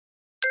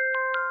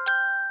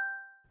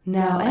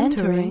Now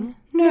entering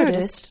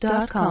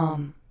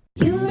Nerdist.com.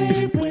 You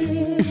made it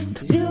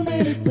weird. You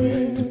made it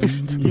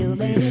weird. You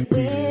made it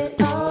weird.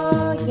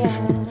 Oh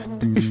yeah.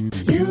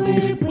 You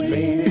made it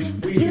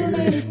weird. You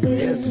made it weird.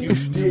 Yes, you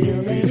did.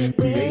 You made it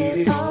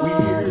weird.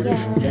 Oh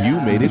yeah. You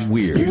Made It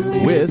Weird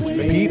with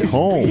Pete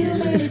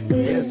Holmes.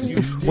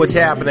 What's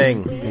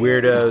happening,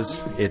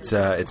 weirdos?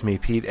 It's me,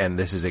 Pete, and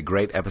this is a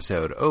great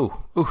episode.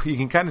 Oh, you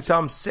can kind of tell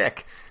I'm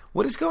sick.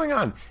 What is going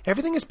on?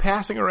 Everything is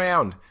passing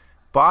around.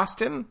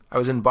 Boston, I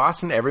was in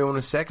Boston, everyone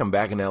was sick. I'm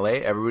back in LA,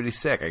 everybody's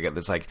sick. I got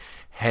this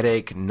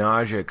headache,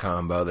 nausea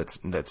combo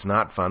that's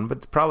not fun, but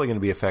it's probably going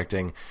to be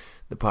affecting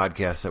the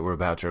podcast that we're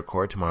about to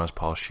record. Tomorrow's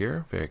Paul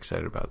Scheer. Very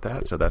excited about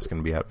that. So that's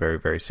going to be out very,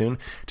 very soon.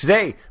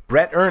 Today,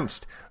 Brett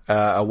Ernst,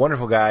 a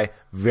wonderful guy,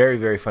 very,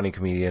 very funny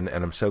comedian,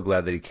 and I'm so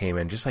glad that he came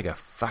in just like a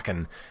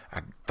fucking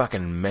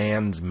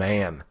man's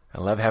man. I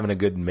love having a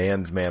good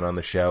man's man on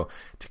the show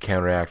to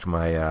counteract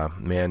my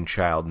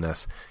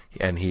man-childness.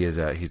 And he's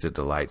a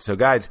delight. So,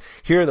 guys,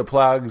 here are the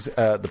plugs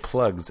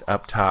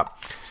up top.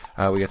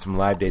 We got some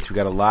live dates. We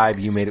got a live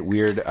You Made It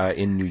Weird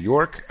in New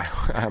York.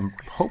 I'm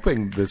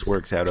hoping this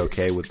works out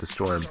okay with the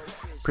storm.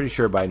 Pretty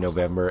sure by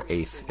November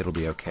 8th it'll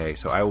be okay.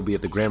 So I will be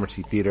at the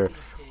Gramercy Theater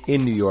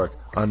in New York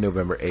on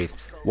November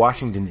 8th.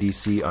 Washington,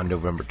 D.C. on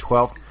November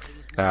 12th.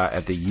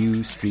 At the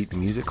U Street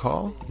Music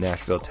Hall,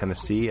 Nashville,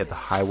 Tennessee, at the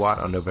High Watt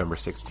on November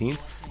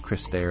 16th.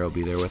 Chris Thayer will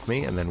be there with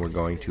me, and then we're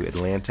going to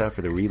Atlanta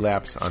for the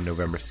Relapse on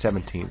November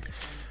 17th.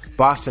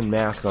 Boston,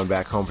 Mass, going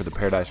back home for the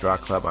Paradise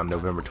Rock Club on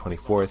November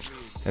 24th.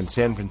 And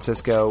San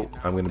Francisco,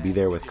 I'm going to be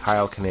there with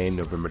Kyle Kinane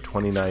November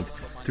 29th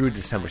through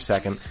December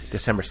 2nd.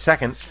 December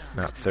 2nd,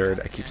 not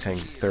 3rd, I keep saying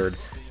 3rd.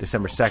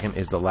 December 2nd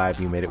is the live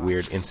You Made It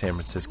Weird in San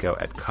Francisco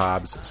at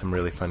Cobb's. Some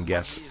really fun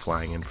guests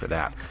flying in for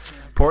that.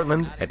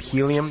 Portland at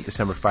Helium,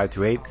 December 5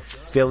 through 8.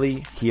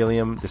 Philly,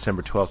 Helium,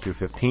 December 12 through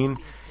 15.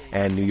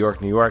 And New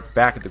York,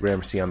 back at the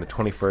Gramercy on the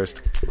 21st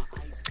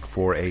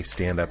for a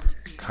stand-up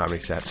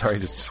comedy set. Sorry, I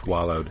just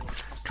swallowed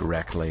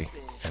directly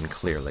and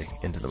clearly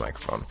into the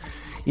microphone.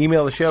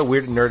 Email the show,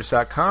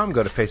 weirdandnerdist.com.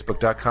 Go to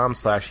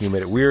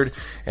facebook.com/youmadeitweird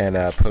and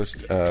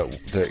post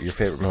your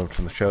favorite moment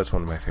from the show. It's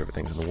one of my favorite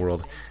things in the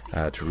world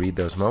to read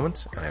those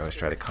moments, and I always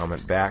try to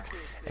comment back.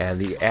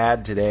 And the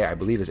ad today, I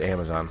believe, is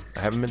Amazon.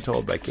 I haven't been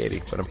told by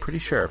Katie, but I'm pretty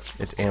sure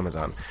it's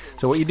Amazon.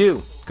 So what you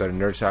do, go to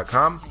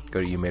Nerdist.com, go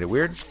to You Made It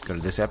Weird, go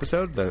to this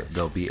episode.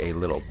 There'll be a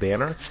little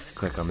banner.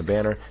 Click on the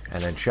banner,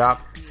 and then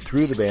shop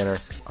through the banner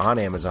on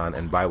Amazon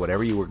and buy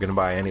whatever you were going to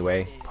buy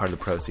anyway. Part of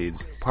the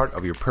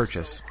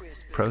purchase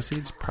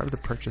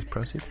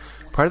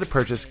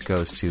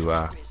goes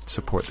to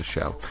support the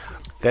show.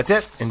 That's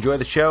it. Enjoy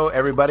the show,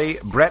 everybody.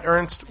 Brett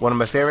Ernst, one of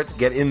my favorites.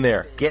 Get in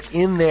there. Get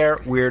in there,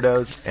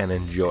 weirdos, and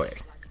enjoy.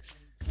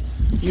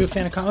 You a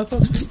fan of comic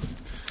books?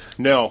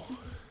 No.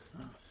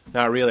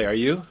 Not really. Are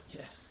you?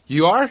 Yeah.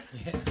 You are?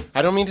 Yeah.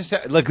 I don't mean to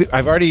say... Look,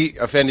 I've already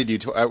offended you.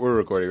 We're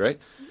recording, right?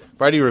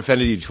 I've already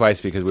offended you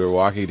twice because we were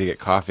walking to get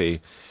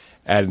coffee,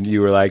 and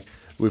you were like,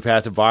 we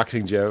passed a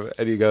boxing gym,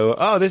 and you go,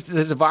 oh, this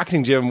is a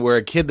boxing gym where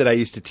a kid that I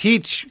used to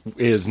teach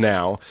is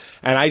now.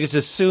 And I just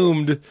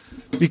assumed,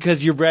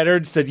 because you're Brett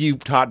Ernst, that you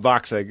taught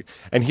boxing.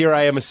 And here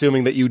I am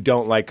assuming that you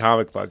don't like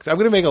comic books. I'm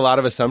going to make a lot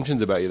of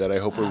assumptions about you that I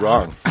hope are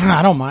wrong.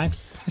 I don't mind.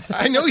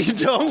 I know you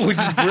don't, which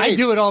is great. I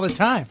do it all the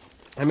time.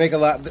 I make a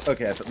lot...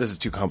 Okay, I thought this is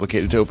too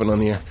complicated to open on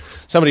the air.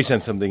 Somebody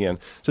sent something in.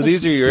 So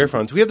these are your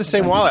earphones. We have the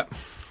same wallet.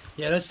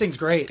 Yeah, this thing's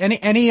great.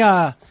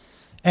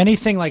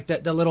 Anything like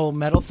that, the little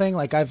metal thing,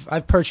 like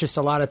I've purchased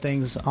a lot of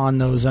things on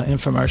those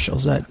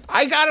infomercials. That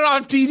I got it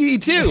off TD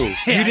too.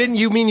 Yeah.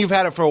 You mean you've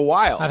had it for a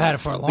while? I've had it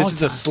for a long time. This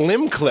is a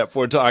slim clip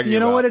we're talking about.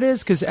 You know what it is?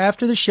 Because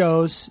after the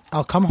shows,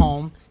 I'll come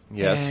home.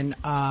 Yes. And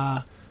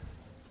I'm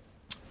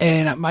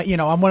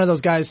one of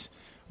those guys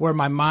where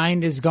my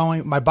mind is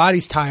going, my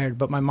body's tired,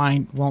 but my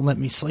mind won't let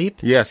me sleep.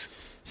 Yes.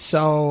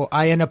 So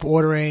I end up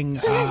ordering.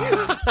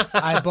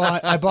 I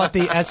bought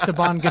the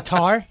Esteban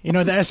guitar. You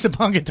know the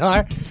Esteban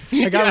guitar,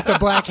 the guy with the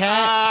black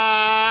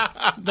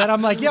hat. That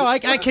I'm like, yo, I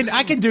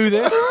can do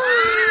this.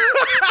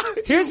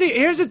 Here's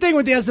the thing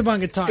with the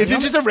Esteban guitar. Is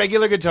it just a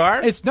regular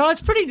guitar? It's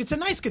a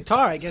nice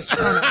guitar, I guess.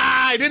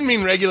 I didn't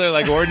mean regular,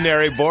 like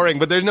ordinary, boring,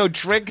 but there's no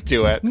trick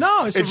to it.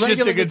 No, it's a regular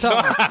just a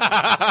guitar.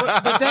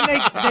 but then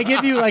they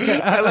give you like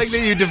a... I like that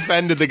you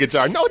defended the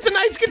guitar. No, it's a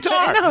nice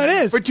guitar. No, it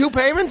is. For 2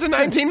 payments in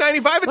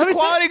 $19.95, it's a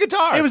quality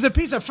guitar. It was a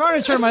piece of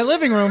furniture in my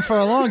living room for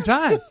a long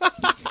time.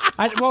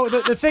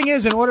 The thing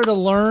is, in order to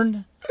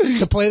learn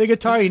to play the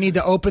guitar, you need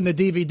to open the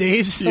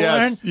DVDs to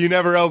learn. You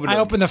never opened them. I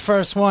opened the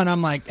first one.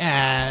 I'm like,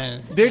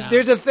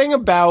 There's a thing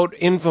about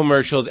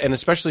infomercials, and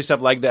especially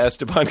stuff like the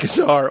Esteban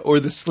guitar or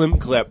the Slim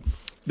Clip,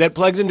 that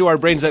plugs into our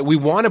brains that we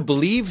want to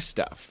believe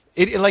stuff.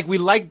 We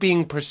like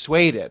being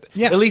persuaded.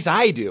 Yeah. At least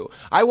I do.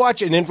 I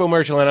watch an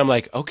infomercial and I'm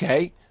like,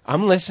 okay,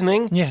 I'm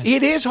listening. Yeah.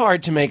 It is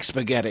hard to make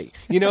spaghetti.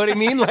 You know what I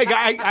mean? Like,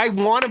 I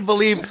want to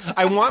believe,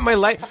 I want my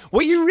life.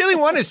 What you really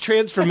want is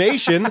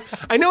transformation.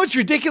 I know it's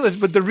ridiculous,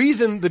 but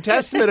the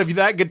testament of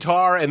that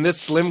guitar and this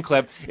Slim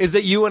Clip is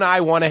that you and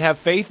I want to have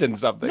faith in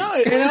something. No,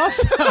 and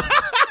also...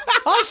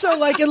 Also,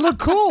 like, it looked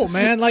cool,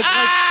 man. Like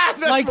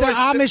the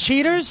Amish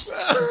heaters.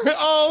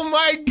 Oh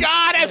my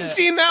God, I've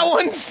seen that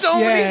one so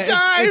many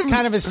times. It's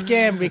kind of a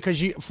scam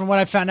because from what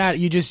I found out,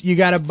 you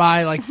got to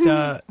buy like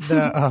the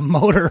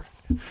motor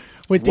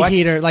with the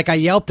heater. Like I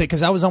yelped it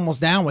because I was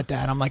almost down with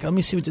that. I'm like, let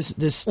me see what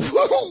this.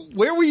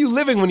 Where were you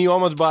living when you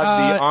almost bought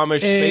the Amish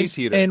space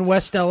heater? In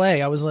West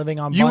LA. I was living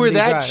on You Bundy were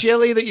that Drive.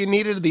 chilly that you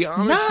needed the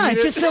Amish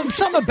heater? Just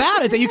something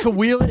about it that you could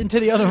wheel it into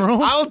the other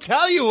room. I'll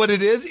tell you what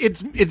it is.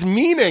 It's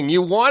meaning.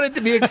 You wanted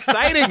to be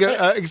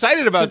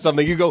excited about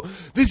something. You go,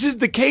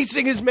 the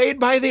casing is made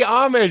by the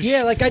Amish.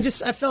 Yeah, like I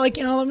feel like,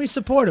 let me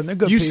support them. They're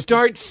good people. You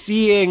start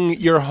seeing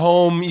your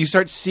home. You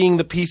start seeing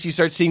the piece. You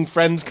start seeing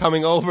friends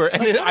coming over.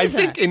 And I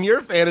think in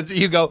your fantasy,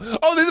 you go,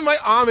 oh, this is my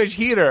Amish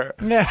heater.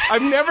 Yeah.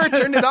 I've never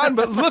turned it on,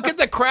 but look at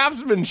the craftsmanship.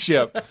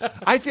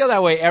 I feel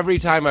that way every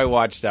time I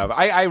watch stuff.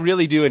 I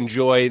really do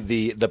enjoy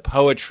the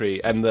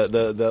poetry and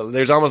the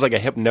there's almost like a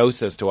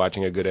hypnosis to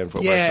watching a good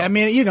infomercial. Yeah, I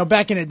mean,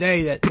 back in the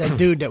day, that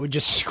dude that would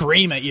just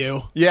scream at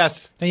you.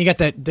 Yes. Then you got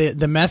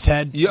the meth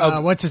head.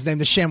 What's his name?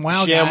 The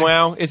ShamWow guy.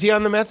 ShamWow. Is he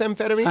on the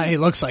methamphetamine? He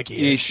looks like he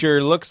is. He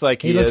sure looks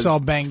like he is. He looks all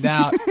banged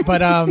out.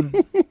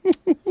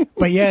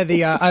 But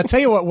yeah, I'll tell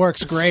you what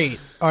works great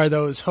are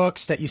those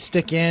hooks that you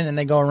stick in and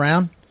they go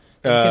around.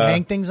 You can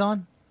hang things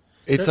on.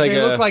 It's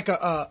they look like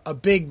a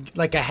big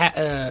like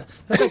a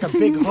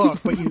big hook,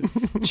 but you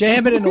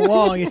jam it in the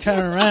wall and you turn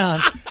it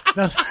around.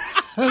 Those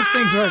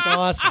things work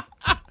awesome.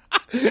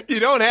 You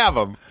don't have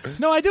them.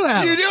 No, I do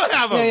have them. You do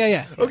have them.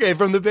 Yeah. Okay,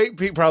 from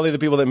the probably the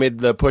people that made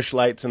the push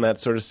lights and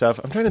that sort of stuff.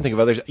 I'm trying to think of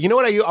others. You know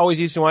what I always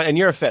used to want? And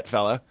you're a fit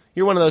fella.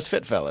 You're one of those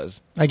fit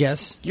fellas. I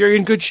guess. You're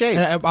in good shape.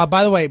 And,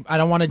 by the way, I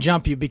don't want to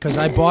jump you because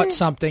I bought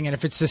something, and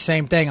if it's the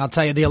same thing, I'll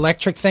tell you. The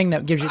electric thing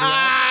that gives you the...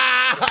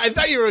 I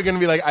thought you were going to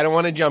be like, I don't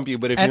want to jump you,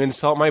 but if you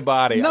insult my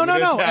body, No. I'm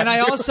gonna attack And I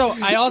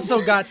you.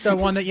 also got the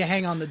one that you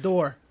hang on the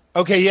door.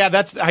 Okay,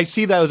 yeah, I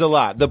see those a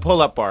lot. The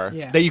pull-up bar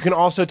that you can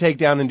also take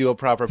down and do a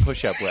proper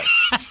push-up with.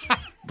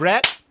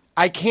 Brett,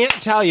 I can't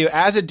tell you,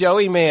 as a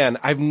doughy man,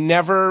 I've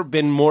never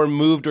been more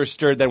moved or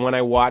stirred than when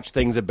I watch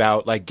things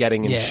about like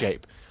getting in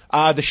shape.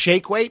 The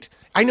shake weight.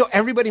 I know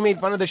everybody made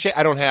fun of the shake.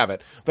 I don't have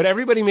it, but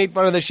everybody made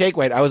fun of the shake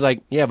weight. I was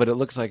like, yeah, but it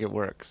looks like it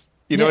works.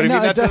 You know what I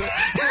mean? That's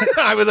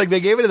I was like,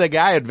 they gave it to the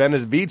guy at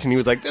Venice Beach, and he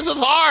was like, "This is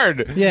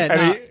hard."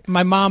 Yeah,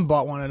 my mom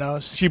bought one of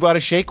those. She bought a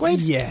shake weight.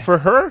 Yeah, for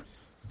her.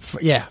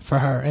 For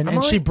her,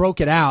 and she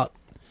broke it out.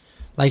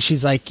 Like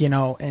she's like,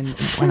 and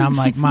when I'm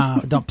like,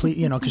 "Mom, don't please,"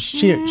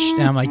 because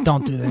and I'm like,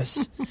 "Don't do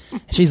this."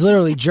 She's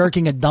literally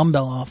jerking a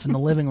dumbbell off in the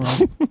living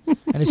room,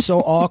 and it's so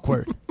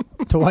awkward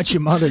to watch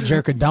your mother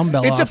jerk a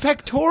dumbbell off. It's a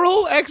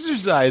pectoral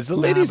exercise. The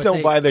ladies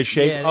don't buy the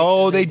shake.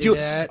 Yeah, they do.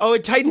 That. Oh,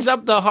 it tightens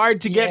up the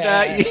hard to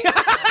get.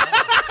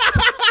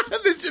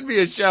 This should be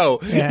a show.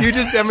 Yeah. You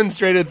just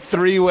demonstrated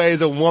 3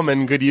 ways a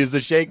woman could use the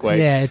shake weight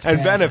it's and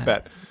bad.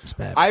 benefit. It's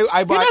bad.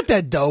 I bought, You're not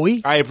that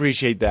doughy. I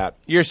appreciate that.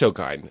 You're so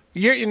kind.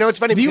 It's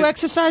funny. Do you because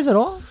exercise at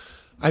all?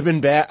 I've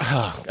been bad.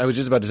 I was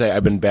just about to say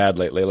I've been bad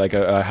lately, like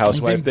a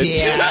housewife been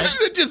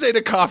that just ate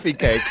a coffee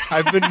cake.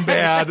 I've been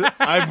bad.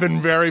 I've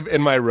been very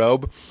in my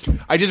robe.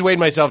 I just weighed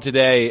myself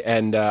today,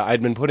 and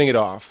I'd been putting it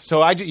off.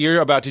 So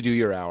you're about to do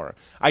your hour.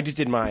 I just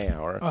did my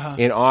hour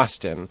in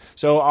Austin.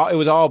 So it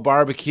was all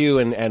barbecue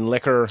and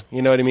liquor.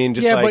 You know what I mean?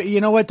 Just but you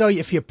know what though?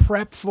 If you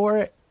prep for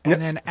it,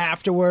 and then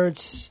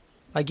afterwards,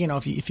 like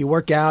if you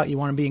work out, you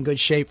want to be in good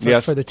shape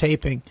for the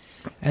taping,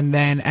 and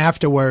then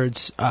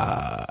afterwards.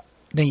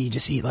 Then you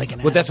just eat like an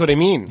animal. Well, that's what I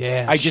mean.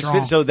 Yeah, I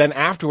just so then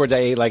afterwards I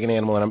ate like an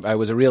animal, and I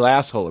was a real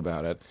asshole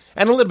about it,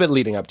 and a little bit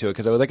leading up to it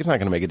because I was like, it's not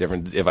going to make a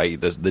difference if I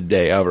eat this the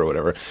day of or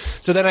whatever.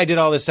 So then I did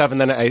all this stuff, and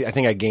then I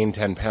think I gained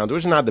 10 pounds,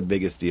 which is not the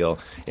biggest deal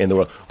in the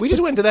world. We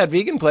just went to that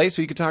vegan place,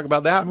 so you could talk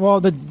about that.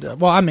 Well,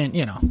 I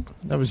mean,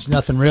 there was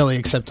nothing really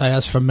except I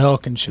asked for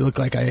milk, and she looked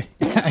like I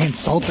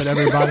insulted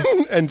everybody.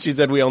 And she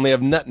said we only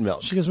have nut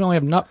milk. She goes, we only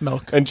have nut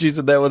milk. And she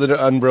said that with an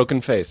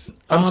unbroken face.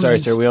 I'm sorry,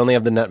 sir. We only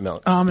have the nut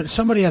milk.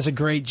 Somebody has a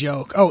great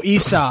joke. Oh,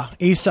 Esau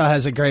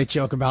has a great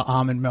joke about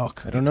almond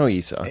milk. I don't know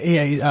Esau.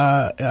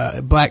 Yeah,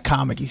 black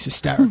comic. He's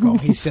hysterical.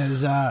 He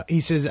says, yeah,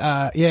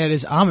 it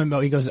is almond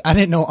milk. He goes, I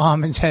didn't know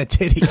almonds had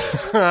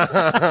titties. But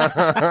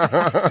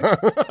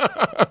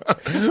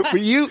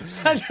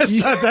I just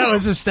thought that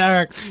was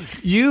hysterical.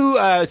 You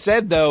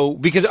said though,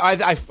 because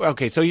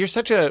okay, so you're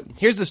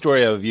here's the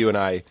story of you and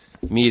I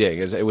meeting.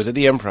 It was at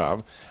the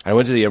Improv. I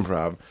went to the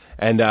Improv,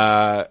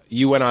 and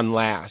you went on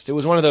last. It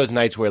was one of those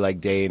nights where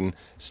like Dane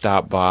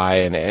stopped by,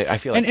 and I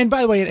feel like. And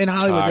by the way, in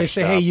Hollywood, they Tosh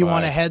say, "Hey, you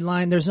want a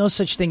headline?" There's no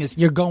such thing as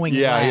you're going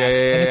last,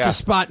 and it's a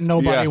spot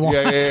nobody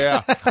wants.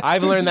 Yeah.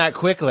 I've learned that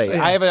quickly.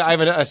 Yeah. I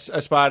have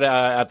a spot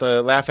at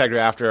the Laugh Factory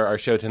after our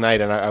show tonight,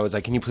 and I was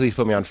like, "Can you please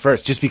put me on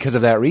first?" Just because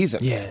of that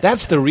reason. Yeah,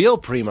 that's the real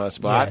primo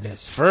spot. Yeah, it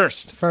is.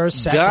 First,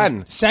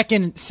 second.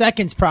 Done.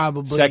 Second's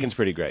probably. Second's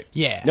pretty great.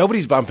 Yeah,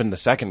 nobody's bumping the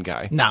second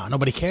guy. No,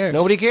 nobody cares.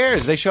 Nobody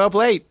cares. They show up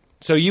late.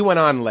 So you went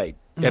on late.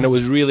 And it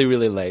was really,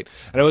 really late.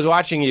 And I was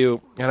watching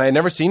you, and I had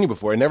never seen you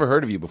before. I never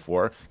heard of you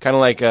before. Kind of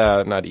like,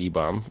 not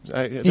E-Bomb.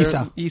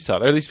 Esau.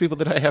 There are these people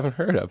that I haven't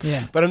heard of.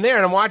 Yeah. But I'm there,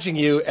 and I'm watching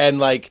you, and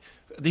like,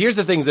 here's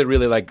the things that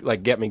really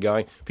like get me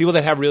going. People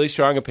that have really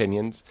strong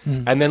opinions,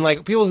 and then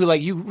like people who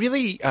like you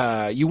really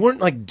you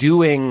weren't like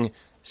doing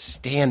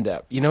stand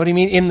up. You know what I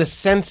mean? In the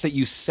sense that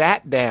you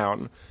sat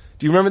down.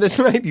 Do you remember this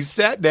night? You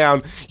sat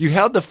down, you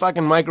held the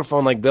fucking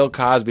microphone like Bill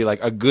Cosby, like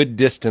a good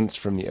distance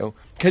from you,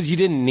 because you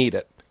didn't need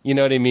it. You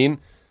know what I mean?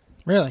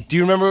 Really? Do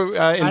you remember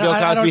in Bill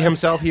Cosby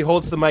himself, he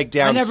holds the mic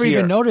down I never here.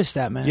 even noticed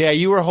that, man. Yeah,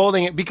 you were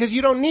holding it because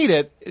you don't need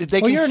it. They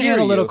Well, can you're an hear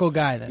analytical you.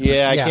 guy then.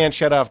 Yeah, right? I can't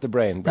shut off the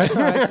brain. That's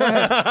all right. Go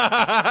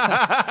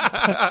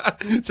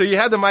ahead. So you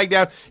had the mic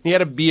down, and you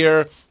had a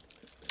beer,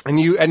 and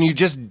you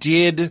just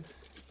did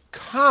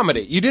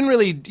comedy. You didn't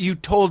really. You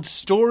told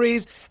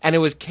stories, and it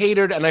was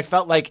catered. And I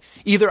felt like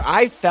either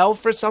I fell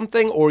for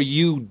something, or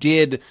you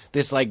did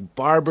this like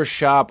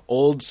barbershop,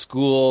 old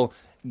school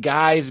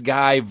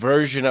guy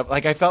version of,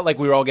 like, I felt like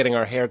we were all getting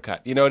our hair cut.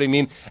 You know what I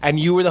mean? And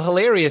you were the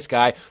hilarious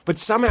guy, but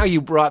somehow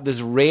you brought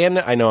this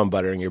random. I know I'm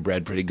buttering your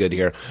bread pretty good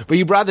here, but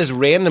you brought this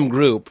random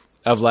group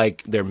of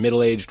like they're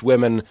middle-aged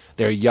women,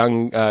 they're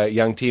young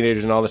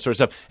teenagers, and all this sort of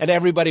stuff. And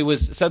everybody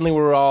was suddenly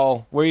we were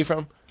all. Where are you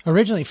from?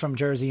 Originally from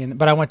Jersey,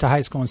 but I went to high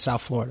school in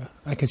South Florida.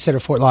 I consider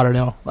Fort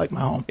Lauderdale like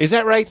my home. Is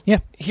that right? Yeah.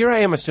 Here I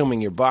am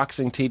assuming you're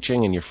boxing,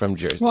 teaching, and you're from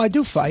Jersey. Well, I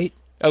do fight.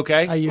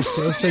 Okay. I used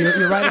to, so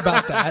you're right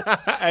about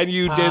that. And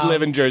you did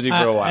live in Jersey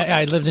for a while.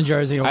 I lived in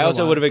Jersey. I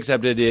also would have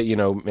accepted,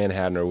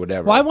 Manhattan or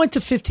whatever. Well, I went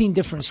to 15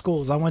 different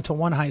schools. I went to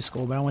one high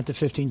school, but I went to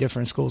 15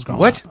 different schools growing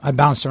What? up. I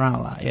bounced around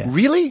a lot, yeah.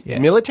 Really? Yeah.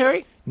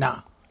 Military?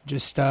 Nah,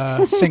 just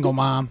single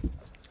mom.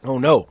 Oh,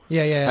 no.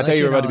 Yeah, I like, thought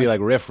you were about to be like-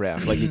 like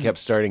riffraff, like you kept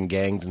starting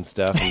gangs and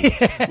stuff,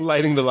 and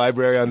lighting the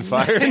library on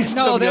fire and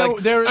stuff. there- You're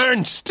like, there-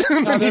 Ernst! No,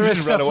 And you there is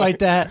just run stuff away. like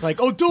that, like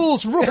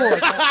O'Doul's Rule.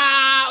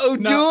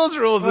 O'Doul's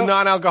Rules, the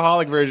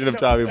non-alcoholic version of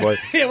Tommy Boy.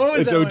 Yeah, what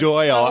was it's that one?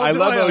 O'Doyle. Oh, I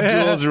love O'Doyle,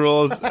 yeah. O'Doul's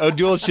Rules.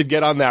 O'Doule should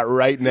get on that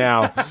right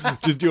now.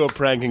 Just do a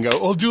prank and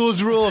go,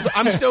 O'Doul's Rules.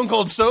 I'm stone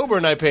cold sober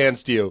and I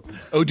pantsed you.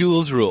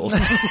 O'Doul's Rules.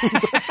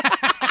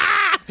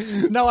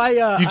 No,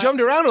 You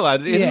jumped around a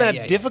lot. Isn't Yeah, that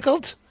yeah, yeah.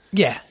 difficult?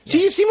 yeah.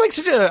 See, you seem like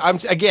such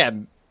a.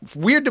 Again,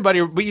 weird to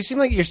buddy, but you seem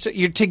like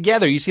you're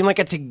together. You seem like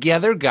a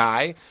together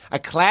guy, a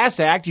class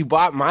act. You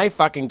bought my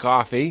fucking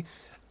coffee.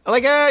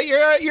 Like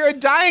you're a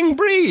dying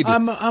breed.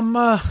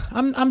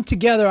 I'm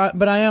together,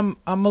 but I'm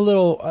a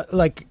little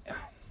like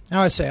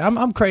how I say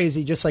I'm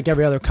crazy, just like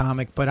every other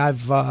comic. But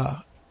I've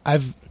all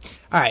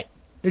right.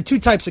 There are two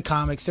types of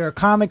comics. There are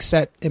comics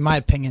that, in my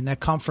opinion, that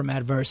come from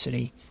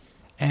adversity,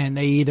 and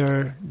they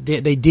either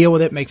they deal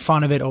with it, make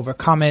fun of it,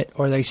 overcome it,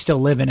 or they still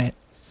live in it.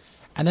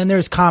 And then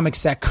there's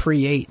comics that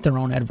create their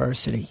own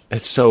adversity.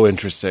 It's so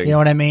interesting. You know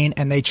what I mean?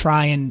 And they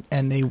try and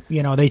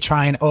they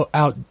try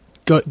and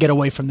get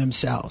away from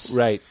themselves.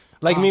 Right.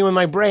 Like me with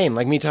my brain,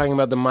 like me talking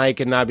about the mic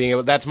and not being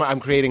able. I'm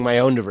creating my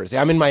own diversity.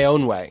 I'm in my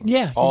own way.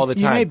 Yeah, all the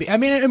time. You may be. I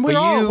mean, and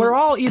we're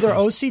all either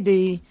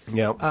OCD,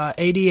 Yep.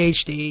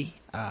 ADHD,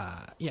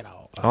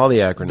 all the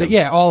acronyms.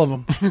 yeah, all of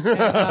them.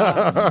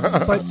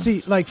 But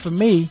see, like for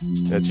me,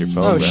 That's your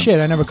phone. oh bro. shit,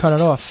 I never cut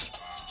it off.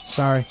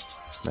 Sorry.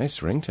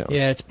 Nice ringtone.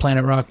 Yeah, it's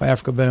Planet Rock by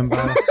Africa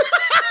Bambaataa.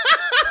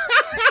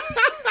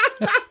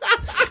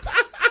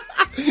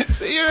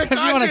 You're If you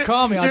wanna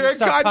call me, I'll you're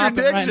just a start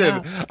popping right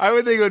contradiction. now. I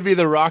would think it would be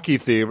the Rocky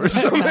theme or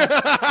something.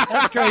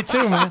 That's great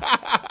too, man.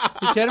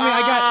 You kidding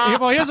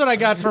me? Here's what I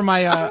got for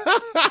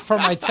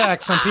my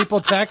text. When people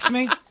text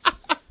me,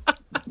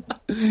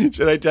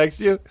 Should I text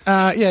you?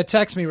 yeah,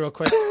 text me real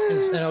quick,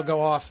 and it'll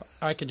go off.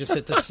 I can just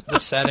hit the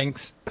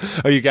settings.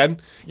 Oh, you can?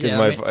 Because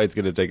Yeah, it's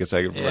going to take a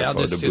second for my Yeah, I'll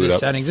phone just to do boot the up.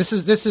 settings.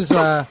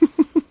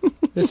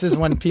 This is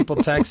when people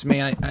text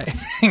me.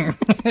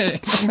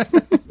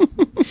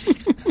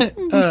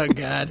 Oh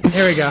God,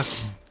 here we go.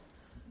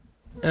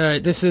 All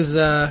right, this is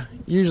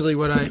usually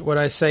what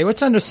I say.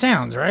 What's under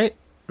sounds, right?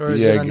 Or is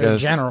Yeah, it I under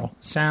guess. general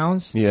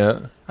sounds? Yeah.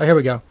 Oh, here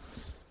we go.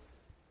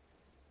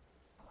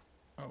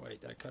 Oh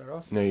wait, did I cut it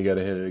off? No, you got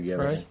to hit it again.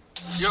 Right.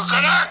 You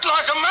can act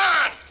like a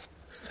man!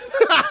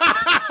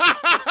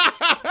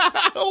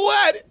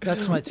 What?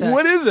 That's my text.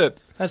 What is it?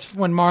 That's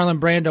when Marlon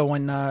Brando,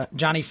 when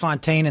Johnny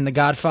Fontaine in The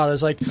Godfather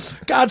is like,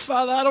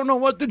 Godfather, I don't know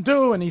what to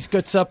do. And he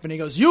gets up and he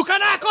goes, you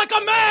can act like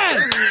a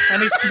man!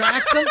 And he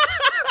smacks him.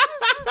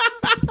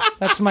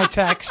 That's my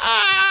text.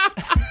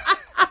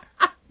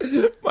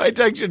 My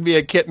text should be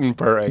a kitten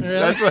purring.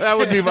 Really? That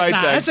would be my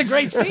Nah, text. that's a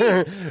great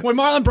scene. When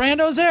Marlon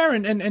Brando's there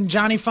and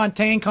Johnny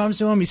Fontaine comes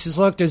to him, he says,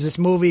 look, there's this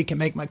movie, it can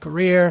make my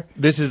career.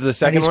 This is the And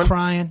second he's one?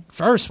 crying.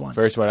 First one.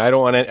 First one. I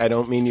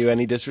don't mean you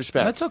any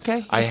disrespect. That's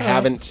okay. I That's all right.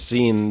 haven't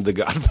seen The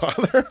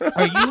Godfather.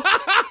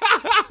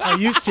 Are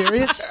you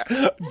serious?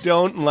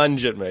 Don't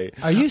lunge at me.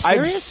 Are you I've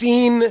serious?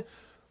 seen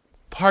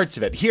parts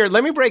of it. Here,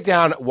 let me break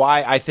down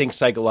why I think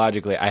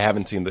psychologically I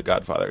haven't seen The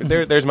Godfather.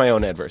 There's my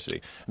own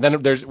adversity. Then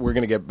we're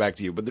going to get back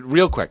to you, but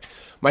real quick,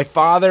 my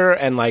father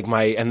and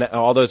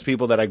all those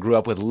people that I grew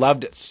up with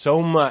loved it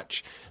so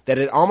much that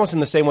it almost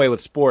in the same way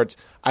with sports,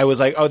 I was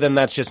like, oh, then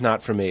that's just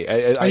not for me.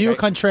 Are you a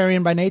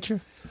contrarian by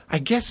nature? I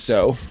guess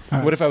so.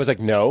 What if I was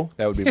like, no?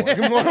 That would be more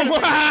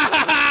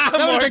That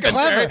would have been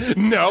clever.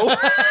 No.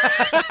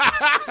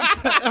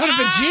 That would have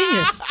been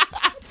genius.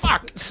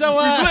 Fuck. So,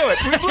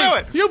 We blew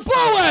it. you blew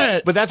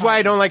it. But that's why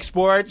I don't like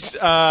sports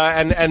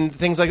and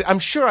things like that. I'm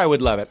sure I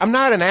would love it. I'm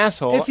not an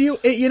asshole. If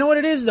you know what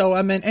it is though,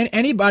 I mean,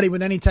 anybody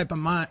with any type of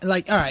mind,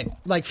 like, all right,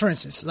 like for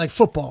instance, like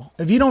football.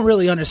 If you don't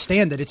really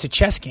understand it, it's a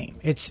chess game.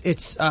 It's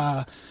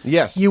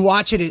Yes. You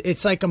watch it,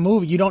 it's like a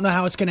movie. You don't know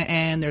how it's going to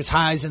end. There's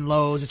highs and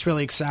lows. It's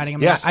really exciting. I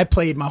mean, Yes. I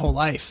played my whole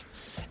life,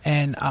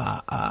 and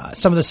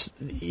some of this,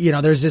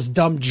 there's this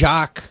dumb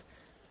jock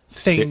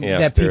thing Yeah,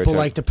 that people stereotype.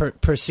 like to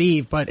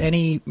perceive. But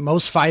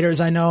most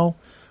fighters I know,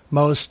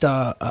 most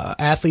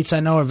athletes I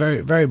know are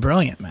very, very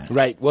brilliant, man.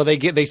 Right. Well,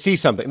 they see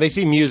something. They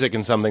see music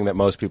in something that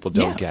most people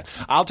don't Yeah. get.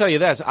 I'll tell you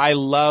this. I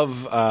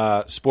love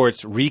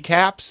sports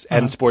recaps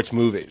and sports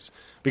movies.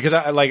 Because,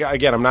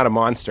 again, I'm not a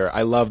monster.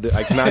 I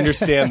can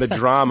understand the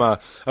drama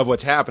of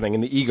what's happening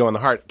and the ego and the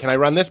heart. Can I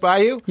run this by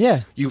you?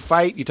 Yeah. You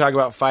fight, you talk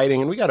about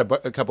fighting, and we got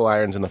a couple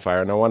irons in the fire,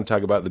 and I want to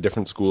talk about the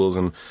different schools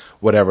and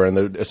whatever, and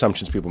the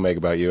assumptions people make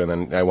about you, and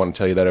then I want to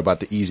tell you that about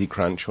the Easy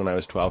Crunch when I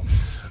was 12.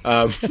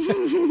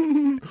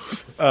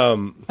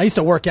 I used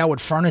to work out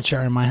with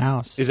furniture in my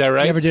house. Is that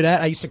right? You ever do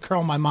that? I used to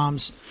curl my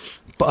mom's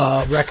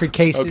record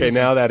cases. Okay,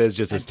 now that is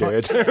just a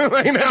stereotype.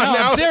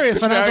 I'm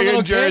serious. When I was a you're little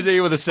in Jersey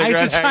kid, with a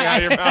cigarette hanging out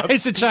of your mouth. I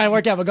used to try and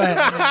work out, but go ahead.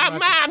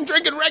 Ma, I'm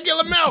drinking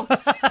regular milk.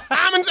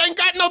 Almonds ain't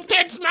got no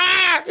tits, ma.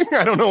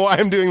 I don't know why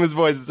I'm doing this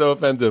voice. It's so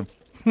offensive.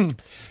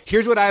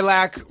 Here's what I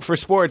lack for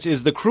sports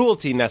is the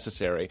cruelty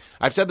necessary.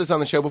 I've said this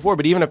on the show before,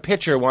 but even a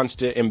pitcher wants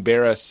to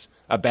embarrass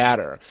a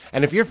batter.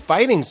 And if you're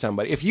fighting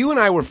somebody, if you and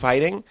I were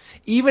fighting,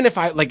 even if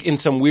like in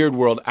some weird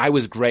world, I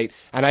was great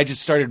and I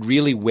just started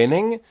really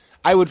winning,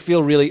 I'd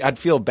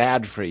feel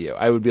bad for you.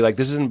 I would be like,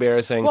 this is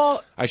embarrassing.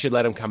 Well, I should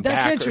let him come back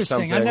That's or interesting.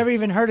 something. I never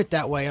even heard it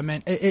that way. I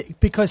mean,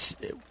 because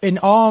in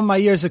all my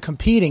years of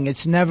competing,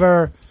 it's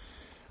never.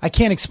 I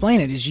can't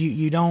explain it. Is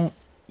you don't.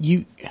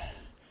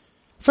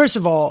 First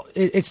of all,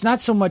 it's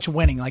not so much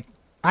winning. Like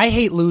I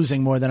hate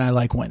losing more than I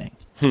like winning.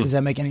 Does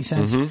that make any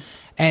sense? Mm-hmm.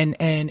 And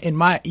in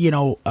my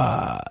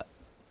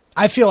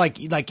I feel like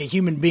a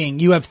human being,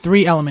 you have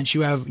three elements.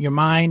 You have your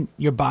mind,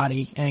 your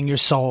body, and your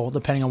soul,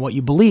 depending on what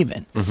you believe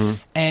in. Mm-hmm.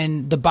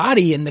 And the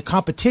body and the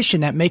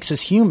competition that makes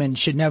us human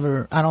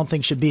I don't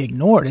think should be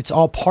ignored. It's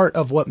all part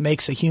of what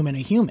makes a human a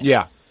human.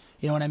 Yeah.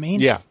 You know what I mean?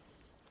 Yeah.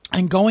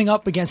 And going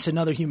up against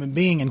another human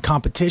being in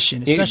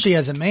competition, especially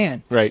as a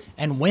man, right,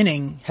 and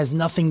winning has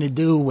nothing to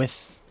do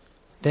with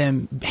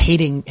them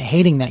hating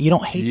that. You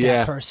don't hate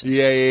that person.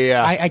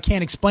 Yeah. I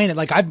can't explain it.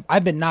 Like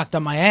I've been knocked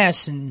on my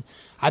ass and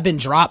I've been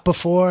dropped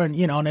before, and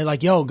and they're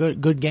like, "Yo,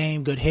 good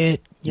game, good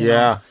hit." You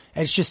know?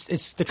 And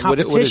it's the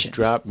competition. What is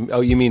drop?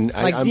 Oh, you mean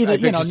Like I either,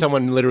 picture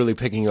someone literally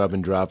picking you up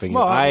and dropping you.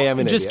 Well, I am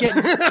an just idiot.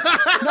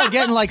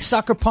 getting like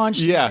sucker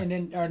punched, Yeah. and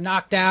then or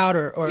knocked out,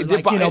 or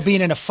like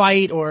being in a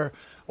fight, or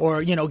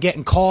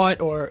getting caught,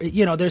 or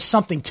there's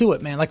something to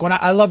it, man. Like what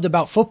I loved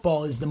about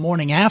football is the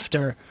morning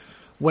after,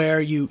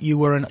 where you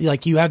were in,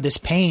 like you have this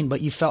pain,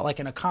 but you felt like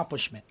an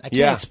accomplishment. I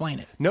can't explain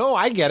it. No,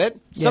 I get it.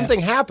 Something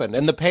happened,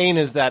 and the pain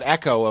is that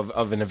echo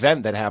of an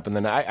event that happened.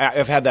 And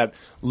I've had that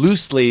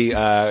loosely.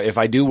 If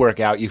I do work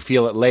out, you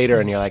feel it later,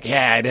 and you're like,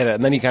 "Yeah, I did it,"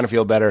 and then you kind of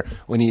feel better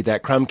when you eat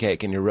that crumb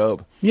cake in your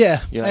robe.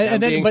 Yeah, You're like,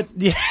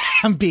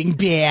 I'm being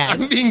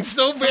bad. I'm being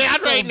so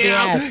bad right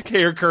now. bad.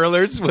 Hair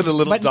curlers with a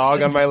little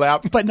dog on my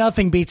lap. But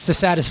nothing beats the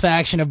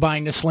satisfaction of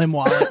buying the Slim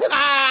wallet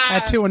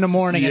at 2 a.m.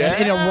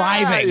 and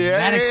arriving.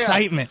 That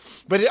excitement.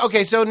 But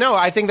okay, so no,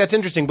 I think that's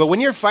interesting. But when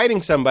you're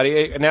fighting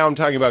somebody, now I'm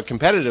talking about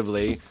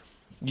competitively,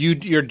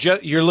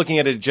 you're looking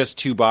at it just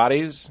two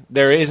bodies.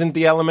 There isn't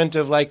the element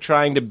of like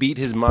trying to beat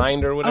his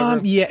mind or whatever.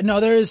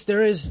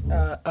 There is.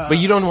 But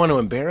you don't want to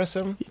embarrass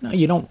him. No,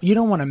 you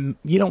don't want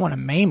to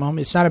maim him.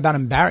 It's not about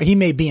embarrass. He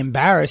may be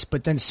embarrassed,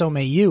 but then so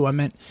may you. I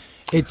mean,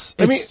 it's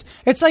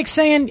like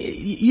saying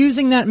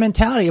using that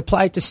mentality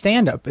applied to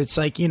stand up. It's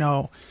like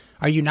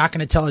are you not going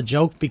to tell a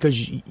joke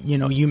because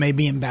you may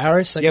be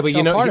embarrassed? Like, Yeah, but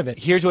part of it.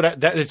 Here's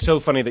what it's so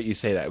funny that you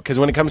say that, because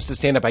when it comes to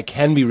stand up, I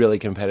can be really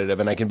competitive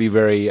and I can be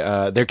very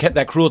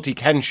that cruelty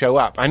can show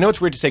up. I know it's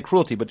weird to say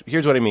cruelty, but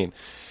here's what I mean.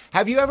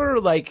 Have you ever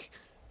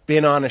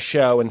been on a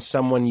show and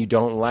someone you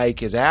don't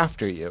like is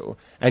after you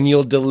and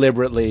you'll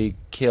deliberately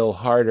kill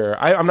harder?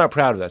 I'm not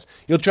proud of this.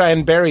 You'll try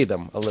and bury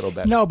them a little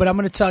bit. No, but I'm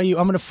going to tell you.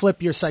 I'm going to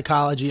flip your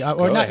psychology, or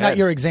Go not ahead.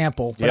 your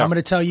example. But Yeah. I'm going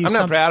to tell you. I'm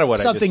not proud of what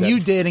I just something said. you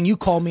did, and you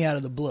called me out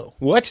of the blue.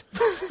 What?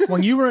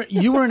 When you were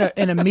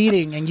in a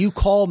meeting and you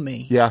called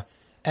me. Yeah.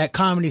 At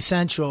Comedy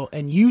Central,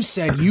 and you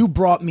said you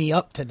brought me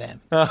up to them.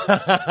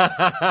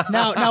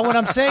 Now, what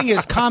I'm saying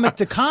is, comic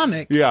to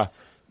comic. Yeah.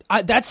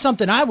 That's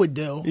something I would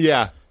do.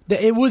 Yeah.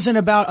 It wasn't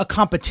about a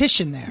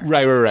competition there.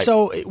 Right.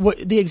 So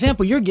the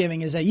example you're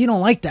giving is that you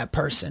don't like that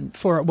person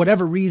for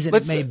whatever reason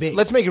it may be.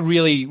 Let's make it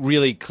really,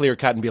 really clear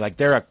cut and be like,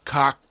 they're a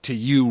cock to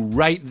you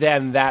right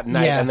then that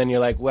night. Yeah. And then you're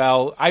like,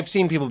 well, I've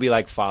seen people be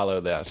like, follow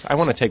this. I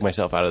want to take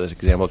myself out of this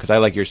example because I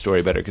like your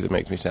story better because it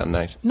makes me sound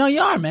nice. No, you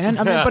are, man.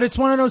 I mean, but it's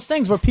one of those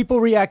things where people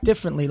react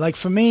differently. Like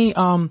for me,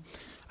 I've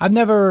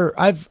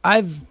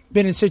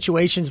been in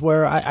situations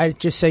where I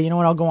just say, you know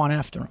what, I'll go on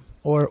after him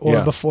or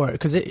before it,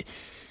 because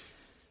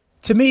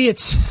to me,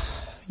 it's,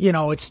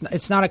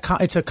 it's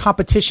not it's a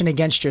competition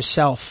against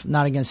yourself,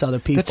 not against other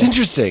people. That's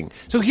interesting.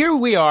 So here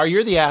we are.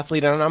 You're the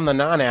athlete, and I'm the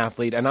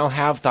non-athlete, and I'll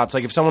have thoughts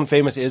like if someone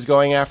famous is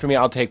going after me,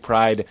 I'll take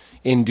pride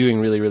in doing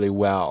really, really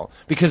well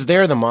because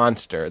they're the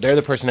monster. They're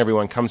the person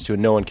everyone comes to,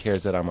 and no one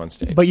cares that I'm on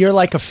stage. But you're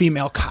like a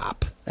female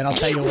cop, and I'll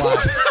tell you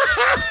why.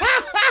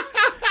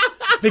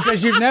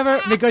 Because you've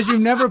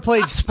never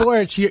played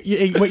sports.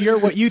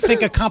 What you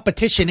think a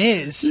competition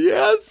is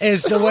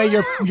is the way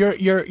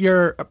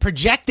you're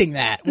projecting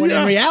that. When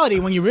in reality,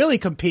 when you really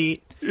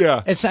compete,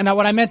 it's now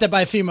what I meant that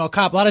by a female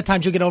cop. A lot of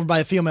times you'll get over by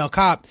a female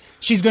cop.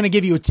 She's going to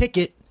give you a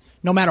ticket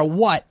no matter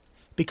what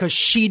because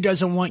she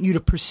doesn't want you to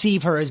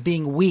perceive her as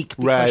being weak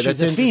because she's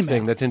a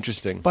female. That's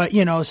interesting. But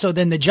so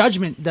then the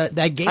judgment that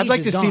gauge. I'd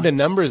like to see the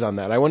numbers on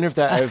that. I wonder if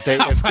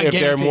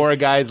there are more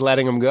guys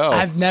letting them go.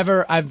 I've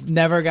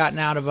never gotten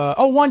out of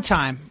one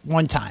time.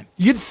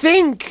 You'd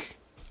think.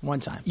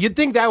 One time. You'd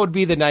think that would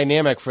be the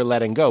dynamic for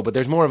letting go, but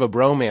there's more of a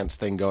bromance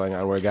thing going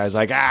on where guys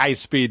like, I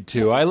speed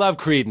too. I love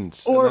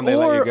Creedence. And then they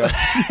let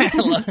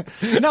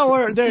you go. No,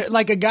 or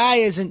like a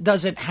guy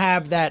doesn't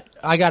have that,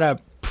 I got to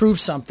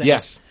prove something.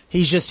 Yes.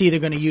 He's just either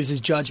going to use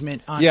his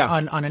judgment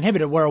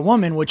uninhibited, where a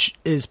woman, which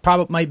is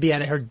might be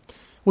at her,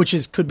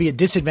 could be a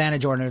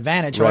disadvantage or an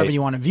advantage, however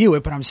you want to view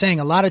it. But I'm saying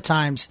a lot of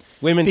times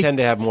women tend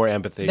to have more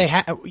empathy.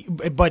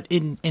 But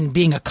in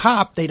being a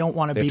cop, they don't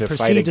want to be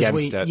perceived as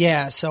weak.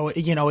 Yeah, so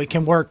it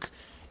can work.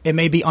 It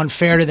may be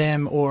unfair to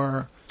them,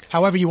 or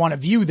however you want to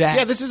view that.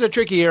 Yeah, this is a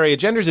tricky area.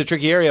 Gender's a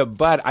tricky area,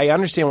 but I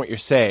understand what you're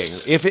saying.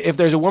 If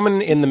there's a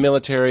woman in the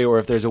military, or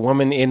if there's a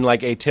woman in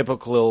like a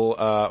typical,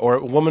 or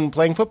a woman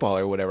playing football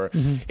or whatever,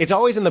 it's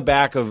always in the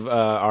back of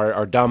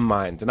our dumb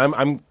minds. And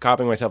I'm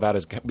copying myself out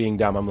as being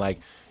dumb. I'm like,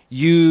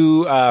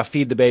 you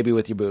feed the baby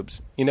with your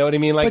boobs. You know what I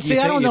mean? Like, but see,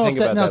 I don't know if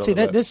that. No, see,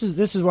 this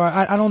is where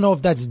I don't know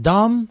if that's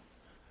dumb.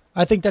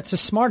 I think that's a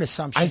smart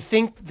assumption. I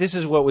think this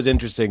is what was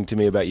interesting to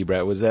me about you,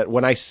 Brett, was that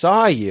when I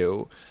saw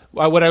you.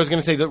 What I was going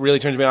to say that really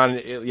turns me on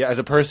as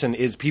a person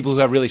is people who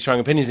have really strong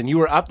opinions. And you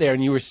were up there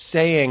and you were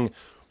saying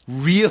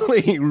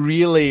really,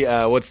 really,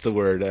 what's the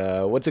word?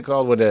 What's it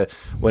called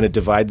when it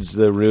divides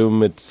the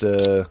room? It's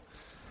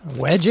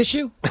wedge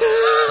issue?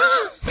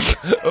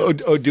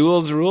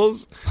 O'Doul's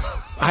rules?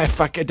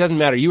 It doesn't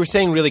matter. You were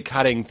saying really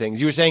cutting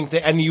things. You were saying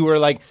and you were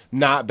like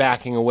not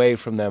backing away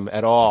from them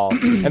at all.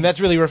 And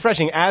that's really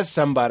refreshing as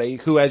somebody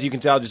who, as you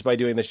can tell just by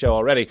doing the show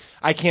already,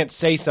 I can't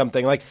say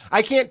something like,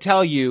 I can't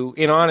tell you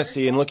in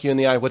honesty and look you in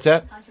the eye. What's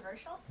that?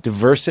 Controversial?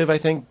 Diversive, I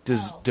think.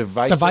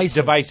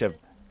 Divisive.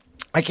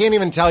 I can't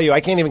even tell you. I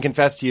can't even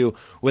confess to you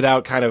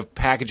without kind of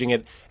packaging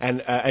it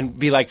and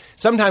be like,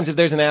 sometimes if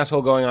there's an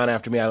asshole going on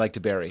after me, I like to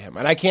bury him.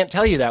 And I can't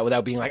tell you that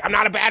without being like, I'm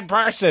not a bad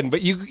person.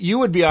 But you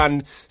would be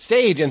on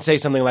stage and say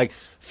something like,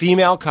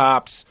 female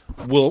cops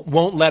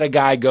won't let a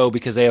guy go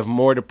because they have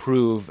more to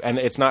prove, and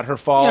it's not her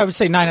fault. Yeah, I would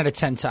say 9 out of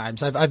 10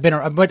 times. I've been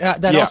around, but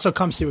that also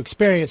comes through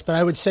experience. But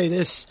I would say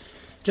this,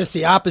 just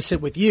the opposite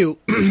with you.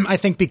 I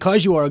think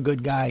because you are a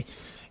good guy,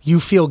 you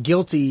feel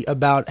guilty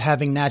about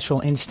having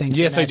natural instincts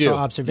and natural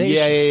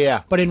observations.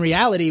 Yeah. But in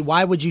reality,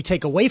 why would you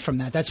take away from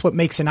that? That's what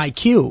makes an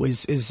IQ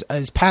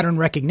is pattern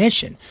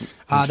recognition.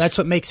 That's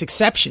what makes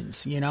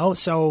exceptions,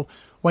 So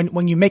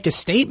when you make a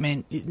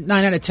statement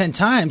 9 out of 10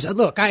 times,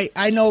 look,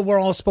 I know we're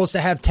all supposed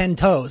to have 10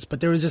 toes, but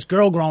there was this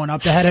girl growing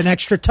up that had an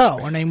extra toe.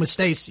 Her name was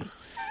Stacy.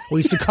 We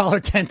used to call her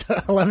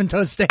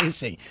 11-toe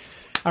Stacy.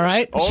 All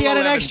right? She had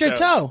an extra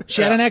toe.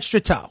 She had an extra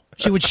toe.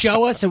 She would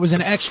show us it was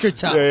an extra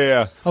toe.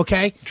 Yeah.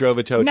 Okay? Drove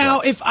a toe.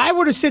 Now, if I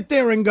were to sit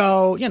there and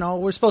go,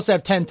 we're supposed to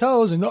have 10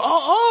 toes, and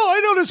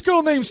I know this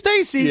girl named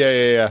Stacy.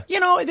 Yeah.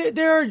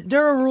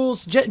 There are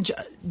rules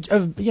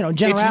of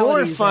generalities. It's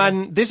more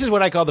fun. This is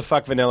what I call the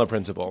fuck vanilla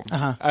principle.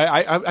 Uh-huh.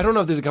 I don't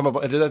know if this has come up.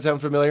 Does that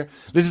sound familiar?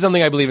 This is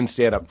something I believe in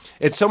stand-up.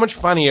 It's so much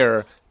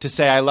funnier to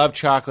say I love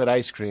chocolate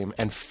ice cream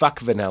and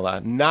fuck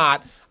vanilla,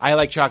 not I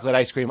like chocolate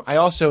ice cream. I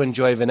also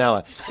enjoy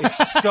vanilla.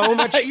 It's so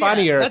much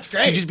funnier that's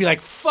great. to just be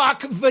like,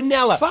 fuck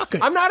vanilla. Fuck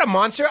it. I'm not a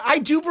monster. I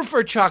do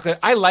prefer chocolate.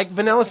 I like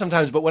vanilla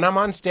sometimes, but when I'm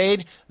on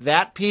stage,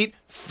 Pete,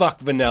 fuck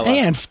vanilla.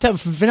 And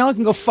vanilla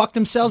can go fuck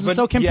themselves, and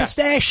so can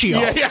pistachio.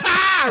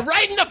 Yeah.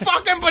 Right in the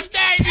fucking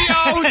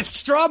pistachios.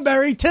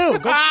 Strawberry, too.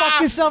 Go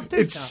fuck yourself, too.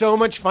 It's so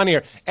much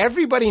funnier.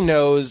 Everybody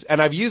knows,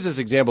 and I've used this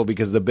example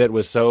because the bit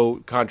was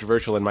so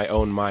controversial in my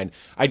own mind.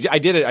 I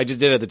just did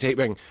it at the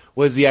taping,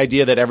 was the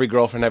idea that every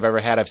girlfriend I've ever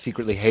had, I've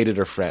secretly hated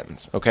her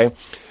friends, okay?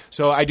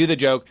 So I do the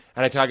joke,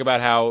 and I talk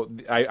about how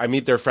I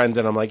meet their friends,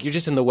 and I'm like, you're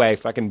just in the way,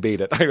 fucking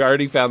beat it. I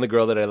already found the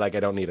girl that I like, I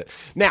don't need it.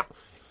 Now,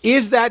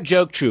 is that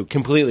joke true?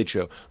 Completely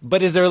true.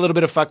 But is there a little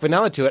bit of fuck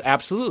vanilla to it?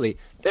 Absolutely.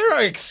 There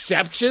are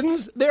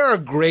exceptions. There are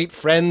great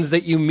friends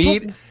that you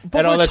meet but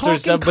and all that sort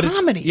of stuff. But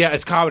comedy.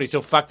 It's comedy.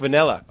 So fuck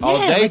vanilla all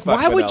day. Like, fuck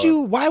why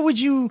vanilla. would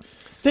you?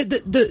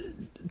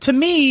 To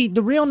me,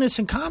 the realness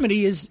in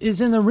comedy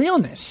is in the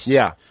realness.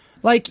 Yeah.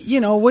 Like,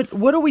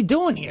 what are we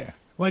doing here?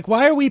 Like,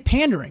 why are we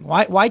pandering?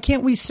 Why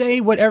can't we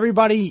say what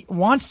everybody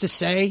wants to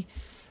say?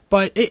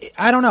 But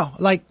I don't know.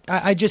 Like,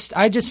 I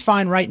just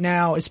find right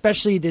now,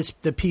 especially the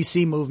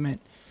PC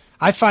movement,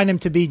 I find him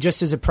to be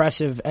just as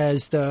oppressive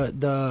as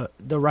the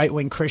right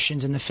wing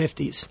Christians in the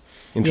 50s.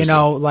 You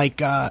know,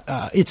 like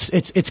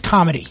it's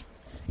comedy.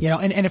 You know,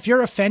 and if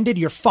you're offended,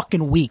 you're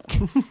fucking weak.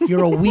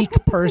 You're a weak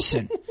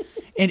person.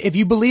 And if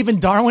you believe in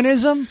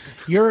Darwinism,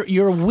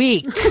 you're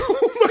weak.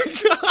 Oh my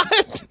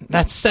God.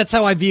 That's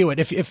how I view it.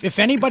 If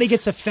anybody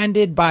gets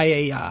offended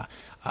by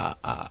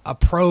a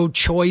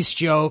pro-choice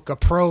joke, a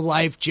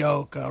pro-life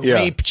joke, a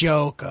rape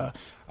joke, a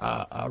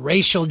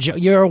racial joke,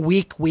 you're a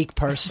weak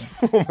person.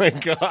 Oh my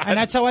God. And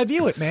that's how I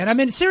view it, man. I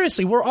mean,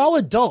 seriously, we're all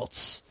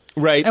adults.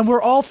 Right. And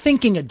we're all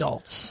thinking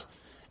adults.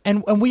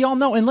 And we all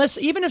know,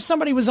 even if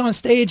somebody was on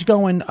stage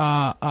going,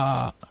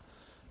 I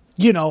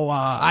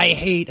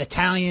hate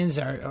Italians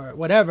or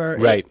whatever.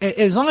 Right.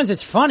 As long as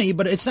it's funny,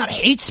 but it's not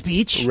hate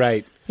speech.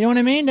 Right. You know what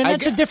I mean? And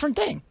that's a different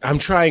thing. I'm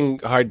trying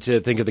hard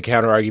to think of the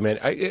counter argument.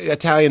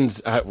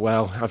 Italians,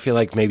 I feel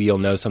like maybe you'll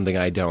know something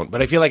I don't,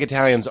 but I feel like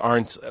Italians are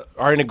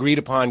an agreed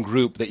upon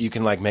group that you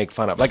can like make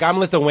fun of. Like I'm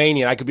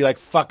Lithuanian, I could be like,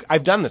 fuck,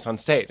 I've done this on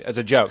stage as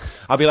a joke.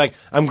 I'll be like,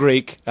 I'm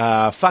Greek,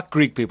 fuck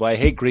Greek people, I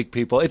hate Greek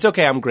people. It's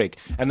okay, I'm Greek.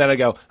 And then I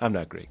go, I'm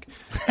not Greek.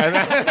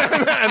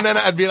 And then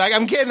I'd be like,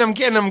 I'm kidding,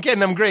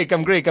 I'm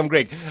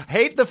Greek.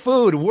 Hate the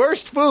food,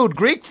 worst food,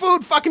 Greek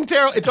food, fucking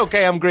terrible. It's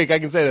okay, I'm Greek, I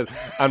can say this.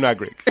 I'm not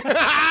Greek.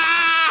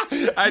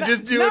 I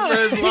just do it for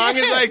as long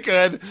as I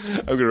could.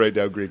 I'm going to write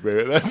down Greek,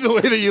 baby. That's the way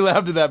that you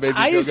laughed at that, baby.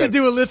 I used to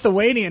do a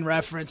Lithuanian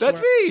reference.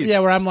 That's me. Yeah,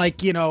 where I'm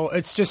like,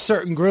 it's just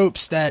certain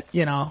groups that,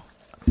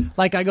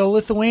 like I go,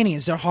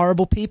 Lithuanians, they're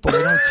horrible people.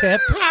 They don't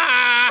tip.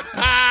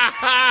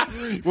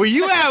 Well,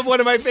 you have one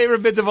of my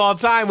favorite bits of all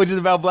time, which is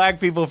about black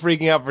people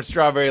freaking out for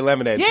strawberry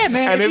lemonade. Yeah,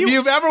 man. And if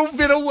you've ever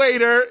been a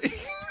waiter,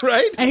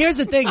 right? And here's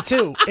the thing,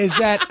 too, is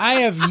that I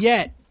have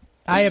yet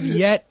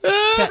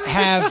to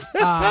have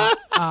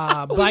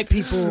black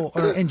people,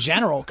 or in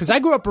general, because I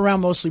grew up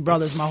around mostly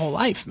brothers my whole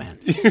life, man.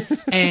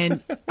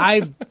 And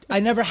I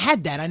never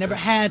had that. I never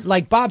had,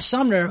 like Bob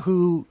Sumner,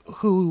 who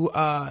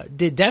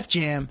did Def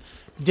Jam,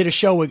 did a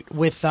show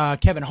with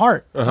Kevin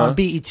Hart on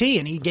BET,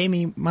 and he gave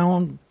me my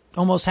own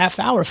almost half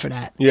hour for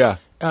that. Yeah.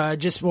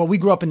 We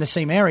grew up in the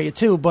same area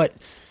too, but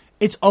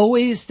it's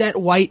always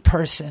that white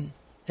person.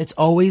 It's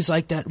always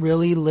like that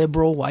really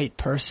liberal white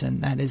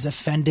person that is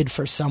offended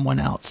for someone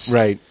else.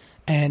 Right.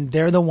 And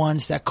they're the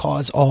ones that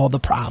cause all the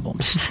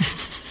problems.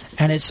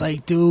 And it's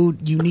like,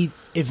 dude,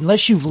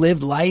 unless you've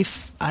lived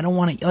life, I don't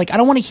want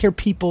to hear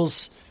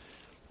people's,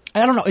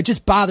 I don't know, it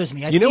just bothers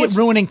me. I see it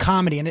ruining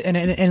comedy.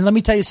 And let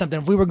me tell you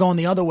something, if we were going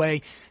the other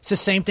way, it's the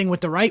same thing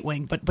with the right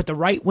wing, but the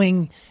right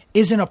wing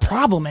isn't a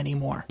problem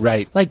anymore.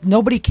 Right. Like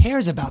nobody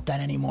cares about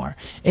that anymore.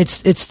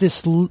 It's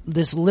this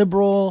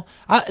liberal.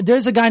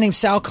 There's a guy named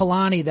Sal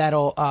Kalani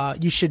that'll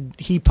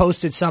he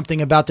posted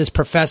something about this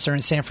professor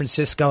in San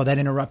Francisco that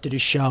interrupted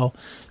his show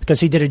because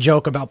he did a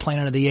joke about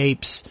Planet of the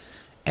Apes,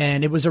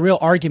 and it was a real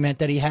argument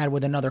that he had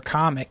with another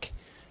comic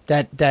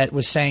that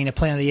was saying that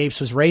Planet of the Apes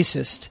was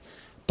racist,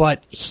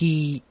 but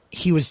he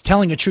was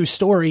telling a true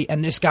story,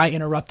 and this guy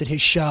interrupted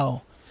his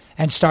show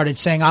and started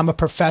saying, I'm a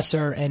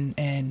professor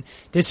and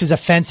this is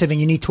offensive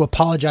and you need to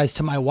apologize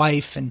to my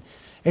wife. And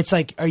it's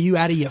like, are you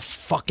out of your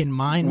fucking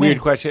mind? Weird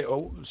man? question.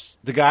 Oh,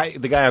 the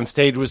guy on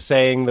stage was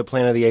saying the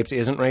Planet of the Apes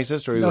isn't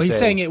racist? Or he's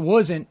saying it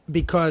wasn't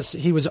because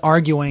he was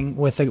arguing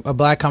with a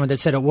black comic that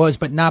said it was,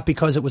 but not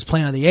because it was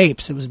Planet of the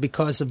Apes. It was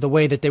because of the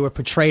way that they were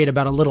portrayed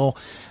about a little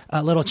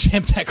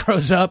chimp that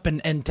grows up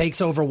and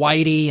takes over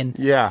Whitey. And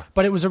yeah.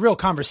 But it was a real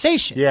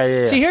conversation.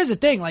 Yeah. See, here's the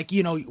thing. Like,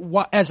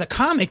 as a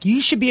comic,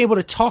 you should be able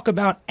to talk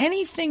about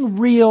anything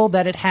real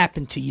that had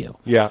happened to you.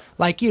 Yeah.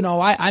 Like,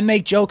 I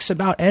make jokes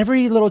about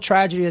every little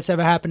tragedy that's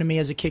ever happened to me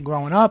as a kid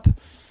growing up.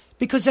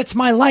 Because that's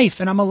my life,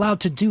 and I'm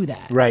allowed to do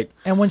that. Right.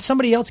 And when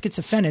somebody else gets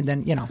offended,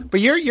 then, But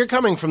you're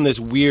coming from this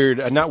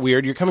weird, not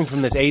weird, you're coming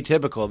from this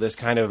atypical, this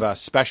kind of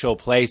special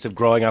place of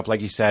growing up,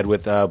 like you said,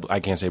 with, I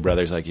can't say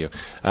brothers like you,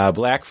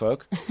 black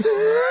folk.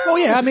 Oh,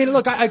 yeah. I mean,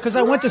 look, because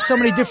I went to so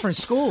many different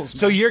schools.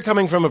 So you're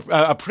coming from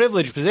a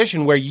privileged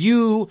position where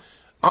you,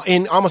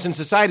 almost in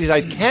society's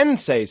eyes, can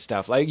say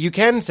stuff. Like, you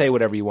can say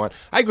whatever you want.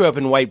 I grew up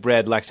in white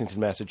bread, Lexington,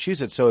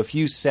 Massachusetts, so if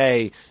you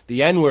say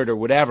the N-word or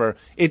whatever,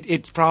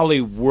 it's probably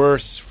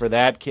worse for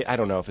that kid. I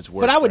don't know if it's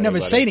worse. But I would never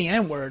anybody. say the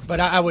N-word, but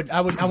I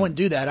wouldn't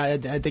do that.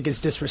 I think it's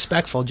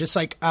disrespectful. Just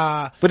like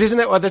But isn't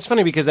that, that's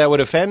funny because that would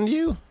offend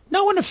you?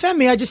 No, it wouldn't offend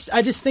me. I just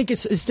think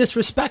it's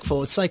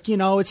disrespectful. It's like,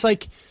 it's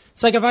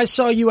like if I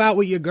saw you out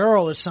with your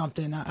girl or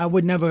something, I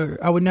would never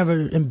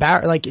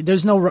embarrass. Like,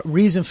 there's no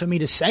reason for me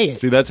to say it.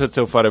 See, that's what's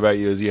so fun about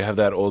you is you have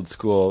that old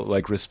school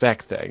like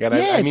respect thing, and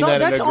yeah, I mean that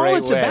that's in a great all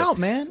it's way. about,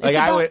 man. Like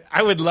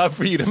I would love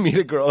for you to meet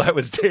a girl I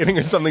was dating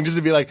or something, just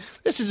to be like,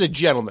 this is a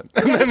gentleman.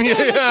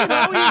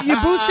 Yeah,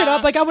 you boost it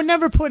up. Like, I would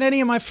never put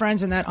any of my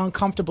friends in that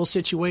uncomfortable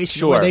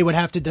situation where they would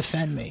have to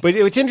defend me. But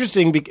it's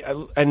interesting,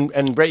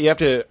 and Brett, you have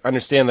to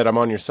understand that I'm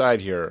on your side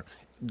here.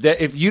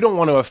 That if you don't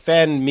want to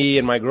offend me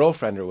and my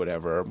girlfriend or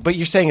whatever, but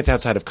you're saying it's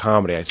outside of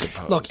comedy, I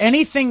suppose. Look,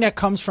 anything that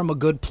comes from a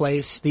good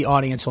place, the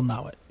audience will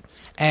know it.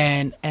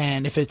 And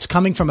if it's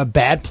coming from a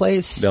bad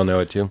place, they'll know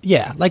it too.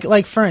 Yeah,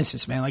 like for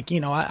instance, man, like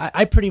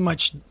I pretty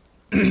much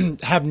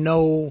have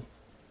no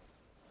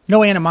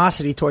no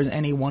animosity towards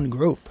any one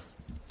group.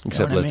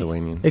 Except You know what I mean?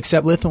 Lithuanians.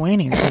 Except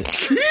Lithuanians.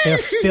 They're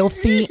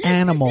filthy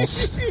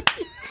animals.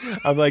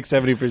 I'm like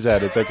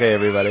 70%. It's okay,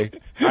 everybody.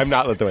 I'm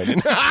not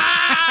Lithuanian.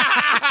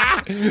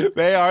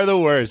 They are the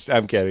worst.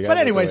 I'm kidding. But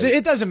anyways,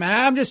 it doesn't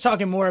matter. I'm just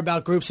talking more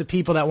about groups of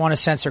people that want to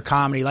censor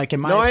comedy. Like in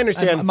my, No, I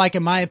understand. Mike,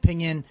 in my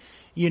opinion,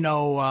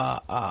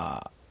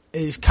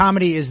 is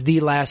comedy is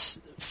the last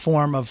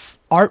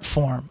art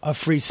form of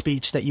free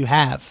speech that you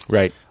have.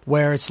 Right.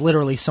 Where it's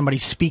literally somebody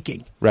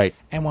speaking. Right.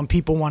 And when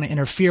people want to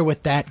interfere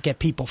with that, get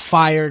people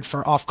fired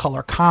for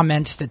off-color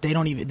comments that they're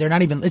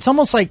not even. It's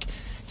almost like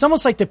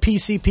the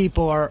PC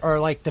people are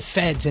like the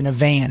feds in a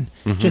van,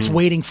 just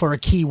waiting for a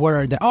key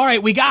word. That, all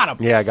right, we got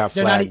them. Yeah, I got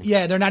flagged.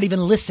 They're not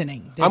even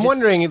listening. I'm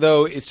wondering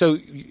though. So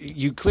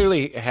you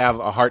clearly have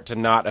a heart to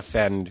not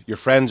offend your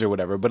friends or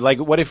whatever. But like,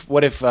 what if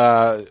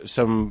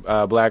some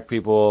black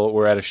people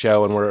were at a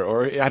show and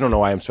or I don't know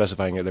why I'm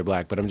specifying they're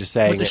black, but I'm just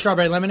saying With the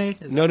strawberry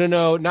lemonade?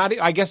 No, not.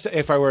 I guess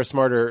if I were a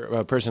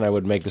smarter person, I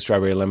would make the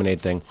strawberry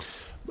lemonade thing.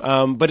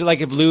 But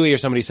like if Louis or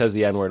somebody says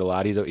the N-word a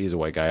lot, he's a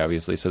white guy,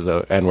 obviously, says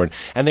the N-word,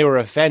 and they were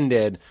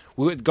offended,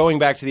 going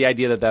back to the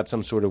idea that that's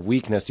some sort of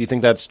weakness, do you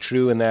think that's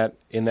true in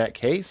that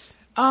case?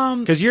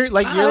 Because you're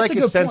like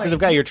a sensitive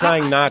guy. You're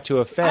trying not to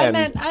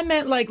offend. I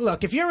meant like,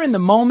 look, if you're in the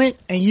moment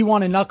and you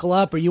want to knuckle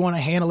up or you want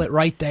to handle it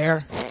right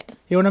there,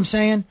 you know what I'm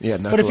saying? Yeah.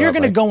 But if you're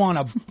going to go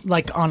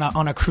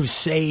on a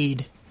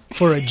crusade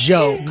for a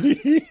joke,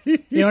 you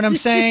know what I'm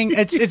saying?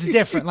 It's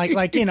different.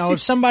 Like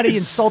if somebody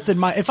insulted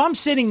if I'm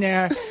sitting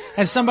there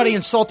and somebody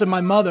insulted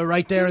my mother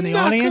right there in the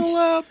audience,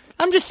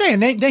 I'm just saying.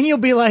 Then you'll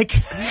be like,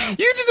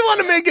 you just want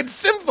to make it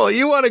simple.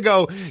 You want to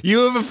go,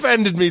 you have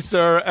offended me,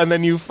 sir, and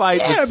then you fight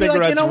with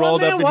cigarettes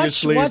rolled up in your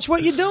sleeve. Watch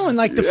what you're doing.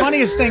 Like the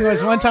funniest thing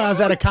was one time I was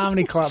at a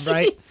comedy club,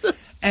 right?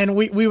 And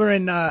we were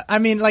in. I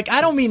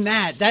don't mean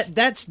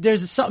that.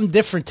 There's something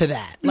different to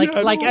that.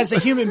 Like as a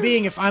human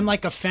being, if I'm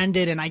like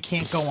offended and I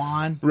can't go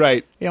on,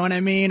 right? You know what I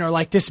mean? Or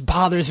like this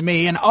bothers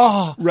me, and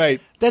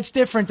right. That's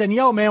different than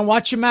man,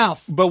 watch your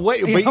mouth. But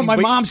what? My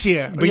mom's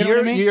here. But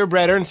you're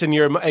Brad Ernst, and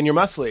you're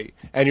muscly,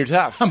 and you're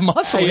tough. I'm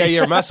muscly. Yeah,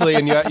 you're muscly,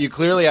 and you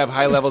clearly have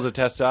high levels of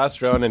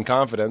testosterone and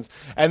confidence.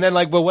 And then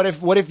but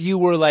what if you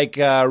were like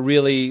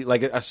really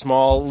like a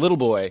small little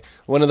boy,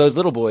 one of those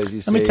little boys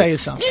you see? Let me tell you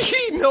something.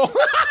 No.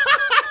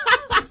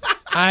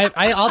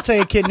 I'll tell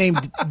you a kid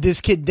named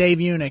Dave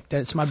Unick,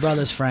 that's my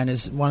brother's friend,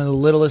 is one of the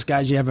littlest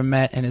guys you ever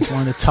met and is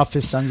one of the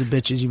toughest sons of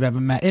bitches you've ever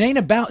met. It ain't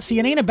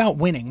about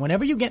winning.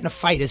 Whenever you get in a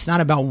fight, it's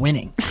not about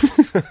winning.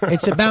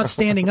 It's about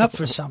standing up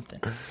for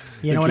something.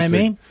 You know what I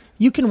mean?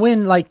 You can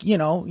win,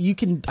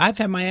 I've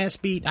had my ass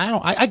beat.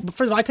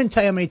 First of all, I couldn't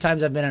tell you how many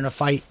times I've been in a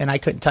fight, and I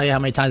couldn't tell you how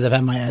many times I've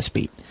had my ass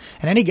beat.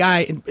 And any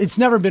guy, it's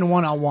never been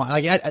one-on-one.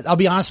 Like, I'll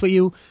be honest with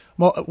you,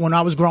 well, when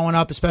I was growing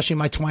up, especially in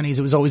my 20s,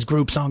 it was always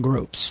groups on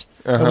groups.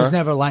 It was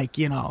never like,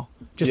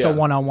 just a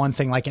one-on-one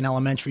thing like in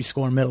elementary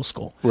school or middle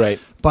school. Right.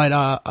 But,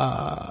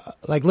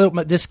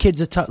 this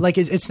kid's a tough,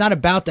 it's not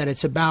about that.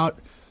 It's about,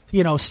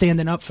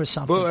 standing up for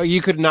something. Well,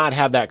 you could not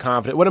have that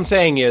confidence. What I'm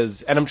saying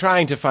is, and I'm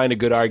trying to find a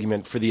good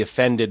argument for the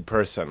offended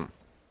person.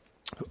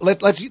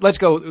 Let's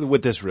go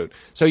with this route.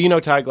 So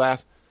Todd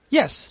Glass?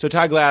 Yes. So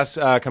Todd Glass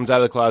comes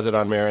out of the closet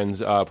on Maron's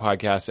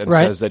podcast and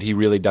says that he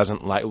really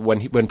doesn't like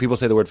when people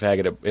say the word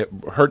faggot, it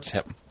hurts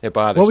him. It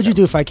bothers him. What would you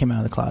do if I came out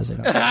of the closet?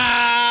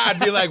 I'd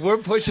be like, we're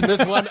pushing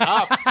this one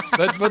up.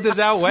 Let's put this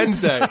out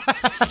Wednesday.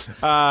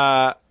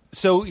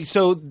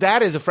 So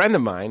that is a friend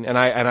of mine, and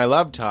I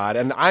love Todd,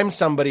 and I'm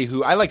somebody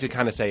who I like to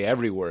kind of say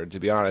every word, to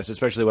be honest,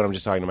 especially when I'm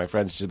just talking to my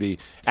friends, to be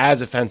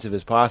as offensive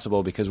as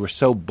possible because we're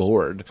so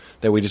bored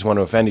that we just want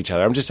to offend each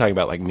other. I'm just talking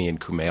about like me and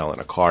Kumail in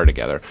a car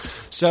together.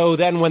 So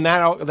then when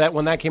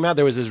that came out,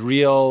 there was this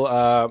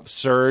real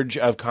surge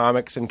of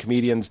comics and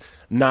comedians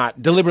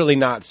deliberately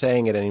not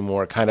saying it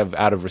anymore, kind of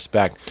out of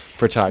respect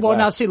for Todd Glass. Well,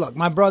 now see, look,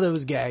 my brother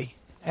was gay,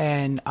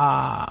 and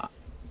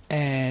him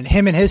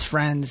and his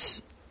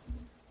friends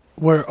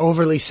were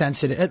overly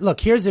sensitive.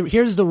 Look, here's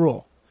the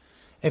rule.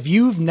 If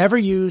you've never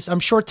used, I'm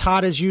sure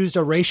Todd has used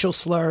a racial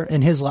slur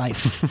in his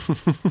life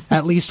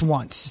at least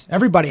once.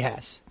 Everybody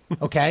has,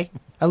 okay?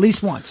 At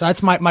least once. So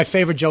that's my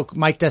favorite joke.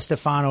 Mike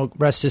DeStefano,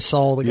 rest his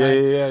soul, the guy.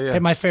 Yeah.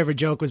 My favorite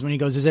joke was when he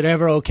goes, "Is it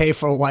ever okay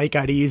for a white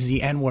guy to use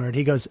the N-word?"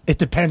 He goes, "It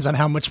depends on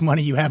how much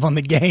money you have on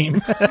the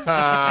game." But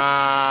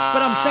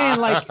I'm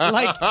saying, like,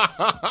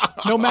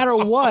 no matter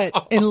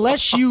what,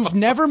 unless you've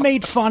never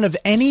made fun of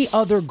any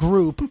other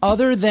group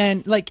other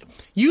than,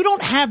 you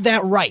don't have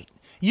that right.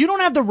 You don't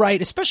have the right,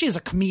 especially as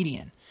a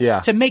comedian,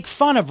 to make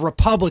fun of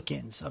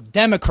Republicans, of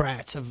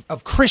Democrats,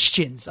 of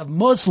Christians, of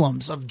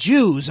Muslims, of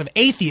Jews, of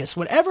atheists,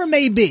 whatever it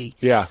may be.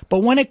 Yeah. But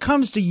when it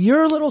comes to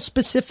your little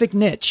specific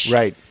niche,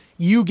 right,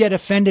 you get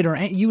offended or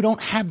you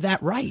don't have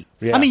that right.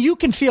 Yeah. I mean, you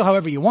can feel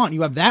however you want.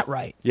 You have that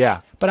right.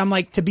 Yeah. But I'm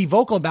like, to be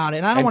vocal about it,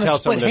 and I don't want to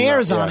split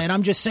hairs on it.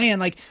 I'm just saying,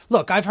 like,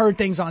 look, I've heard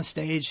things on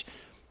stage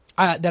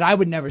that I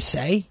would never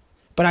say.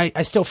 But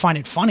I still find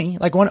it funny.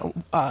 Like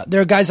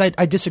there are guys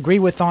I disagree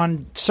with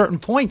on certain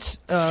points,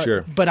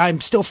 sure. But I'm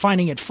still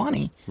finding it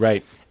funny.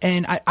 Right.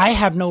 And I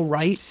have no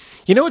right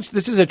You know,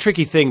 this is a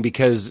tricky thing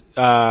because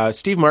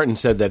Steve Martin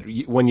said that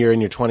when you're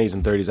in your 20s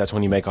and 30s, that's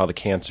when you make all the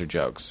cancer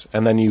jokes,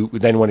 and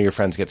then one of your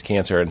friends gets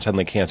cancer, and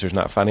suddenly cancer's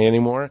not funny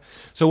anymore.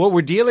 So what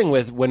we're dealing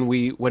with when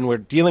we're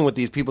dealing with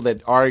these people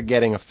that are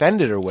getting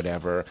offended or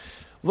whatever,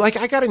 like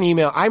I got an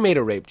email. I made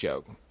a rape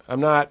joke.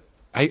 I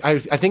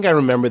think I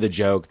remember the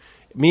joke.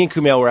 Me and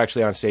Kumail were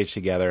actually on stage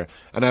together,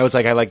 and I was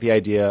like, I like the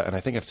idea, and I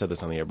think I've said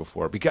this on the air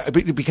before,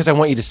 because I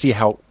want you to see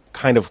how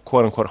kind of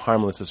quote-unquote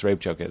harmless this rape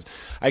joke is.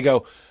 I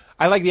go,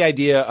 I like the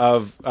idea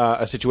of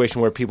a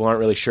situation where people aren't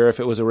really sure if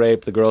it was a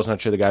rape. The girl's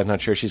not sure, the guy's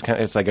not sure.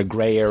 It's like a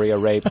gray area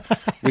rape.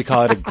 We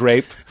call it a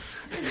grape.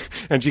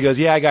 And she goes,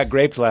 yeah, I got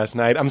graped last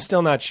night. I'm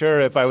still not sure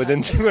if I was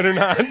into it or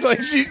not.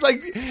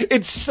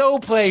 It's so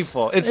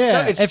playful. It's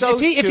so if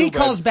he stupid.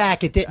 calls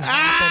back, it didn't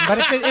happen.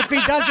 But if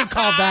he doesn't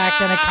call back,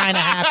 then it kind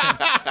of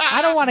happened.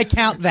 I don't want to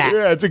count that.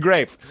 Yeah, it's a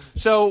grape.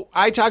 So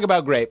I talk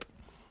about grape.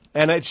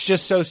 And it's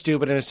just so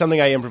stupid, and it's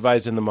something I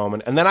improvised in the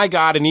moment. And then I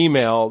got an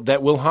email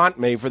that will haunt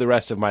me for the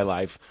rest of my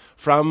life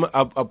from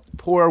a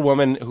poor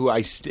woman who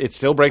it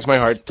still breaks my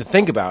heart to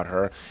think about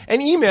her. An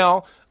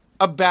email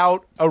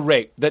about a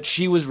rape, that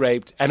she was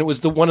raped, and it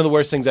was one of the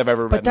worst things I've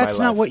ever read in my life. But that's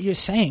not what you're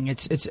saying.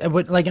 It's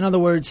like, in other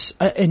words,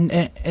 and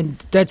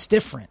that's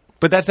different.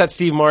 But that's that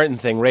Steve Martin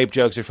thing. Rape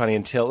jokes are funny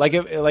until look. I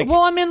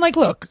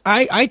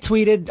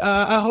tweeted,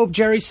 I hope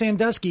Jerry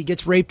Sandusky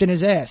gets raped in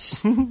his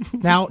ass.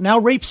 Now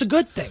rape's a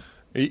good thing.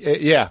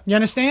 Yeah. You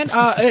understand?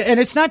 And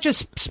it's not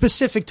just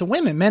specific to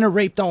women. Men are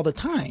raped all the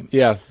time.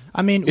 Yeah.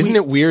 I mean, isn't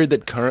it weird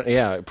that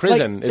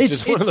prison? Like, it's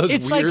just one of those.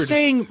 It's weird... like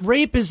saying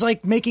rape is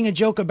like making a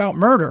joke about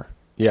murder.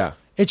 Yeah.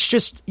 It's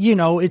just,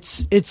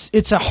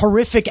 it's a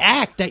horrific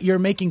act that you're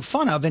making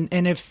fun of, and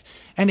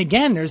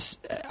again,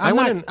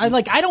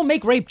 I don't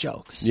make rape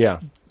jokes. Yeah.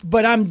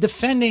 But I'm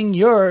defending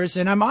yours,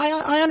 and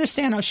I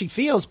understand how she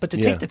feels, but to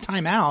take the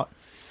time out.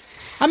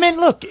 I mean,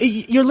 look,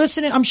 you're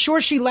listening. I'm sure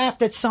she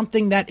laughed at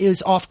something that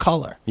is off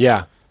color.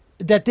 Yeah.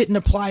 That didn't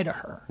apply to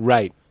her.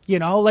 Right.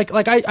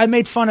 Like I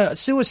made fun of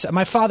suicide.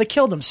 My father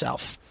killed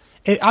himself.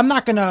 I'm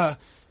not going to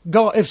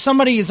go, if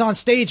somebody is on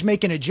stage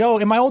making a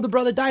joke, and my older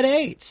brother died of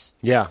AIDS.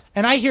 Yeah.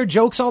 And I hear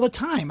jokes all the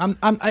time.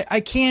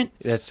 I can't,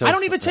 I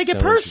don't even take it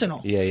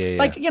personal. Yeah.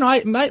 Like,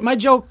 my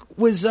joke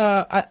was,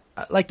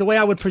 like the way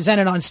I would present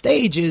it on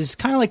stage is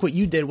kind of like what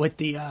you did with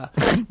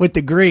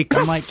the Greek.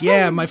 I'm like,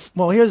 my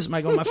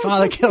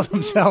father killed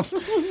himself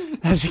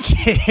as a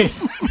kid.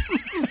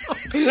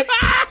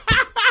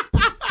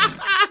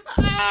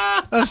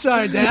 I'm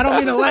sorry, Dad. I don't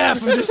mean to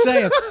laugh. I'm just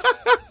saying.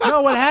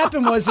 No, what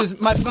happened was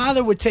my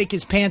father would take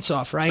his pants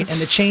off, right,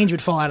 and the change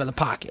would fall out of the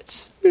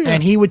pockets,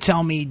 and he would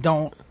tell me,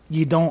 "Don't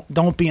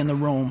be in the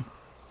room."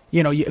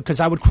 Because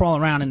I would crawl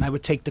around and I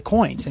would take the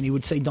coins, and he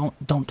would say,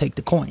 "Don't take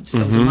the coins."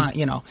 Those are mine,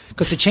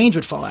 because the change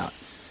would fall out.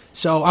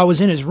 So I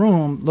was in his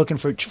room looking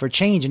for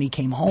change, and he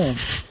came home,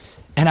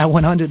 and I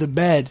went under the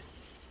bed,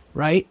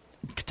 right,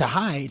 to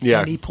hide. Yeah.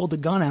 And he pulled the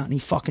gun out and he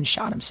fucking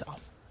shot himself.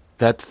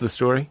 That's the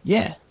story?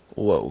 Yeah.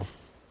 Whoa.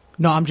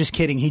 No, I'm just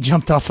kidding. He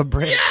jumped off a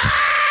bridge.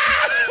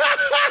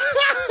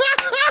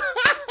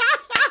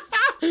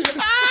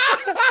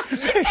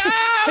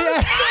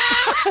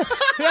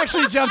 He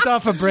actually jumped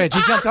off a bridge.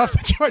 He jumped off the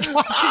George Washington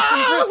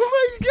Bridge.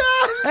 Oh,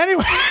 my God.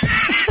 Anyway.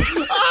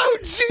 Oh,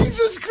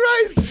 Jesus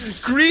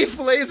Christ. Grief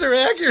laser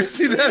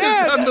accuracy. That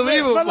is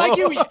unbelievable.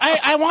 But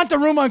I want the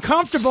room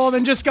uncomfortable and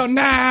then just go,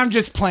 nah, I'm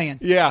just playing.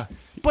 Yeah.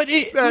 But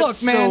That's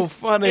look, man. so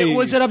funny.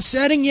 Was it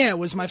upsetting? Yeah.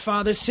 Was my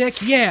father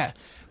sick? Yeah.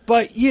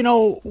 But,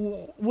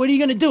 what are you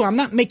going to do? I'm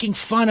not making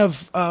fun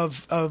of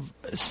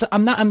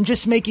I'm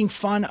just making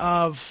fun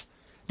of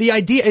the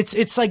idea.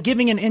 It's like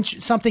giving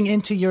something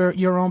into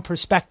your own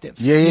perspective.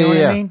 Yeah, you know what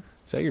yeah. I mean?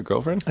 Is that your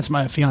girlfriend? That's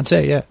my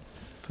fiance, yeah.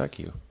 Fuck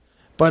you.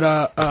 But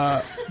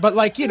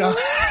like,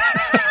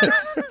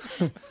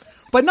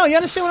 but no, you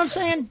understand what I'm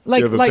saying?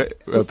 Like, you have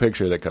a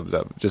picture that comes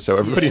up just so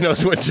everybody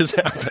knows what just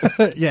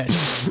happened. Yeah.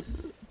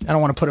 I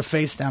don't want to put a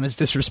face down. It's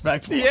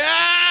disrespectful.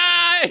 Yeah.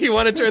 You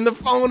want to turn the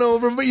phone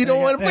over, but you don't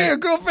want to put your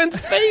girlfriend's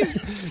face.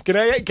 Can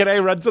I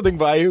run something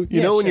by you?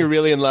 You know when you're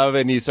really in love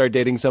and you start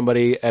dating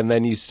somebody and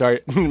then you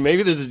start,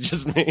 maybe this is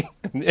just me.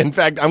 In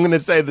fact, I'm going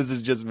to say this is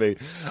just me.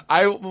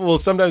 I will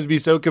sometimes be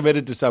so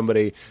committed to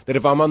somebody that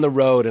if I'm on the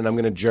road and I'm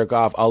going to jerk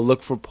off, I'll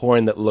look for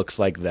porn that looks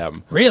like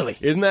them. Really?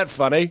 Isn't that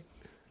funny?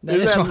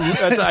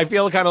 I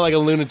feel kind of like a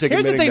lunatic.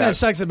 Here's the thing that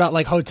sucks about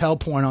like hotel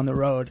porn on the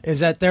road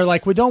is that they're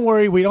like, well, don't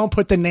worry, we don't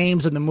put the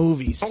names in the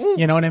movies.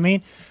 You know what I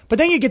mean? But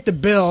then you get the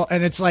bill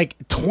and it's like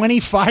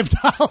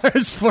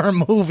 $25 for a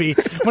movie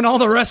when all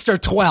the rest are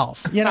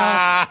 $12. They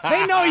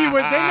know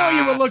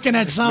you were looking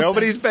at something.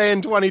 Nobody's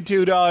paying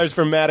 $22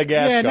 for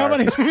Madagascar. Yeah,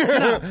 nobody's.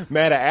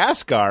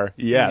 Madagascar.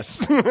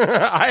 Yes,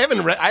 I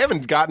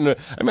haven't gotten.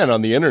 I meant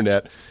on the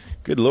internet.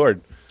 Good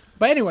Lord.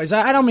 But anyways,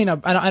 I don't mean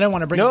I don't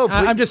want to bring. No,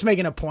 I'm just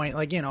making a point.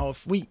 Like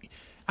if we,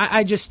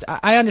 I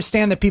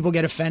understand that people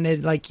get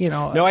offended. Like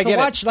No, I get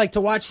it. Like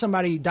to watch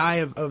somebody die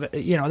of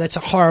that's a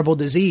horrible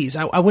disease.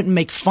 I wouldn't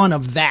make fun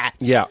of that.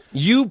 Yeah,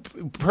 you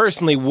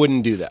personally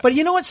wouldn't do that. But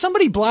you know what?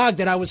 Somebody blogged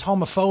that I was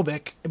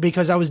homophobic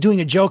because I was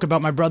doing a joke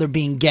about my brother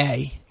being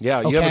gay,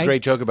 Yeah, you have a okay?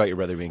 great joke about your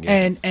brother being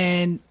gay.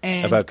 And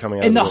About coming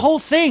out and of the the- whole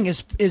thing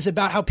is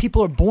about how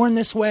people are born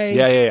this way.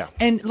 Yeah.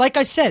 And like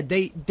I said,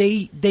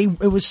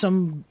 it was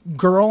some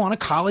girl on a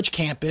college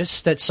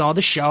campus that saw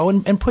the show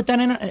and put that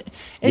in.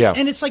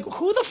 And it's like,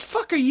 who the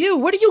fuck are you?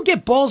 Where do you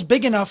get balls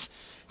big enough?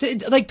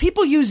 Like,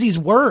 people use these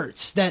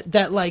words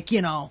that like,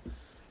 you know,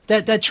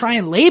 that try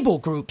and label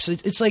groups.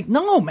 It's like,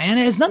 no, man,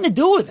 it has nothing to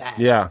do with that.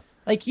 Yeah.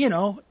 Like, you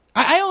know,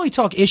 I only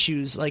talk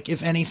issues, like,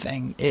 if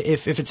anything,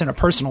 if it's in a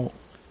personal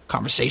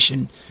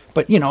conversation.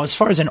 But, you know, as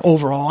far as an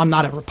overall, I'm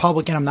not a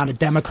Republican, I'm not a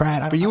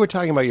Democrat. But you were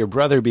talking about your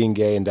brother being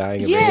gay and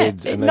dying of yeah,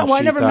 AIDS. And then no, I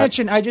she never thought-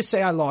 mentioned. I just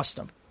say I lost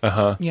him.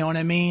 Uh-huh. You know what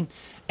I mean?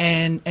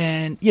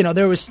 And you know,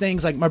 there was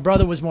things like my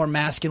brother was more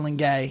masculine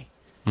gay,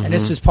 and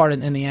this is part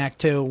in the act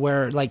too,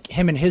 where like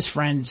him and his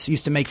friends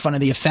used to make fun of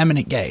the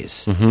effeminate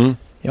gays. Mm-hmm.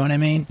 You know what I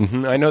mean?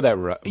 Mhm, I know that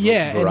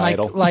Yeah, and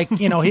varietal. like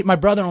you know, my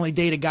brother only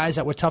dated guys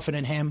that were tougher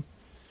than him.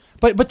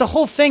 But the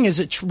whole thing is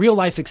a real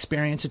life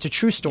experience. It's a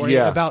true story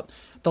Yeah. about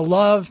the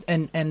love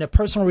and the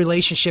personal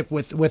relationship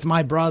with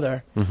my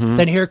brother. Mm-hmm.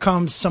 Then here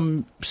comes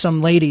some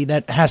lady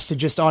that has to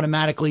just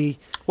automatically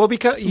well,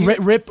 because you,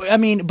 rip. I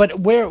mean, but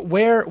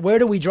where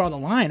do we draw the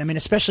line? I mean,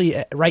 especially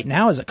right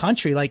now as a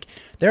country, like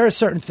there are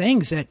certain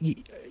things that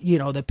you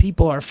know that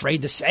people are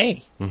afraid to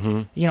say.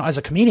 Mm-hmm. You know, as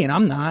a comedian,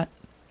 I'm not,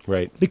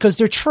 right? because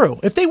they're true.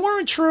 If they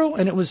weren't true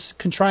and it was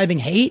contriving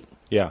hate,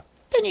 Yeah,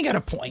 then you got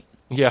a point.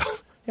 yeah.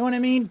 You know what I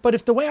mean? But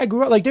if the way I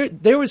grew up, like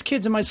there was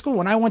kids in my school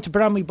when I went to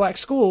predominantly black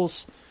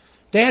schools,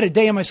 they had a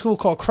day in my school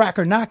called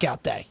Cracker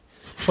Knockout Day,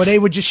 where they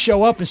would just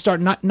show up and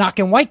start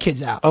knocking white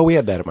kids out. Oh, we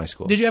had that at my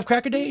school. Did you have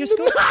Cracker Day at your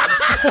school?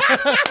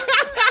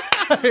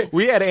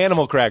 We had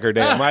Animal Cracker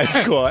Day at my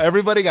school.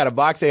 Everybody got a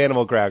box of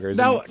Animal Crackers.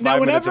 Now, and 5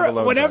 minutes of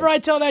alone whenever time. I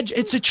tell that,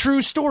 it's a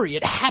true story.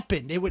 It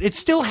happened. It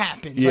still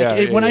happens. Yeah,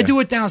 like, yeah, when I yeah. do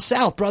it down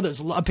south,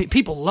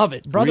 people love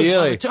it. Brothers love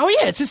Really? it too. Oh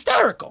yeah, it's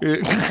hysterical.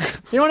 You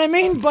know what I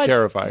mean? But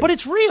terrifying. But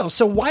it's real.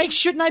 So why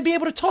shouldn't I be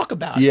able to talk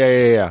about it?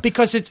 Yeah.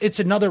 Because it's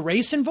another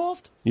race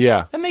involved.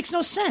 Yeah. That makes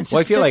no sense.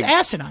 Well, I feel that's like-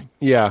 asinine.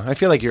 Yeah, I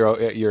feel like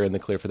you're in the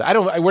clear for that.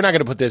 We're not going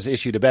to put this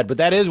issue to bed, but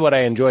that is what I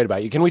enjoyed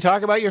about you. Can we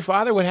talk about your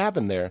father? What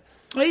happened there?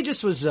 Well, he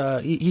just was.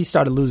 He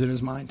started losing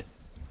his mind.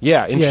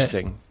 Yeah,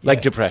 interesting. Like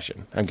Yeah.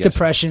 depression. I'm guessing.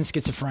 Depression,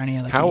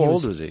 schizophrenia. Like How he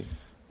old was he?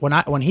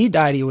 When he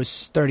died? He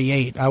was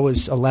 38. I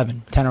was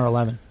 10 or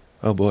 11.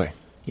 Oh boy.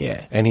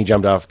 Yeah. And he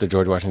jumped off the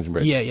George Washington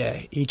Bridge.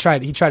 Yeah. He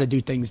tried to do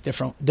things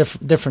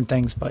different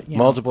things, but you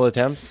know. Multiple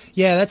attempts.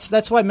 Yeah,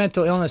 that's why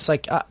mental illness,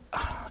 like,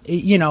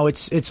 you know,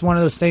 it's one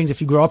of those things.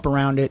 If you grow up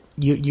around it,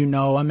 you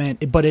know. I mean,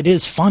 but it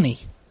is funny.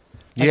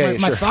 Like Yeah,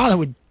 my sure. father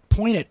would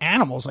point at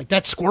animals like,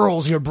 that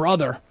squirrel's your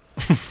brother.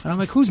 And I'm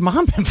like, whose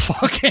mom been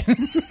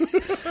fucking?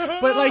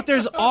 But like,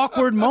 there's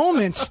awkward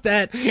moments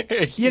that,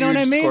 you know what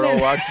I Huge mean? Squirrel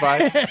walks by.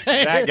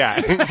 That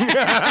guy.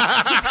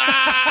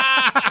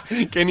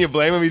 Can you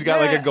blame him? He's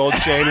got like a gold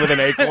chain with an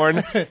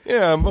acorn.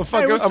 Yeah, I'm a,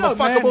 Hey, what's I'm a up,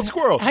 fuckable man?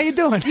 squirrel. How you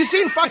doing? You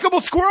seen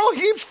fuckable squirrel?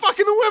 He keeps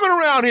fucking the women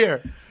around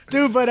here.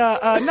 Dude, but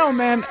no,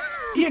 man.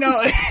 You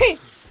know,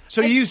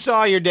 So you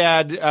saw your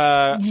dad?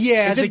 Yeah,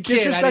 is as a it kid,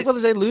 I disrespectful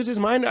to say lose his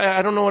mind?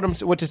 I don't know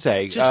what to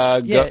say.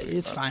 Just- yeah,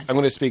 it's fine. I'm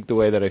going to speak the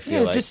way that I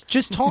feel like.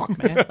 just talk,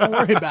 man. Don't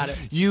worry about it.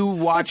 You But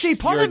watched see,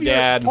 part your of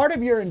dad.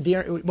 your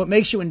endearing, what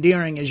makes you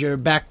endearing is your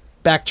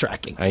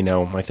backtracking. I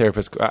know my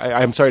therapist.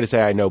 I'm sorry to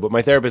say I know, but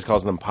my therapist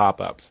calls them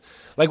pop-ups.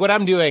 Like what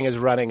I'm doing is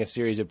running a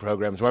series of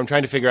programs where I'm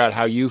trying to figure out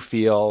how you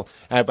feel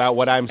about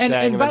what I'm saying,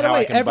 and by then the how way,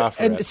 I can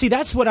buffer it. see,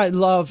 that's what I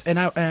love, and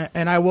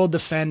I will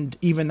defend,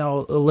 even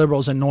though the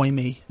liberals annoy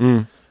me.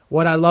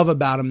 What I love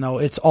about them, though,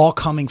 it's all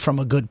coming from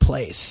a good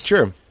place.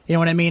 Sure. You know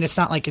what I mean? It's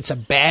not like it's a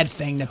bad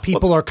thing that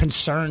people are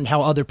concerned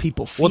how other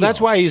people feel. Well,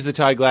 that's why I use the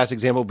Todd Glass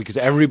example, because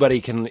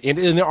everybody can,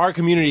 in our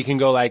community, can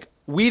go like,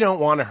 we don't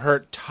want to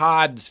hurt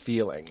Todd's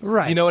feelings.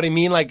 Right. You know what I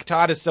mean? Like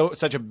Todd is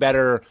such a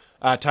better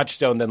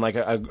touchstone than like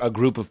a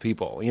group of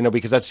people, you know,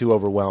 because that's too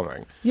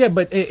overwhelming. Yeah,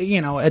 but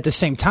you know, at the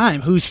same time,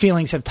 whose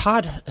feelings has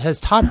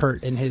Todd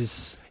hurt in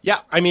his? Yeah,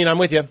 I mean, I'm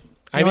with you.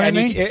 You know what I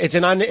mean? It's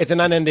an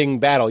unending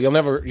battle. You'll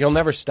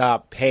never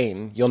stop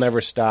pain. You'll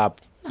never stop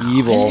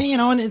evil. And, you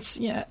know, and it's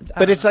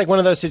But it's like one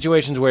of those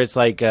situations where it's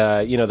like,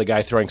 you know, the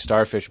guy throwing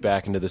starfish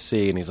back into the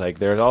sea, and he's like,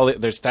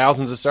 there's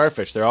thousands of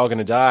starfish. They're all going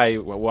to die.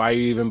 Why are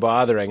you even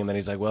bothering? And then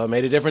he's like, well, it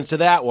made a difference to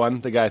that one.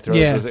 The guy throws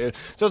Yeah.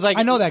 So it's like...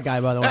 I know that guy,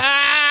 by the way.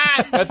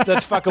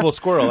 That's fuckable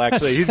squirrel,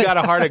 actually. He's got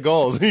a heart of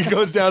gold. He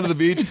goes down to the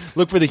beach,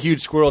 look for the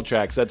huge squirrel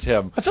tracks. That's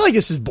him. I feel like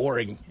this is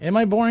boring. Am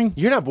I boring?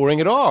 You're not boring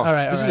at all. All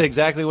right, this all is right.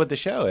 exactly what the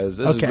show is.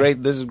 This is Okay.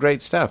 great. This is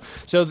great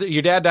stuff. So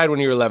your dad died when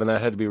you were 11.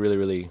 That had to be really,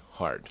 really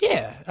hard.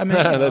 Yeah, I mean,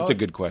 you know, That's a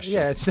good question.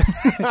 Yeah, it's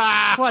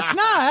what?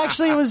 No,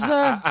 actually, it was.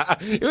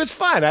 It was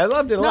fun. I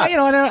loved it a No, lot. you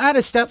know, and I had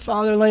a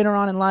stepfather later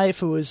on in life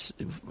who was,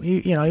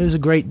 he was a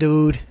great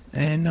dude,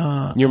 and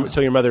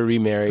So your mother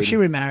remarried. she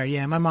remarried.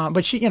 Yeah, my mom,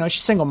 but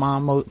she's single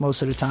mom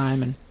most of the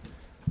time, and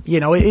you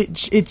know,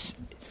 it's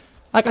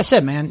like I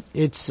said, man,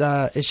 it's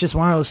just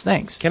one of those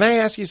things. Can I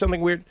ask you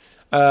something weird?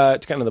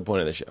 It's kind of the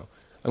point of the show.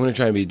 I'm going to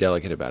try and be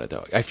delicate about it,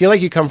 though. I feel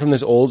like you come from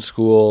this old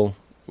school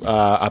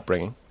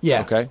upbringing.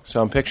 Yeah. Okay.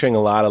 So I'm picturing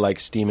a lot of like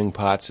steaming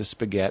pots of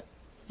spaghetti.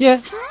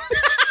 Yeah.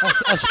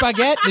 A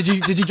spaghetti?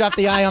 Did you drop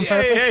the I on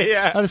purpose?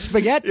 Yeah. A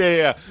spaghetti?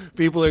 Yeah.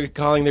 People are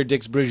calling their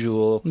dicks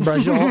braciole.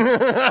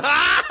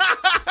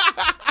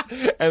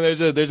 And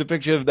there's a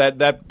picture of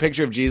that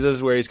picture of Jesus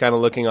where he's kind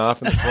of looking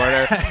off in the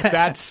corner.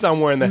 That's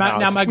somewhere in the house.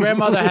 Now, my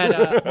grandmother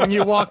had, when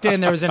you walked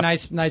in, there was a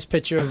nice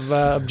picture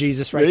of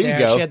Jesus right There there.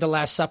 you go. She had the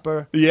Last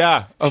Supper.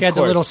 Yeah, of She had the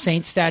course. little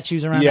saint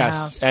statues around the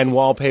house. Yes, and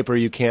wallpaper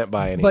you can't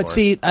buy anymore. But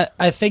see,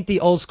 I think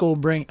the old school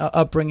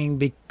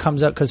upbringing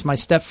comes up because my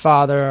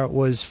stepfather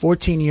was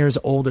 14 years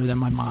older than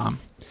my mom.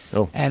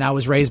 Oh. And I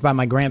was raised by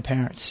my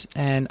grandparents.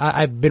 And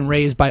I've been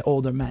raised by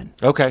older men.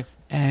 Okay.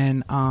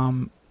 And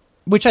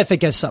which I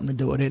think has something to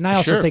do with it. And I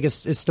also Sure. think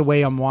it's the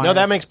way I'm wired. No,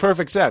 that makes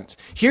perfect sense.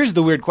 Here's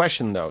the weird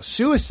question, though.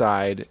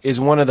 Suicide is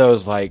one of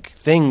those like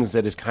things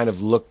that is kind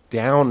of looked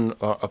down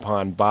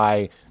upon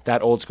by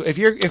that old school. If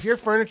your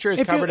furniture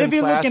is covered in if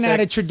you're plastic, looking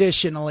at it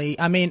traditionally,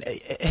 I mean,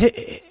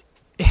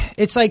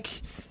 it's like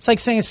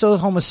saying still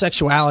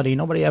homosexuality.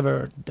 Nobody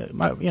ever,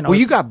 well,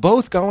 you got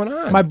both going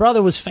on. My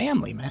brother was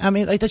family, man. I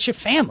mean, like, that's your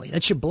family.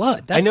 That's your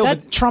blood. I know,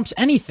 that but trumps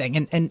anything.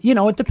 And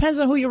it depends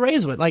on who you're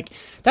raised with. Like,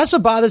 that's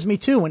what bothers me,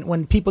 too,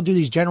 when people do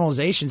these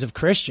generalizations of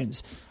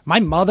Christians.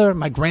 My mother,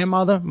 my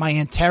grandmother, my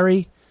Aunt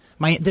Terry,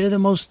 they're the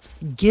most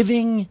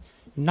giving,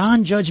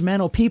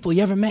 non-judgmental people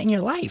you ever met in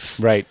your life.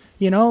 Right.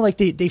 Like,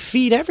 they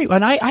feed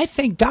everyone. I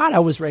thank God I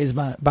was raised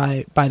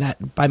by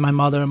my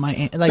mother and my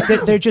aunt. Like,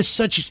 they're just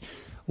such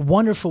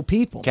wonderful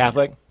people.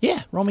 Catholic?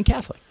 Yeah, Roman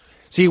Catholic.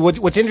 See,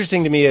 what's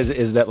interesting to me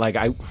is that like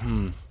I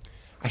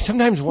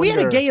sometimes wonder. We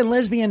had a gay and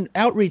lesbian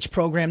outreach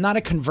program, not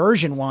a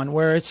conversion one,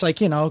 where it's like,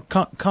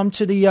 come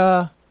to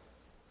the,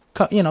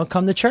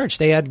 come to church.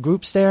 They had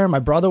groups there. My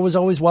brother was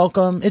always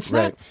welcome. It's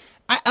not.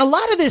 A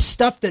lot of this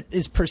stuff that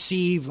is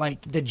perceived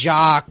like the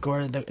jock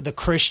or the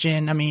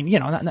Christian. I mean,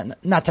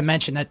 not to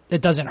mention that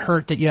it doesn't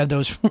hurt that you have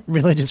those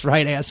religious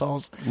right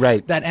assholes.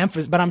 Right. That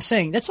emphasis. But I'm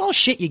saying that's all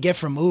shit you get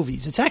from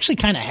movies. It's actually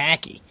kind of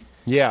hacky.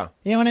 Yeah.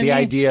 You know what I mean? The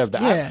idea of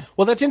that. Yeah.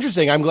 Well, that's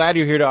interesting. I'm glad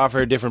you're here to offer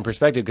a different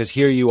perspective because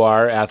here you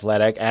are,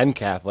 athletic and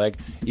Catholic.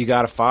 You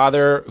got a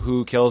father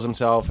who kills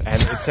himself,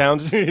 and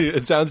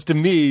it sounds to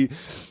me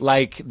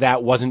like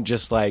that wasn't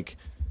just like.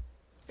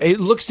 It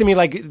looks to me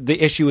like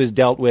the issue is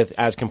dealt with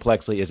as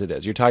complexly as it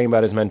is. You're talking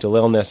about his mental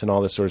illness and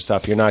all this sort of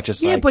stuff. You're not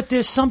just yeah, like... but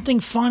there's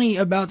something funny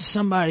about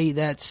somebody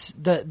that's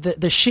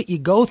the shit you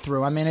go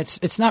through. I mean,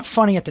 it's not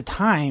funny at the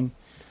time.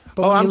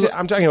 But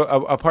I'm talking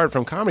apart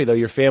from comedy, though.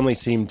 Your family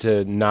seemed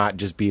to not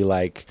just be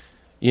like,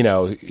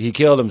 he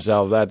killed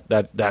himself.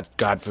 That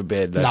God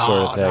forbid, that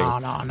sort of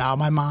thing.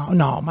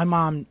 No. My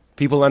mom.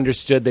 People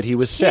understood that he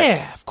was sick.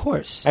 Yeah, of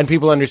course. And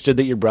people understood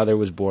that your brother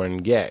was born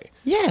gay.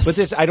 Yes.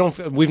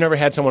 But we've never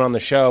had someone on the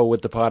show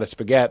with the pot of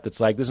spaghetti that's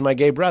like, this is my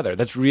gay brother.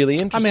 That's really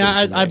interesting.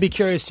 I mean, I'd be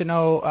curious to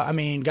know,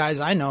 guys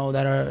I know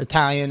that are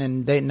Italian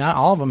and not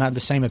all of them have the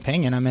same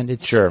opinion. I mean,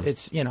 it's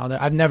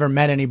I've never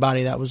met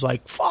anybody that was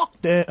like, fuck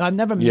that. I've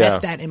never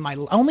met that in my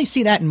life. I only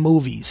see that in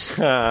movies.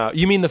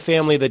 You mean the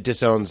family that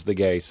disowns the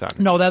gay son?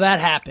 No, that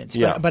happens.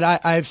 Yeah. But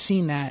I've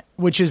seen that,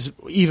 which is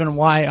even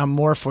why I'm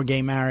more for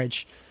gay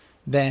marriage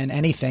than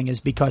anything, is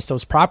because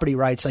those property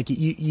rights, like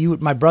you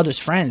my brother's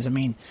friends, I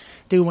mean,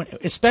 dude,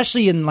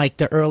 especially in like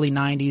the early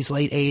 90s,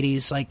 late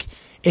 80s, like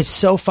it's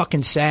so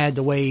fucking sad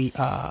the way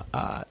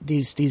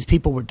these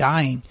people were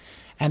dying.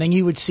 And then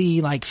you would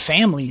see like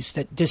families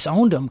that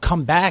disowned them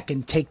come back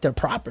and take their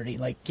property,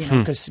 like,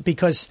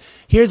 because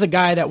here's a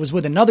guy that was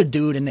with another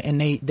dude and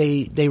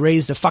they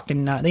raised a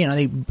fucking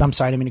I'm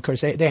sorry, I didn't mean to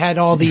curse. They had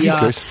all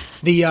the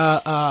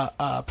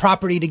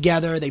property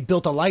together. They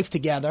built a life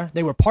together.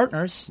 They were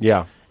partners.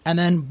 Yeah. And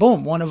then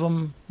boom, one of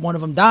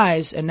them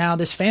dies, and now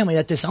this family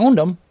that disowned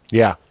him,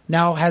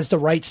 now has the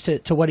rights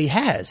to what he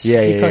has,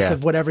 because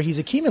of whatever he's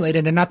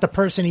accumulated, and not the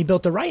person he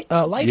built the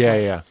life.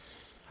 Yeah.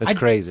 That's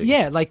crazy.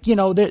 Yeah, like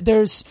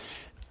there's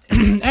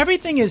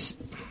everything is.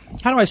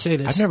 How do I say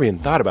this? I've never even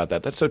thought about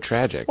that. That's so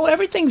tragic. Well,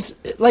 everything's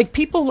like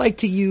people like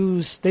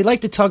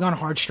to tug on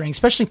heartstrings,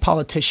 especially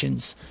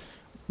politicians,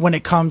 when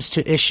it comes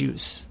to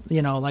issues.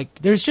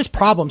 Like there's just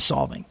problem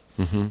solving.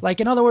 Mm-hmm. Like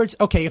in other words,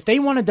 okay, if they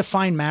want to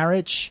define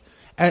marriage.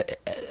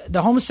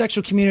 The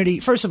homosexual community,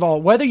 first of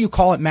all, whether you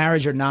call it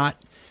marriage or not,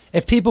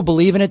 if people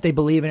believe in it, they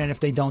believe in it. If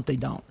they don't, they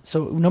don't.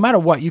 So no matter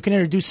what, you can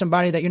introduce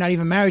somebody that you're not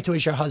even married to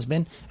as your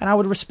husband, and I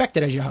would respect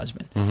it as your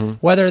husband,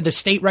 whether the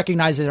state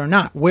recognizes it or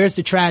not. Where's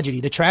the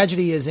tragedy? The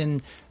tragedy is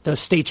in the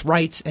state's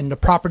rights and the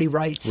property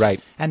rights, right?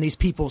 And these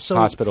people, so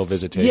hospital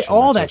visitation, yeah,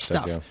 all that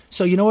stuff. Yeah.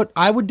 So you know what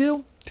I would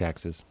do?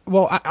 Taxes.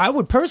 Well, I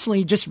would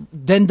personally just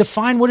then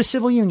define what a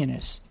civil union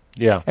is.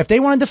 Yeah. If they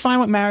want to define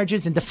what marriage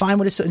is and define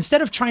what it's,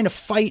 instead of trying to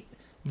fight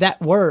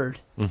that word,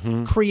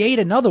 create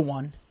another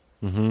one,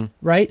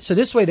 right? So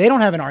this way they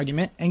don't have an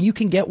argument, and you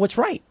can get what's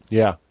right.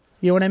 Yeah,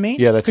 you know what I mean?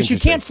 Yeah, that's because you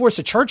can't force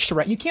a church to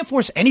write. You can't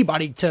force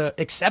anybody to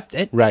accept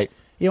it, right?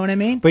 You know what I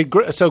mean?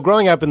 But so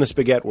growing up in the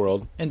spaghetti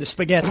world, in the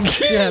spaghetti,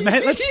 yeah,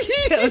 man.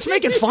 Let's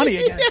make it funny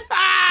again.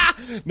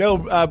 No,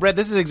 Brett,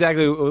 this is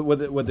exactly what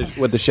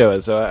the show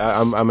is. So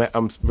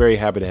I'm very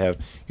happy to have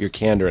your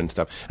candor and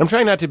stuff. I'm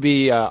trying not to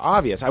be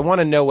obvious. I want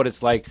to know what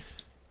it's like.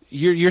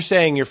 You're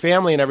saying your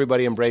family and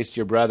everybody embraced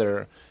your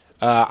brother.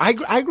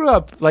 I grew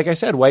up, like I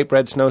said, white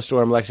bread,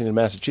 snowstorm, Lexington,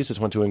 Massachusetts.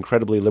 Went to an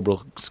incredibly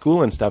liberal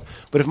school and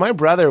stuff. But if my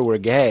brother were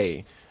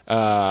gay,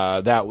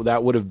 that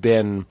would have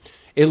been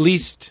at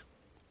least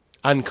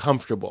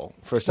uncomfortable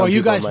for some you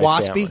people guys in my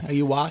waspy? family. Are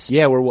you wasps?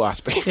 Yeah, we're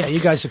waspy. Yeah, you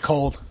guys are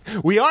cold.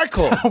 We are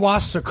cold.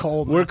 Wasps are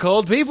cold. We're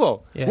cold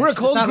people. Yeah, We're a it's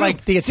cold not group.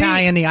 like the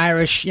Italian, See, the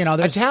Irish.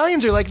 There's,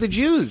 Italians are like the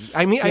Jews.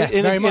 I mean, Yeah,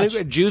 very much.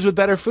 Jews with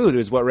better food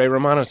is what Ray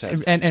Romano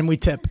says. and we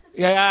tip.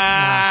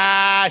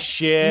 Yeah,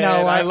 shit.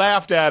 No, I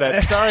laughed at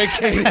it. Sorry,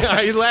 Katie.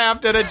 I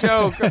laughed at a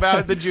joke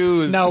about the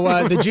Jews.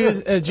 No, the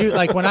Jews.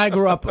 Like when I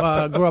grew up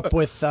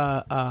with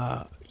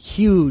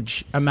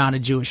huge amount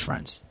of Jewish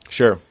friends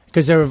Sure.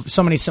 because there are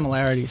so many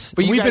similarities.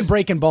 But you we've guys- been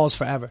breaking balls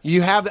forever.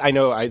 You have, I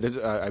know, I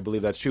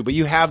believe that's true, but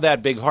you have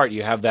that big heart.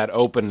 You have that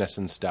openness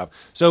and stuff.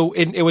 So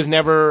it was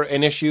never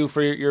an issue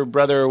for your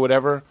brother or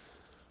whatever?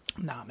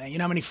 Nah, man. You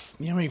know how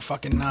many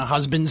fucking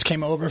husbands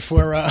came over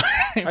for? Are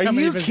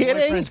you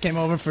kidding? Friends came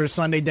over for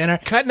Sunday dinner.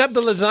 Cutting up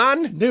the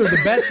lasagna? Dude,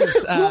 the best is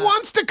Who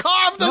wants to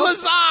carve the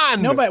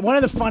lasagna? No, but one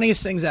of the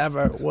funniest things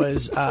ever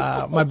was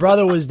my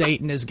brother was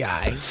dating this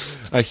guy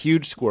A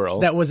huge squirrel.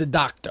 that was a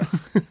doctor.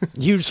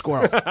 Huge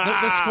squirrel.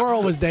 The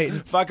squirrel was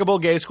dating.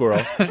 Fuckable gay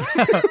squirrel.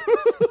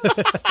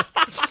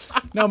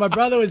 No, my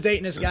brother was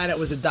dating this guy that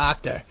was a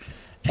doctor,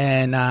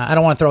 and I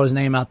don't want to throw his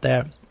name out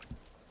there,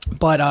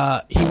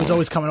 but he was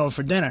always coming over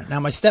for dinner. Now,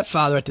 my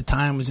stepfather at the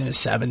time was in his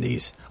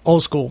 70s,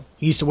 old school.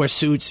 He used to wear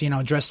suits,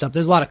 dressed up.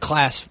 There's a lot of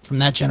class from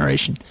that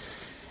generation.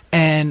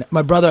 And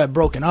my brother had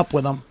broken up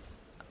with him,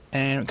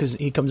 and because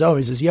he comes over,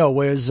 he says, "Yo,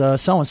 where's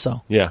so and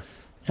so?" Yeah.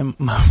 And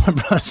my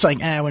brother's like,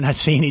 we're not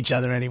seeing each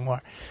other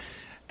anymore.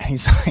 And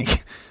he's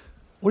like,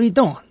 "What are you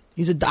doing?"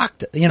 He's a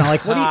doctor.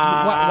 Like, what?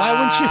 Why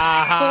wouldn't you?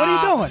 What are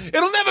you doing?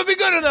 It'll never be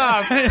good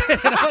enough. He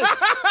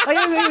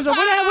was like,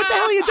 what the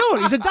hell are you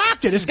doing? He's a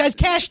doctor. This guy's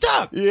cashed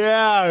up.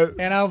 Yeah.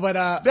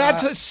 But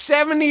That's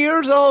 70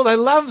 years old. I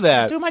love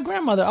that. dude, my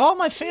grandmother, all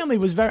my family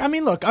was very. I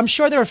mean, look, I'm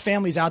sure there are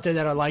families out there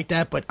that are like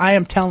that, but I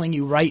am telling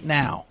you right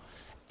now,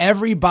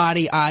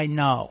 everybody I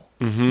know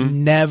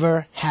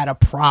never had a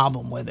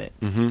problem with it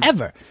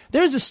ever.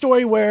 There's a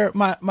story where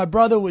my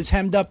brother was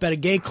hemmed up at a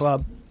gay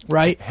club.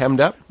 Right,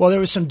 Hemmed up? Well, there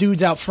was some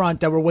dudes out front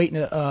that were waiting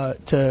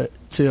to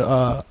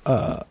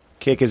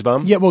Kick his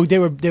bum? yeah. Well, they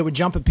were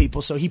jumping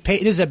people. So he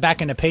paid. This is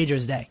back in the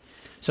pagers day.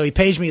 So he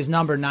paged me his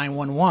number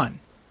 911.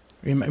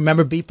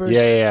 Remember beepers?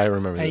 Yeah, I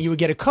remember And this. you would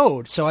get a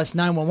code. So that's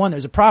 911.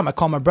 There's a problem. I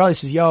call my brother. He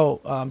says, "Yo,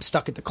 I'm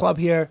stuck at the club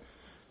here."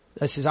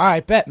 I says, "All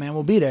right, bet, man.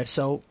 We'll be there."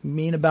 So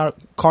me and about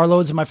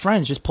carloads of my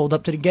friends just pulled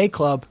up to the gay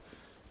club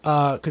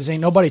because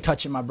ain't nobody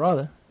touching my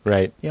brother.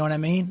 Right. You know what I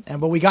mean?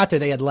 And when we got there,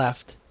 they had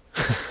left.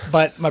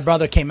 But my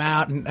brother came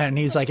out and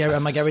he's like,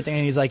 I'm like, everything.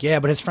 And he's like, yeah,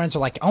 but his friends were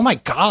like, oh my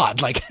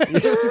God. Like,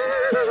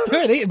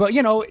 but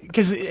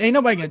because ain't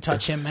nobody going to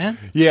touch him, man.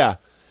 Yeah.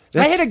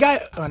 I hit a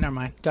guy. Oh, never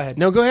mind. Go ahead.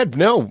 No, go ahead.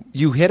 No,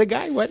 you hit a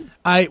guy? What?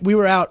 We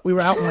were out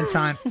one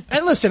time.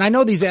 And listen, I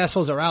know these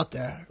assholes are out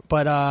there,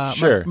 but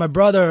Sure. my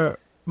brother,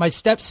 my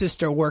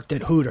stepsister worked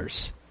at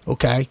Hooters.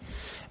 Okay.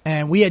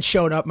 And we had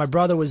showed up. My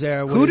brother was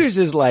there. With Hooters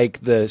is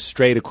like the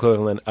straight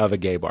equivalent of a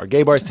gay bar.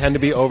 Gay bars tend to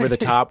be over the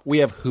top. We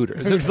have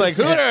Hooters. It's like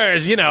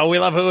Hooters. We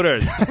love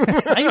Hooters.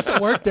 I used to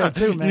work there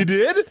too, man. You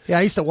did? Yeah,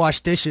 I used to wash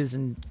dishes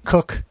and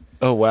cook.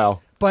 Oh, wow.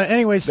 But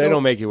anyway, so They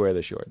don't make you wear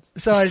the shorts.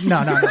 So no.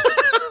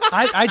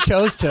 I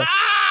chose to.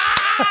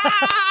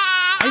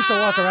 I used to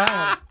walk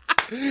around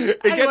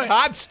with It gets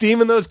hot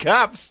steaming those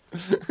cups.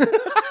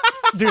 it.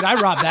 Dude,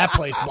 I robbed that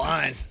place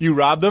blind. You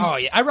robbed them? Oh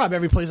yeah, I rob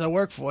every place I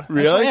work for.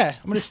 Really? Yeah,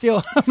 I'm gonna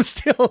steal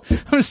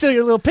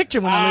your little picture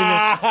when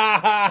I leave.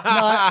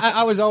 No,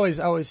 I was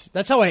always.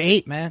 That's how I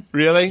ate, man.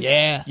 Really?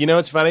 Yeah. You know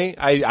what's funny?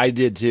 I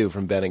did too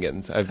from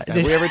Bennigan's. Have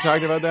we ever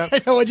talked about that?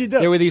 I know what'd you do.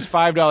 There were these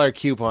 $5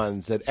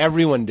 coupons that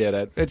everyone did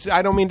it.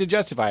 I don't mean to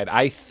justify it.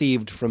 I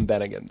thieved from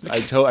Bennigan's.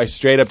 I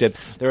straight up did.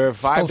 There were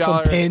Stole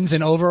some $5 pins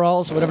and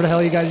overalls, whatever the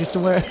hell you guys used to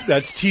wear.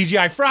 That's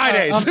TGI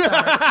Fridays. I'm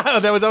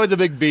sorry. That was always a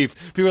big beef.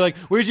 People were like,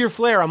 "Where's your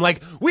flair?" I'm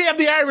like, "We have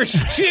the Irish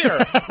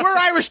cheer. We're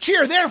Irish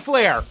cheer. They're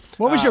flair."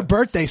 What was your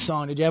birthday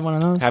song? Did you have one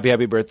of those? Happy,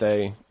 happy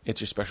birthday. It's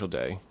your special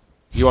day.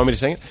 You want me to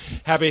sing it?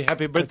 Happy,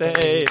 happy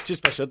birthday. It's your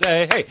special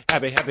day. Hey,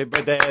 happy, happy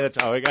birthday. That's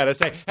all we got to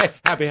say. Hey,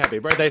 happy, happy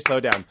birthday. Slow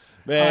down.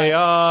 May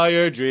all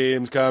your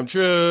dreams come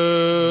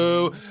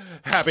true.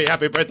 Happy,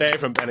 happy birthday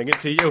from Bennigan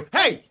to you.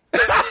 Hey!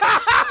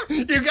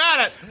 You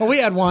got it. Well, we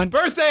had one.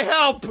 Birthday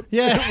help.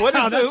 Yeah. What is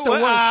No, that's the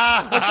worst.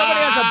 When somebody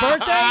has a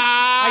birthday,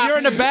 and you're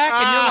in the back,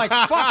 and you're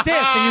like, "Fuck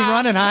this," and you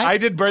run and hide. I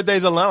did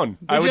birthdays alone.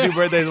 I would you? do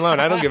birthdays alone.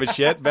 I don't give a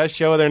shit. Best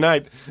show of their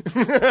night.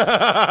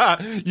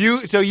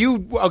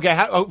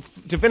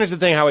 To finish the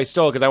thing, how I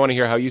stole, because I want to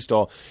hear how you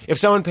stole. If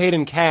someone paid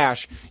in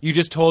cash, you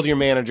just told your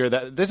manager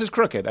that this is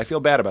crooked. I feel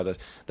bad about this.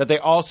 That they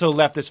also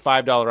left this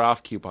 $5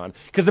 off coupon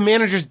because the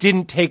managers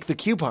didn't take the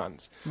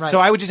coupons. Right. So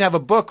I would just have a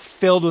book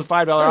filled with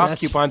 $5 off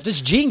That's coupons.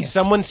 just genius. genius.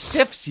 Someone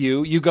stiffs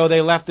you. You go,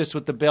 they left this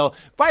with the bill.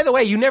 By the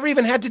way, you never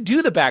even had to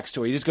do the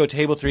backstory. You just go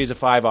table 3 is a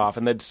 5 off,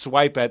 and then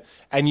swipe it,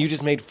 and you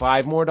just made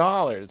 $5 more.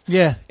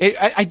 Yeah.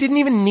 I didn't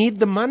even need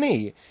the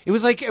money. It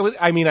was like,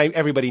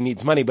 everybody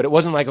needs money, but it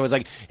wasn't like, it was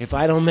like, if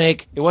I don't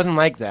make, it wasn't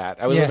like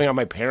that. I was living on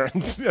my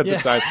parents at the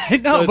time.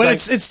 No, So but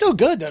like, it's still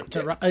good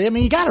to rob. I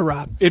mean, you got to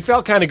rob. it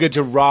felt kind of good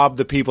to rob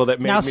the people that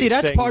made Now, me see,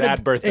 that's sing part that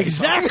of birthday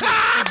song.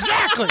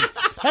 exactly.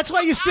 That's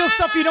why you steal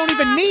stuff you don't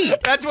even need.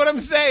 That's what I'm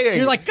saying.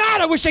 You're like,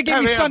 God, I wish I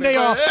gave me Sunday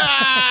off.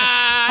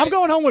 I'm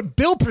going home with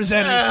bill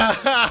presenters.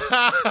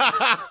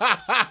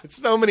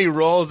 So many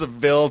rolls of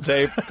bill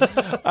tape.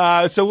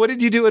 So what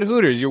did you do at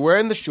Hooters? You're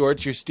wearing the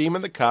shorts. You're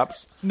steaming the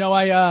cups. No,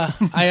 I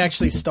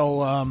actually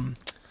stole.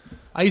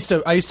 I used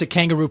to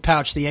kangaroo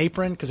pouch the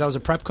apron because I was a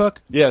prep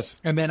cook. Yes.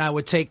 And then I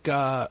would take.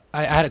 I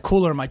had a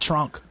cooler in my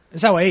trunk.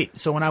 That's how I ate.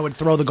 So when I would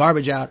throw the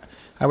garbage out,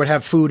 I would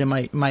have food in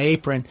my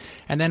apron.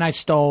 And then I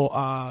stole.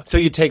 So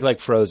you take like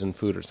frozen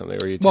food or something,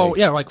 or you take... Well,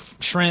 yeah, like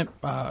shrimp,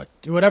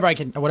 whatever I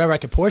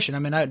could portion. I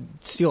mean, I'd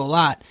steal a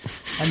lot,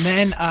 and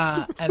then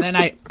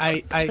I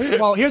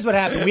well, here's what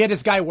happened. We had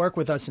this guy work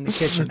with us in the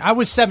kitchen. I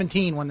was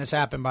 17 when this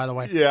happened, by the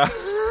way. Yeah.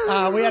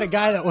 We had a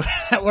guy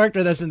that worked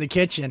with us in the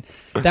kitchen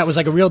that was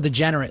like a real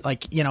degenerate.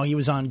 Like, you know, he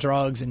was on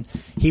drugs and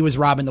he was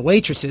robbing the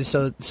waitresses.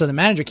 So the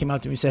manager came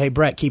up to me and said, "Hey,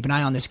 Brett, keep an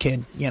eye on this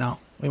kid. You know,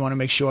 we want to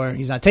make sure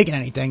he's not taking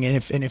anything.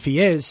 And if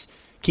he is,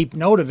 keep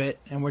note of it.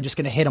 And we're just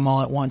going to hit him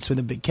all at once with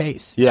a big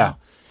case." Yeah. You know?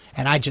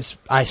 And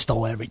I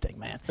stole everything,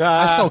 man.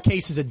 I stole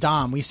cases of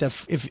Dom. We used to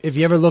have, if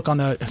you ever look on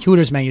the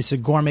Hooters menu, it's a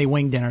gourmet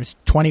wing dinner. It's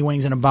 20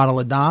 wings and a bottle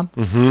of Dom.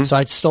 Mm-hmm. So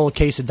I stole a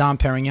case of Dom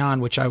Perignon,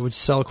 which I would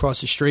sell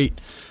across the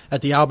street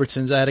at the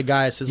Albertsons. I had a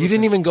guy that says, You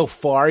didn't even go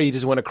far. You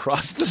just went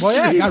across the street. Well,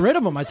 yeah, I got rid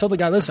of them. I told the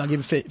guy, "Listen, I'll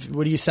give you.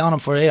 What are you selling them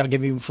for? Hey, I'll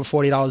give you for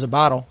 $40 a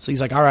bottle." So he's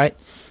like, "All right."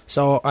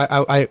 So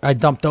I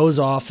dumped those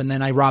off, and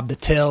then I robbed the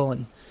till,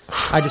 and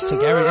I just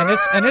took everything.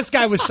 And this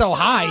guy was so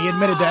high, he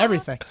admitted to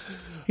everything.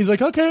 He's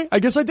like, "Okay, I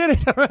guess I did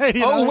it." All right,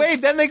 you know?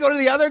 Wait, then they go to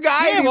the other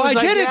guy? Yeah, and he well, was I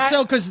like, did it "Yeah."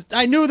 so because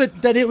I knew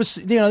that it was,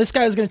 you know, this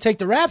guy was going to take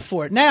the rap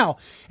for it. Now,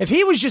 if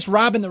he was just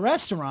robbing the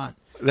restaurant,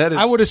 That is-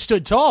 I would have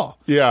stood tall.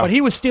 Yeah. But he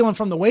was stealing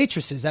from the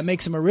waitresses. That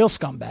makes him a real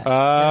scumbag. You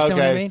understand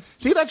what I mean?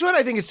 See, that's what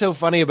I think is so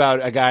funny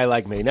about a guy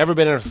like me. Never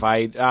been in a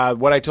fight.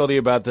 What I told you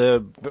about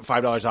the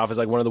 $5 off is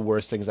like one of the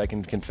worst things I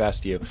can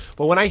confess to you.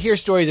 But when I hear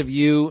stories of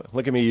you,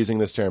 look at me using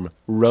this term,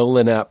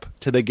 rolling up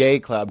to the gay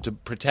club to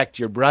protect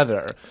your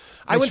brother.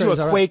 I went sure to he's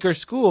a all right. Quaker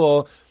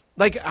school.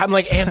 Like, I'm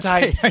like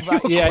anti... Are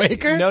you a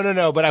Quaker?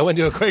 No, but I went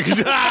to a Quaker...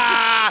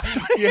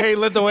 You hate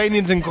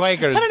Lithuanians and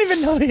Quakers. I didn't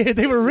even know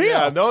they were real.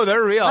 Yeah, no,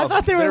 they're real. I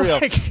thought they were They're real.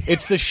 like-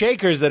 It's the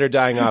Shakers that are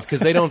dying off because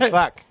they don't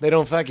fuck. They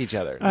don't fuck each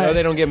other. No,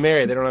 they don't get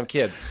married. They don't have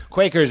kids.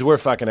 Quakers, we're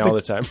fucking all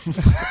the time.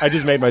 I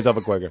just made myself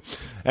a Quaker.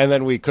 And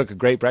then we cook a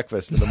great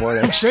breakfast in the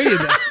morning. I'm sure you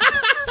did.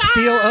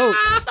 Steel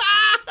oats.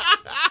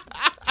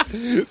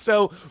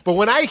 So, but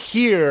when I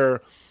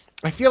hear...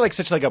 I feel like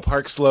such like a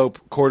Park Slope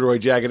corduroy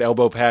jacket,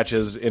 elbow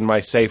patches in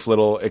my safe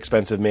little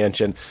expensive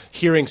mansion.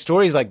 Hearing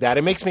stories like that,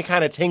 it makes me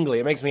kind of tingly.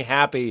 It makes me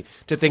happy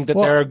to think that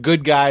there are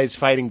good guys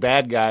fighting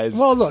bad guys.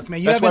 Well, look,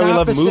 man, you That's have why an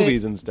we opposite- love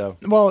movies and stuff.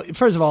 Well,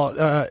 first of all,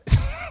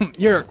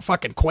 you're a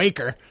fucking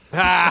Quaker.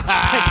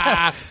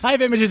 I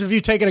have images of you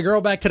taking a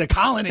girl back to the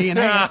colony and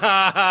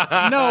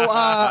hanging.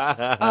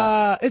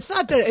 No, it's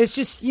not that. It's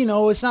just, you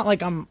know, it's not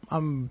like I'm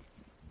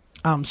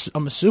a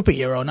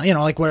superhero. You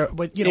know, like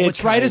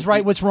what's right is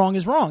right, what's wrong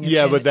is wrong.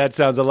 Yeah, but that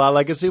sounds a lot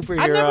like a superhero.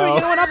 I've never,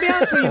 you know what? I'll be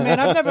honest with you, man.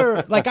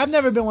 I've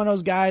never been one of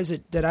those guys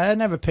that I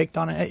never picked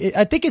on it.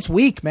 I think it's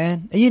weak,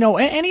 man. You know,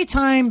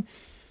 anytime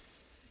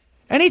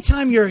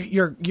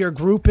you're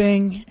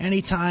grouping,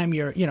 anytime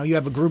you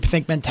have a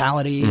groupthink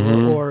mentality,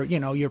 or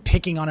you're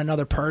picking on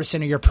another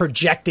person, or you're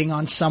projecting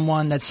on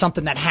someone that's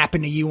something that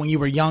happened to you when you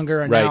were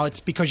younger, and now it's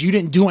because you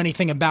didn't do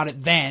anything about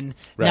it then.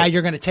 Right. Now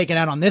you're going to take it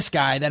out on this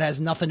guy that has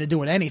nothing to do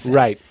with anything.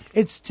 Right.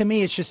 It's, to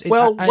me, it's just.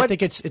 I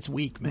think it's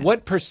weak, man.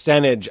 What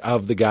percentage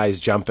of the guys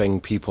jumping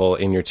people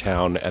in your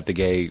town at the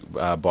gay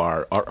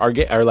bar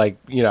are like,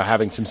 you know,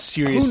 having some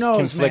serious Who knows,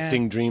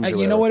 conflicting man? dreams? Or You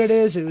whatever? know what it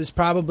is? It was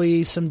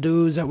probably some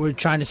dudes that were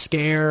trying to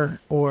scare,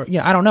 or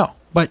I don't know.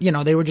 But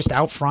they were just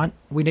out front.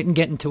 We didn't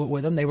get into it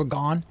with them. They were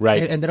gone. Right.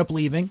 They ended up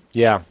leaving.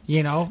 Yeah.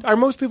 Are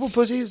most people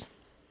pussies?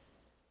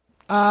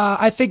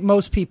 I think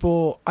most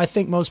people.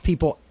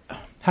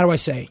 How do I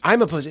say?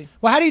 I'm a pussy.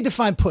 Well, how do you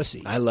define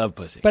pussy? I love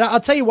pussy. But I'll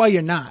tell you why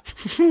you're not.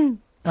 All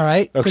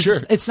right. Oh, 'Cause sure.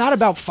 It's not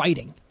about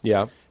fighting.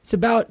 Yeah. It's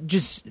about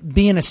just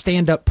being a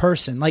stand-up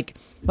person. Like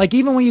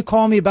even when you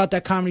call me about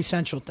that Comedy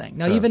Central thing.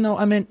 Now, even though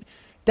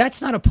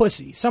that's not a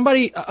pussy.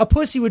 A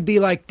pussy would be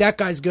like, that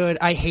guy's good.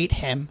 I hate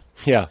him.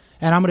 Yeah.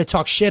 And I'm going to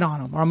talk shit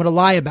on him, or I'm going to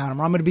lie about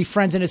him, or I'm going to be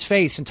friends in his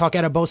face and talk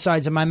out of both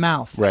sides of my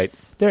mouth. Right.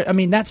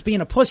 That's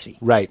being a pussy.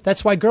 Right.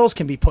 That's why girls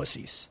can be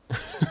pussies. You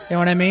know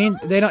what I mean?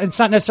 It's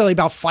not necessarily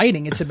about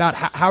fighting. It's about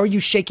how are you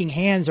shaking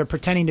hands or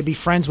pretending to be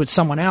friends with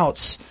someone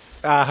else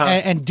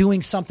and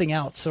doing something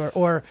else,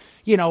 or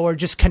or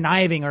just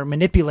conniving or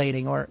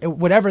manipulating or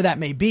whatever that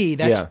may be.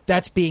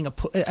 That's being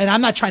and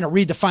I'm not trying to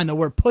redefine the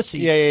word pussy.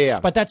 Yeah.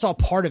 But that's all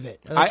part of it.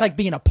 It's like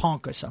being a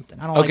punk or something.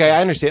 I don't like Okay, that.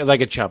 I understand.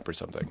 Like a chump or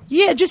something.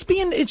 Yeah,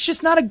 it's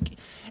just not a.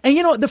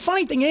 And the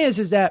funny thing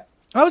is that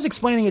I was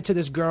explaining it to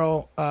this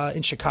girl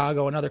in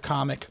Chicago, another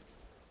comic,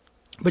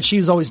 but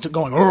she's always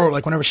going, oh,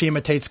 like whenever she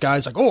imitates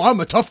guys, like, oh, I'm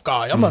a tough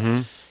guy.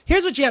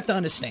 Here's what you have to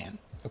understand,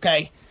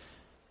 okay?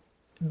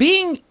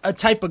 Being a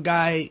type of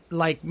guy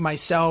like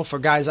myself or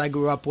guys I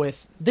grew up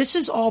with, this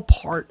is all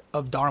part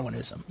of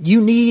Darwinism.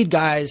 You need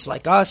guys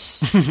like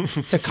us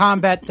to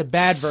combat the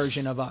bad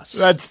version of us.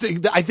 I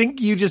think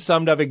you just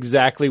summed up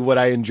exactly what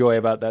I enjoy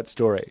about that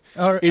story.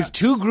 It's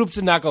two groups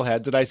of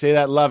knuckleheads, and I say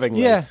that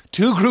lovingly. Yeah.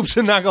 Two groups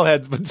of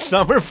knuckleheads, but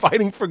some are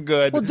fighting for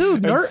good. Well,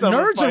 dude, nerds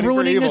are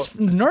ruining this.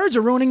 Nerds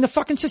are ruining the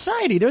fucking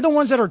society. They're the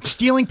ones that are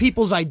stealing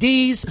people's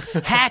IDs,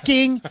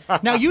 hacking.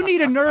 Now you need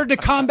a nerd to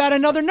combat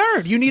another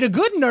nerd. You need a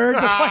good nerd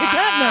to fight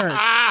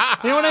that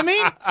nerd. You know what I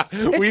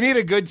mean? We need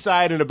a good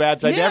side and a bad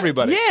side to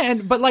everybody. Yeah,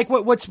 but like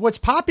what's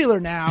popular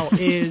now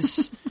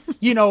is,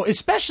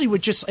 especially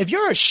with just if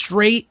you're a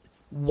straight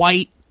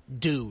white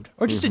dude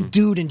or just a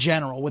dude in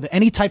general with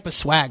any type of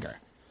swagger,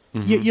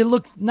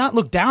 you not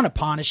looked down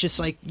upon. It's just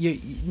like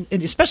and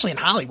especially in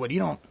Hollywood,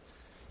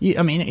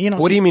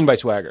 What do you mean by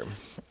swagger?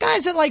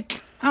 Guys that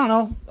like, I don't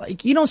know,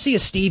 like you don't see a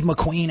Steve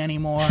McQueen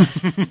anymore or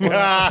Burt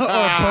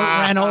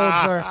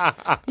Reynolds or,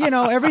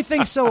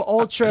 everything's so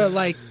ultra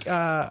like,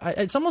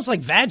 it's almost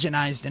like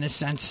vaginized in a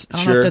sense. I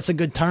don't know if that's a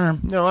good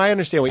term. No, I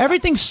understand.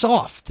 Everything's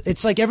soft.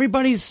 It's like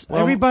everybody's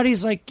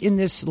like in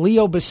this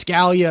Leo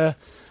Biscaglia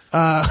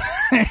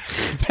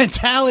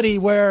mentality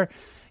where,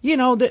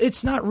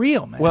 it's not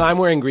real, man. Well, I'm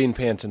wearing green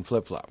pants and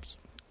flip-flops.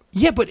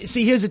 Yeah, but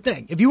see, here's the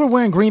thing. If you were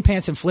wearing green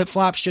pants and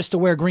flip-flops just to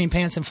wear green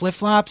pants and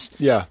flip-flops,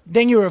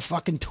 then you're a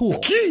fucking tool.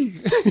 But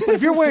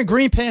if you're wearing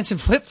green pants and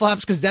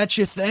flip-flops because that's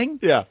your thing,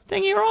 then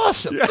you're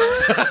awesome.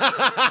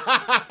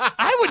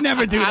 I would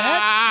never do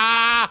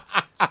that.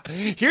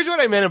 Here's what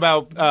I meant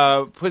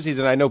about pussies,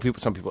 and I know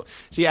some people.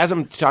 See, as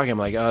I'm talking, I'm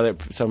like, oh,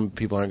 some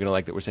people aren't going to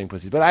like that we're saying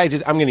pussies, but I'm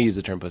going to use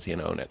the term pussy and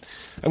own it.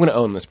 I'm going to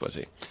own this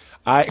pussy.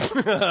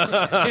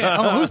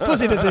 Whose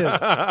pussy this is?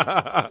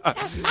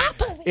 That's my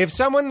pussy. If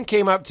someone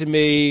came up to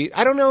me,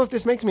 I don't know if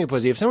this makes me a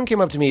pussy. If someone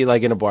came up to me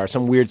like in a bar,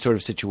 some weird sort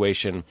of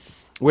situation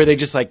where they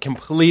just like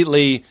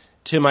completely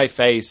to my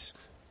face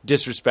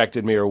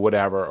disrespected me or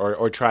whatever,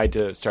 or tried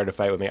to start a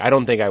fight with me, I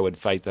don't think I would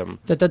fight them.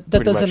 That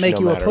doesn't make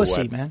you a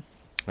pussy, man.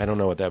 I don't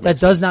know what that means. That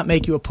does not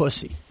make you a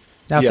pussy.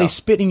 Now, if they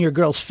spit in your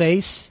girl's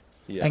face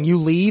and you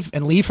leave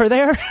her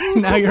there,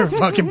 now you're a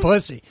fucking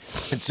pussy.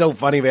 It's so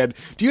funny, man.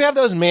 Do you have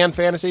those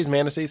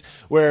fantasies,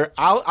 where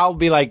I'll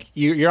be like,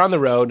 you're on the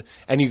road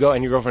and you go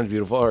and your girlfriend's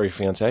beautiful or your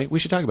fiance? We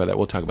should talk about that.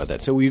 We'll talk about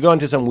that. So you go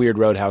into some weird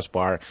roadhouse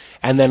bar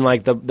and then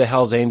like the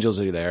Hells Angels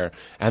are there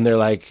and they're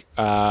like,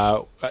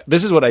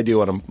 this is what I do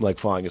when I'm like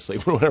falling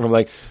asleep or whatever.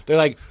 They're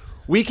like,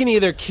 we can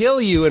either kill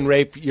you and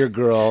rape your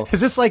girl. Is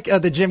this like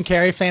the Jim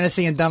Carrey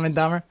fantasy in Dumb and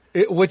Dumber?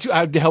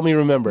 Help me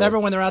remember. Remember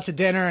when they're out to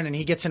dinner and then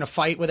he gets in a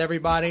fight with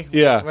everybody?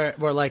 Yeah.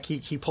 Where like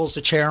he pulls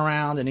the chair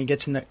around and he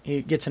gets in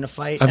a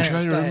fight. I'm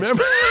trying to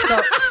remember.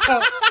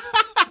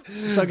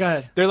 So go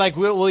ahead. They're like,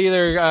 we'll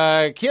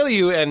either kill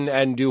you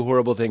and do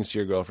horrible things to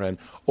your girlfriend,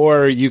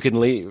 or you can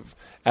leave.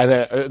 And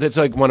that's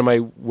like one of my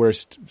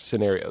worst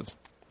scenarios.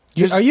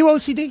 Are you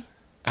OCD?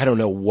 I don't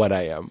know what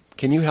I am.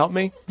 Can you help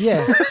me?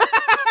 Yeah.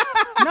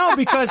 No,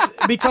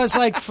 because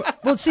like,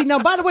 well, see, now,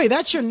 by the way,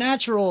 that's your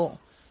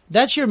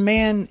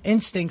man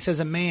instincts as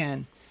a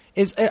man.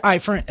 All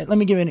right, let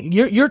me give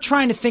you you're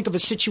trying to think of a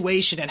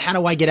situation and how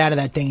do I get out of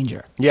that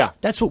danger? Yeah.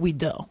 That's what we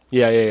do.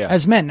 Yeah.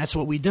 As men, that's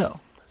what we do.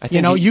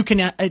 You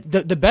can,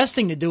 the best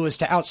thing to do is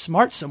to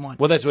outsmart someone.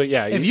 Well, that's what,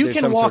 If you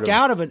can walk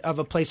out of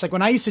a place, like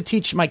when I used to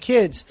teach my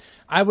kids,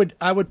 I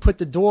would put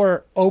the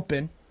door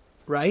open,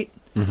 right?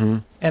 Mm-hmm.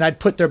 And I'd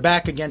put their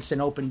back against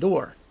an open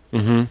door.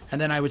 Mm-hmm.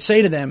 And then I would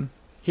say to them,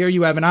 here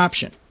you have an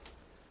option.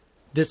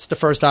 That's the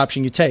first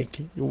option you take.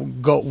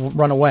 Go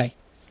run away.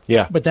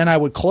 Yeah. But then I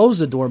would close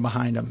the door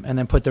behind them and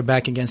then put their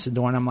back against the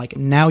door. And I'm like,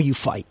 now you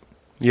fight.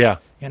 Yeah.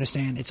 You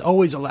understand? It's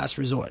always a last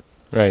resort.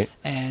 Right.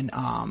 And,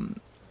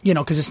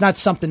 because it's not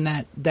something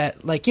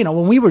that like,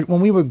 when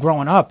we were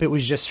growing up, it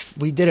was just,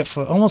 we did it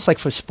for almost like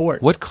for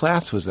sport. What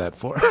class was that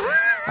for?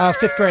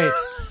 5th grade.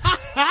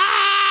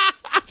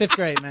 5th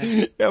grade,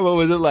 man. Yeah, what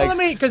was it like? Well,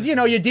 because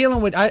you're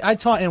dealing with. I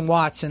taught in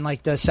Watts in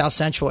like the South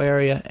Central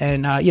area,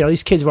 and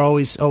these kids were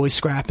always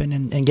scrapping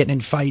and getting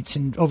in fights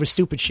and over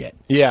stupid shit.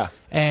 Yeah.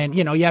 And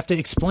you have to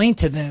explain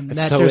to them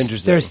that so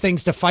there's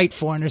things to fight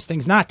for and there's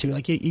things not to.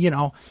 Like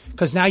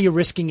because now you're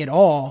risking it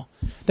all.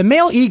 The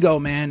male ego,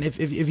 man.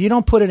 If you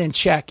don't put it in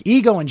check,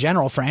 ego in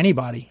general for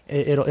anybody,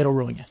 it'll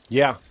ruin you.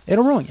 Yeah.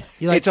 It'll ruin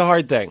you. It's a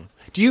hard thing.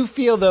 Do you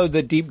feel though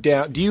that deep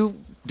down?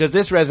 Does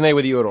this resonate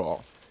with you at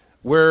all?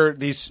 Where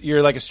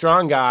you're like a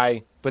strong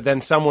guy, but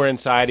then somewhere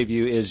inside of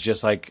you is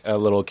just like a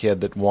little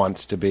kid that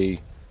wants to be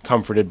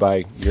comforted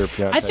by your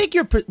fiance. I think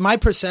my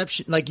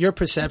perception, like your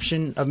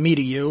perception of me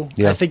to you.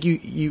 Yeah. I think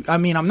you. I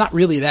mean, I'm not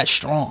really that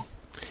strong.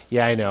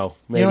 Yeah, I know.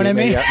 Maybe, You know what I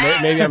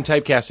mean? Maybe I'm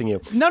typecasting you.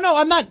 No,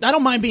 I'm not. I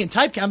don't mind being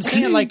typecast. I'm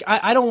saying like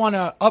I don't want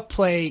to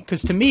upplay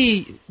because to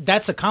me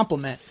that's a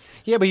compliment.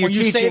 Yeah, but you're When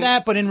you say teaching-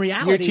 that, but in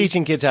reality, You're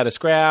teaching kids how to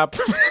scrap.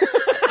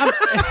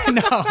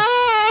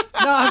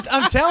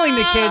 I'm telling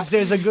the kids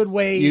there's a good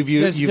way.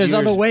 There's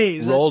other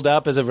ways. Rolled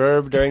up as a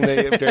verb during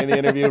the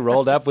interview.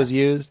 Rolled up was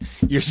used.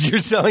 You're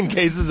selling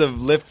cases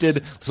of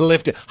lifted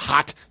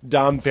hot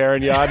Dom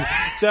Perignon.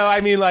 So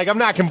I mean, like, I'm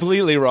not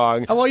completely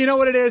wrong. Well, you know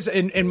what it is.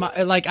 In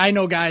my like, I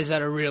know guys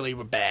that are really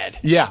bad.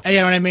 Yeah. You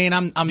know what I mean.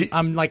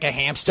 I'm like a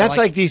hamster. That's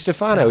like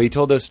DiStefano. He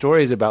told those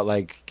stories about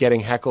like getting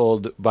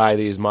heckled by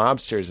these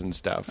mobsters and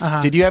stuff.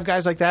 Did you have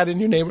guys like that in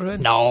your neighborhood?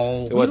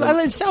 No. It wasn't-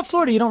 In South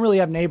Florida, you don't really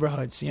have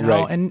neighborhoods, you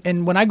know. Right.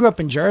 And when I grew up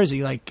in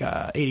Jersey, like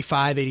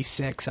 85,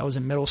 86, I was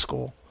in middle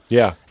school.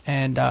 Yeah.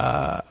 And,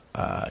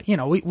 you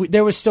know, we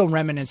there was still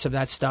remnants of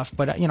that stuff.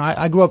 But, you know,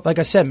 I grew up, like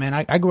I said, man,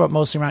 I grew up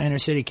mostly around inner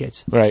city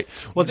kids. Right.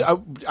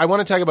 Well, I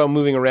want to talk about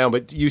moving around,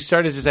 but you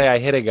started to say I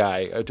hit a guy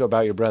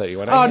about your brother. You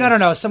want to? Oh,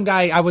 no. Some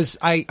guy,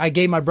 I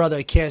gave my brother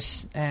a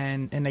kiss,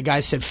 and the guy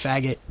said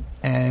faggot.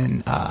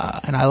 And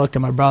I looked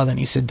at my brother, and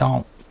he said,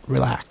 don't,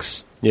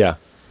 relax. Yeah.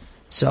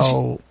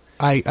 So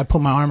I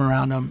put my arm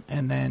around him,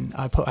 and then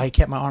I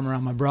kept my arm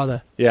around my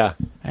brother. Yeah.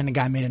 And the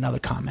guy made another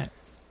comment,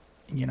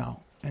 you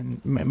know.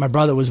 And my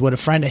brother was with a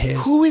friend of his.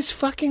 Who is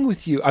fucking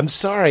with you? I'm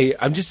sorry.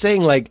 I'm just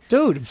saying, like,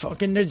 Dude,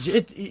 fucking...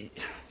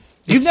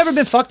 You've never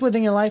been fucked with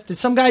in your life? Did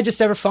some guy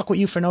just ever fuck with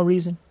you for no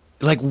reason?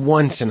 like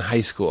once in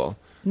high school.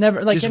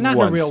 Never, like, Just you're not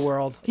once. in the real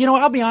world. You know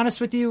what? I'll be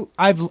honest with you.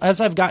 As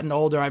I've gotten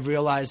older, I've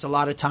realized a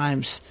lot of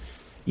times,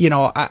 you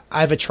know,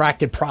 I've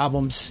attracted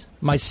problems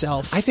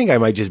myself. I think I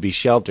might just be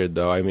sheltered,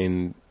 though. I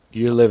mean,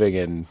 you're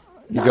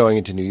going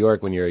into New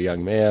York when you're a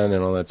young man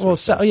and all that sort of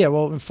stuff.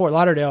 Well, in Fort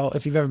Lauderdale,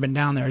 if you've ever been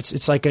down there,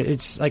 it's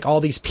like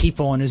all these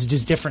people, and there's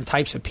just different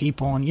types of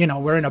people, and you know,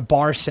 we're in a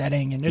bar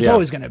setting, and there's Yeah.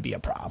 always going to be a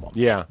problem.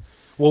 Yeah.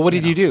 Well, what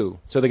did you do?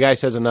 So the guy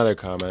says another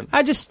comment.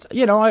 I just,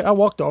 you know, I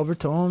walked over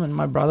to him, and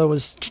my brother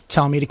was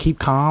telling me to keep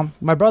calm.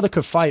 My brother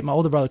could fight. My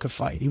older brother could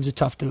fight. He was a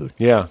tough dude.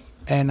 Yeah.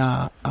 And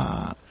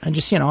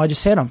just, you know, I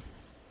just hit him.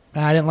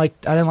 And I didn't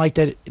like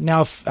that.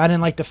 Now, I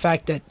didn't like the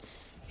fact that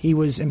he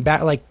was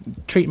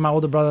treating my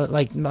older brother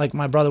like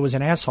my brother was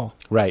an asshole.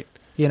 Right.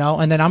 You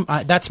know, and then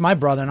that's my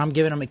brother, and I'm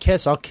giving him a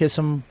kiss. I'll kiss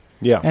him.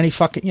 Yeah. And he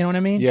fucking, you know what I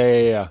mean?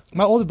 Yeah.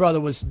 My older brother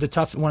was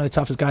one of the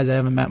toughest guys I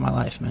ever met in my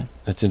life, man.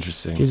 That's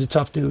interesting. He was a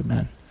tough dude,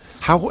 man.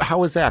 How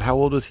was that? How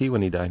old was he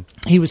when he died?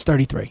 He was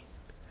 33.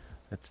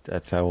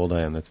 That's how old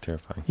I am. That's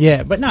terrifying.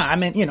 Yeah, but no, I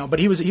mean, you know, but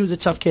he was a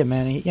tough kid,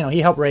 man. He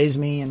helped raise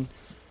me, and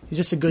he's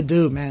just a good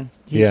dude, man.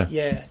 He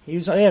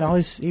was, you know,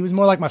 he was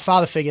more like my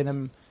father figure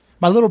than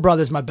my little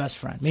brother's my best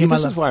friend. See,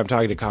 this is why I'm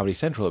talking to Comedy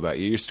Central about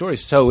you. Your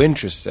story's so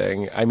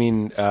interesting. I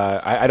mean,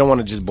 I don't want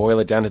to just boil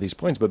it down to these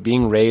points, but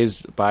being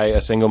raised by a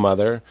single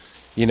mother,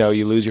 you know,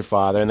 you lose your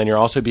father, and then you're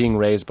also being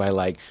raised by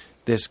like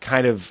this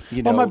kind of,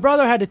 you know. Well, my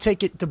brother had to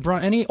take it to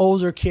brunt. Any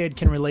older kid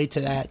can relate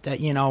to that. That,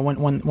 you know, when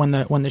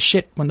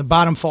the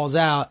bottom falls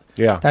out,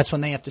 Yeah. that's when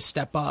they have to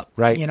step up,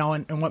 Right. You know,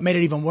 and what made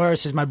it even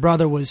worse is my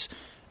brother was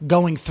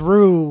going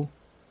through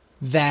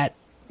that.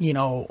 You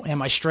know,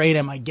 am I straight?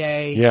 Am I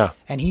gay? Yeah.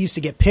 And he used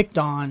to get picked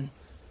on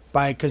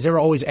because there were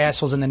always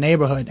assholes in the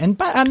neighborhood. And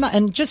I'm not.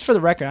 And just for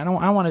the record,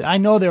 I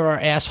know there are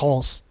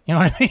assholes. You know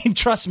what I mean?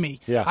 Trust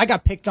me. Yeah. I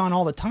got picked on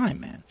all the time,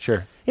 man.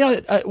 Sure. You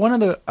know, one of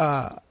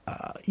the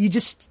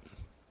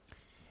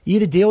you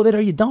either deal with it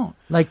or you don't.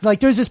 Like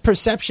there's this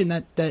perception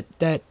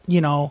that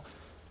you know,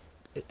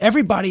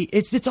 everybody,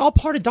 it's all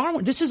part of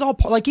Darwin. This is all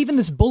like even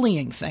this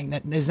bullying thing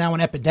that is now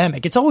an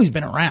epidemic. It's always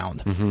been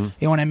around. Mm-hmm. You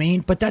know what I mean?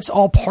 But that's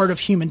all part of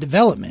human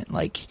development.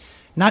 Like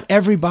not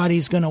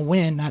everybody's going to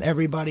win. Not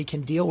everybody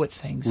can deal with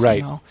things. Right.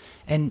 You know?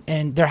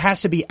 And there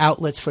has to be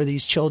outlets for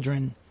these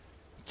children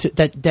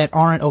that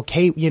aren't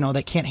okay. You know,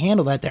 that can't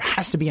handle that. There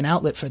has to be an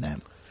outlet for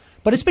them.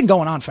 But it's been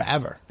going on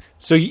forever.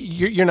 So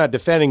you're not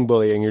defending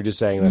bullying. You're just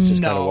saying that's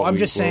just kind of what I'm we-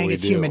 just saying what we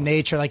it's do. human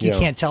nature. Like you Yeah.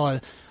 can't tell an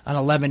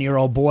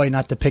 11-year-old boy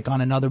not to pick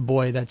on another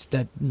boy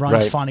that runs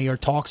Right. funny or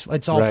talks.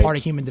 It's all Right. part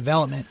of human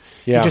development.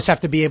 Yeah. You just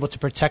have to be able to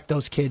protect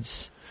those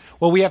kids.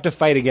 Well, we have to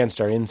fight against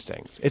our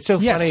instincts. It's so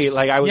funny.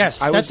 Like I was,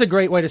 that's a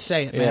great way to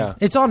say it, man. Yeah.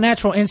 It's all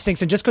natural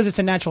instincts, and just because it's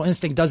a natural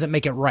instinct doesn't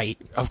make it right.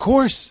 Of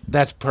course,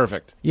 that's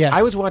perfect. Yeah.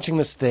 I was watching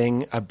this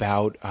thing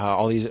about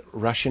all these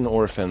Russian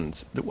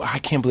orphans. I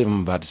can't believe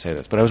I'm about to say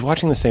this, but I was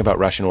watching this thing about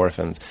Russian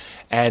orphans,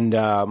 and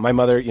my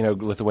mother, you know,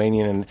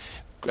 Lithuanian,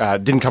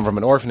 and didn't come from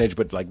an orphanage,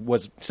 but like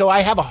was. So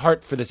I have a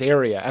heart for this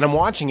area, and I'm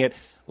watching it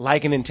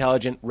like an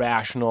intelligent,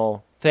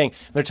 rational thing.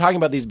 They're talking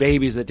about these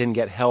babies that didn't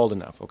get held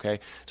enough, okay?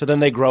 So then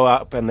they grow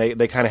up and they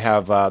kind of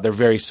have, they're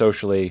very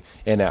socially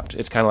inept.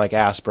 It's kind of like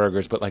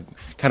Asperger's, but like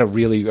kind of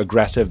really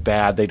aggressive,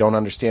 bad. They don't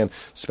understand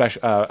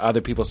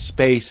other people's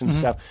space and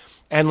stuff.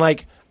 And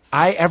like,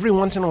 every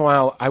once in a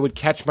while, I would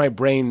catch my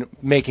brain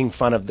making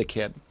fun of the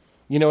kid.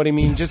 You know what I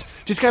mean? Just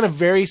kind of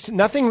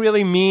nothing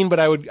really mean, but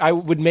I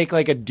would make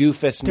like a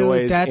doofus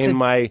noise in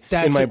my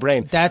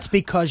brain. That's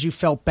because you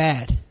felt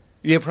bad.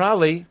 Yeah,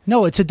 probably.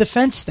 No, it's a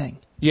defense thing.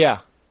 Yeah.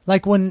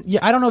 Like when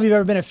I don't know if you've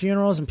ever been at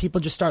funerals and people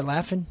just start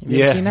laughing. Have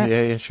you ever seen that?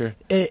 Yeah, sure.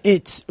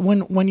 It's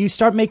when you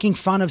start making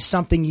fun of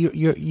something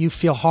you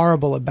feel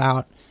horrible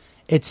about.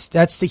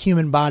 That's the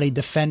human body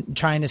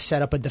trying to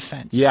set up a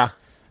defense. Yeah.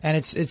 And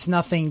it's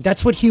nothing.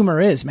 That's what humor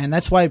is, man.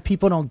 That's why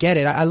people don't get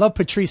it. I love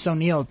Patrice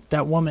O'Neill,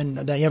 that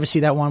woman. That you ever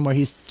see that one where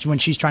when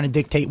she's trying to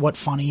dictate what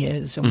funny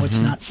is and what's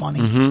not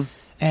funny.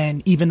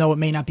 And even though it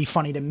may not be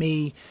funny to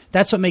me,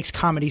 that's what makes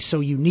comedy so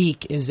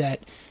unique. Is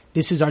that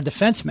this is our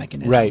defense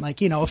mechanism. Right.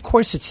 Like, of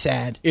course it's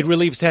sad. It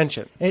relieves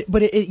tension.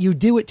 But you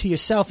do it to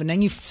yourself, and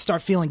then you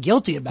start feeling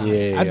guilty about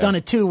it. I've done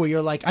it too, where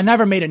you're like, I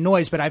never made a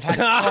noise, but I've had.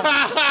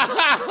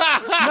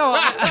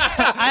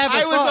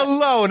 I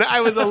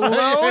was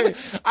alone.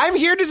 I'm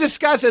here to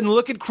discuss and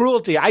look at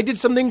cruelty. I did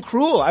something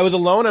cruel. I was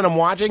alone, and I'm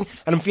watching,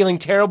 and I'm feeling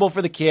terrible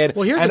for the kid.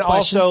 Well, here's and the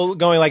question. Also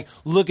going like,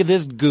 look at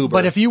this goober.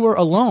 But if you were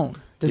alone,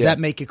 does that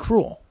make it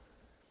cruel?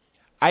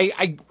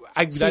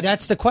 See,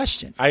 that's the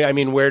question. I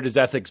mean, where does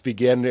ethics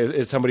begin?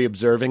 Is somebody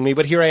observing me?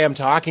 But here I am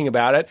talking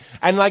about it.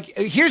 And, like,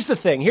 here's the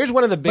thing. Here's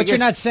one of the biggest... But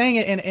you're not saying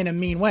it in a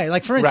mean way.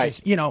 Like, for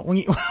instance,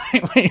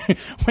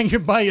 when you're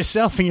by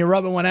yourself and you're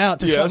rubbing one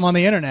out to something on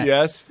the internet.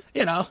 Yes.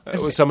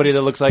 Somebody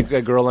that looks like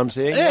a girl I'm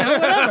seeing. Yeah,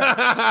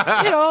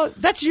 whatever.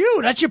 That's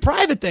you. That's your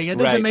private thing. It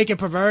doesn't make it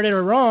perverted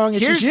or wrong.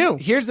 It's just you.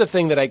 Here's the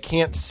thing that I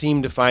can't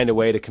seem to find a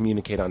way to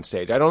communicate on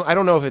stage. I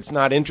don't know if it's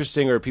not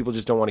interesting or people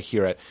just don't want to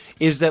hear it.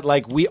 Is that,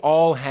 like, we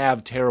all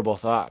have terrible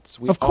thoughts.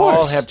 We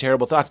all have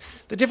terrible thoughts.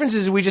 The difference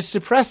is we just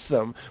suppress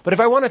them. But if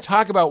I want to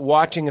talk about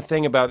watching a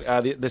thing about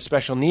the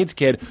special needs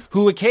kid,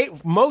 who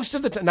most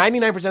of the time,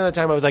 99% of the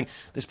time, I was like,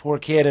 this poor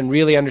kid, and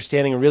really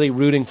understanding and really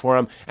rooting for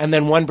him. And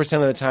then 1%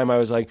 of the time, I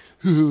was like,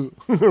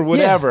 or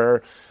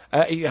whatever.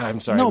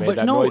 I'm sorry I made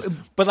that noise.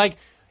 But, like,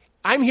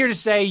 I'm here to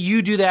say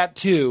you do that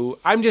too.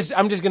 I'm just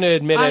going to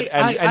admit it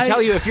and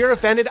tell you if you're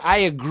offended, I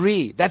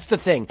agree. That's the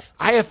thing.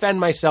 I offend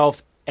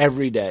myself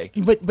every day.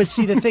 But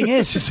see, the thing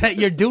is that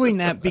you're doing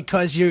that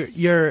because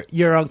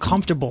you're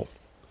uncomfortable.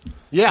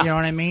 Yeah. You know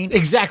what I mean?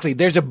 Exactly.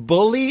 There's a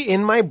bully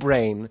in my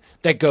brain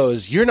that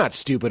goes, you're not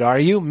stupid, are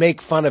you?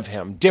 Make fun of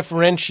him.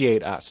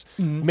 Differentiate us.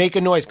 Make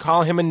a noise.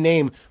 Call him a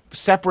name.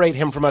 Separate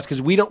him from us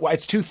because we don't.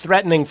 It's too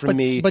threatening for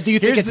me. But do you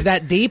think it's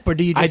that deep, or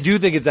do you? I do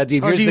think it's that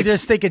deep. Or do you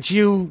just think it's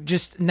you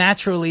just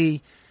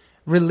naturally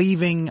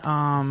relieving?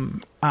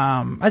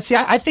 Let's see.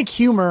 I think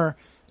humor,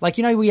 like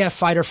we have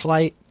fight or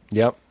flight.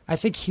 Yep. I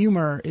think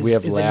humor is we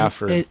have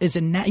laugh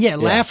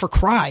or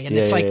cry, and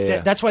it's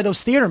like that's why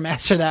those theater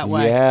masks are that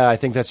way. Yeah, I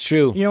think that's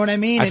true. You know what I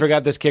mean? I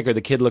forgot this kicker. The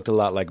kid looked a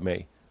lot like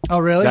me. Oh,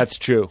 really? That's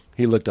true.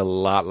 He looked a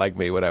lot like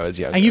me when I was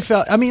younger. And you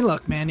felt, I mean,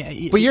 look, man.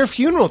 But your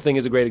funeral thing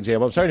is a great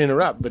example. I'm sorry to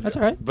interrupt. But that's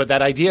all right. But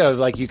that idea of,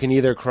 like, you can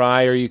either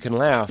cry or you can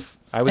laugh.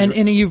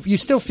 And you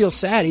still feel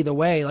sad either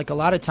way. Like, a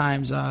lot of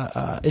times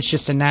it's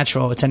just a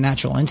natural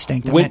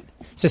instinct. I mean,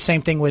 it's the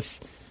same thing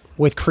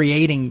with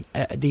creating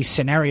these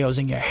scenarios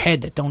in your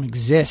head that don't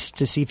exist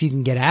to see if you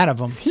can get out of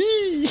them.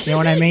 You know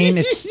what I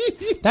mean?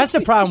 That's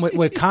the problem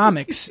with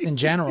comics in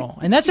general.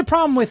 And that's the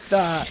problem with,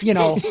 a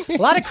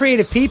lot of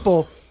creative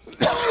people.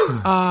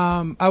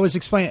 I was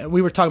explaining.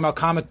 We were talking about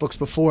comic books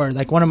before.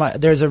 Like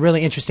there's a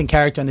really interesting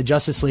character in the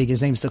Justice League.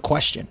 His name's the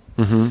Question.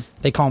 Mm-hmm.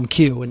 They call him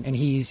Q, and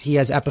he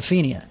has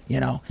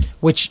epiphania.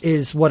 Which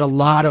is what a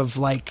lot of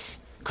like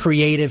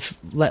creative,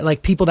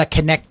 like people that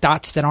connect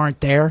dots that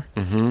aren't there,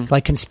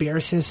 like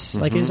conspiracists.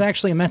 Like there's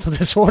actually a mental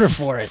disorder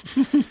for it,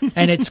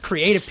 and it's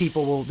creative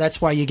people. Well,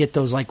 that's why you get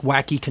those like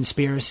wacky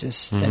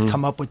conspiracists that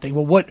come up with things.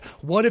 Well,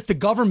 what if the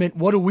government?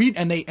 What do we?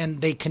 And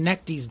they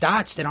connect these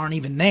dots that aren't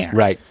even there.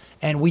 Right.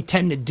 And we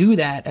tend to do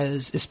that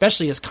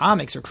especially as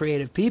comics or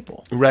creative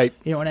people. Right.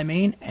 You know what I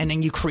mean? And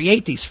then you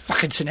create these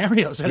fucking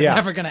scenarios that are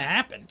never going to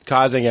happen.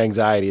 Causing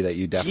anxiety that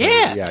you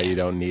definitely, you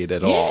don't need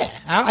at all.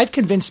 I've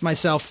convinced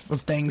myself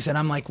of things and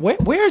I'm like,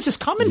 where is this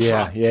coming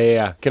from?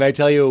 Yeah. Can I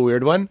tell you a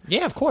weird one?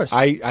 Yeah, of course.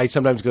 I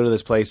sometimes go to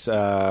this place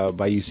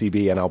by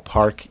UCB and I'll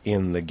park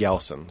in the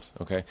Gelsons,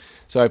 okay?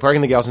 So I park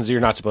in the Gelsons.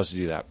 You're not supposed to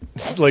do that.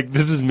 Like,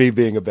 this is me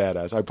being a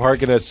badass. I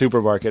park in a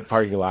supermarket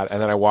parking lot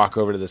and then I walk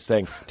over to this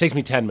thing. It takes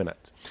me 10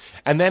 minutes.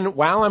 And then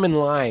while I'm in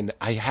line,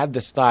 I had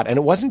this thought, and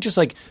it wasn't just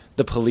like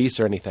the police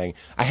or anything.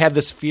 I had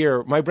this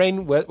fear. My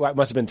brain must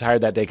have been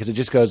tired that day because it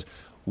just goes,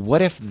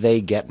 what if they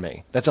get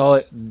me? That's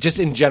all. Just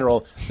in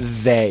general,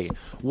 they.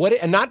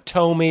 And not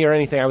tow me or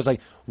anything. I was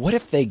like, what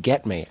if they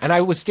get me? And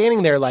I was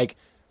standing there like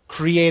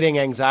creating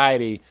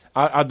anxiety.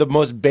 The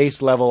most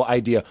base level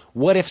idea.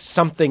 What if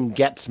something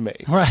gets me?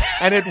 Right.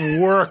 And it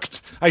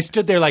worked. I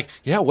stood there like,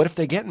 yeah, what if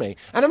they get me?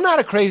 And I'm not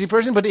a crazy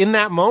person, but in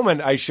that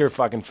moment, I sure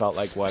fucking felt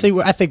like one. See,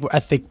 I think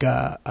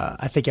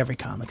every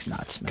comic's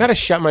nuts, man. Got to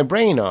shut my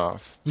brain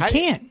off. You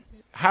can't.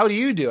 How do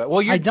you do it?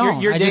 Well, I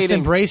don't. You're I dating. just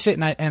embrace it,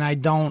 and I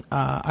don't.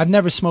 I've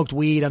never smoked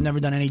weed. I've never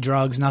done any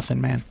drugs.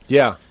 Nothing, man.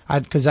 Yeah.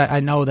 Because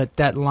I know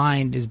that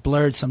line is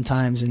blurred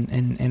sometimes,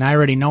 and I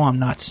already know I'm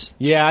nuts.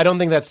 Yeah, I don't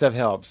think that stuff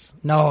helps.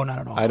 No, not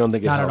at all. I don't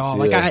think it not helps at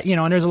all. either. Like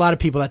and there's a lot of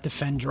people that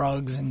defend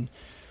drugs, and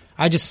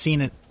I just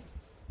seen it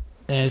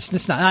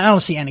It's not. I don't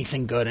see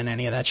anything good in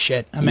any of that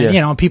shit. I mean, Yeah.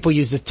 you know, people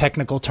use the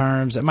technical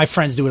terms. My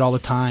friends do it all the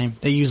time.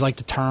 They use like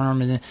the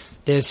term and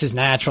this is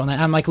natural.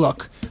 And I'm like,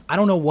 look, I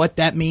don't know what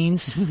that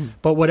means,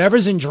 but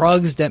whatever's in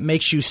drugs that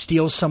makes you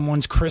steal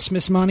someone's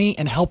Christmas money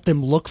and help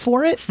them look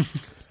for it.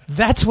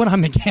 That's what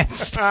I'm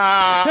against. You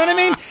know what I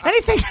mean?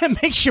 Anything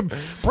that makes you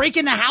break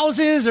into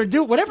houses or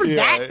do whatever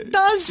that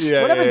does,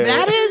 whatever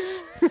that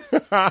is,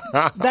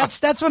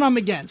 that's what I'm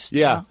against.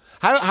 Yeah. You know?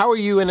 How are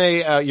you in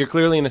a? You're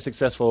clearly in a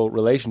successful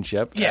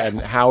relationship. Yeah.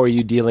 And how are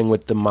you dealing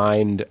with the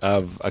mind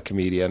of a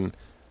comedian,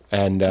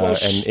 and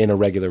in a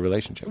regular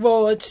relationship?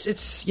 Well,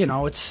 it's you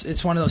know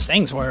it's one of those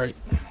things where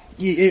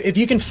if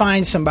you can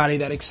find somebody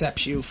that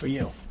accepts you for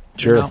you,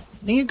 Sure. you know,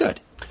 then you're good.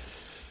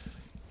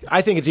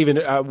 I think it's even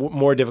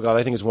more difficult.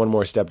 I think it's one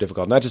more step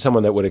difficult. Not just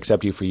someone that would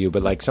accept you for you,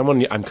 but like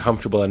someone I'm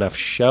comfortable enough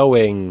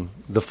showing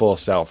the full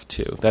self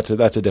to. That's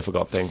a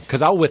difficult thing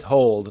because I'll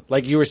withhold,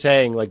 like you were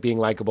saying, like being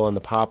likable in the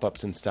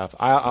pop-ups and stuff.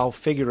 I'll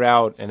figure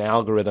out an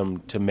algorithm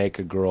to make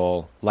a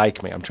girl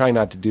like me. I'm trying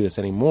not to do this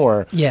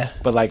anymore. Yeah.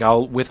 But like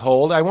I'll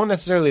withhold. I won't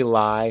necessarily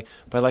lie,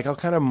 but like I'll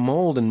kind of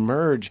mold and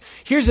merge.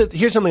 Here's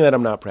something that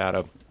I'm not proud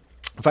of.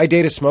 If I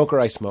date a smoker,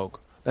 I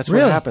smoke. That's what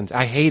Really? happens.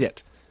 I hate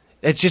it.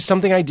 It's just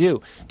something I do.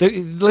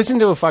 Listen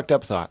to a fucked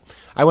up thought.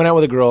 I went out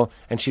with a girl,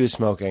 and she was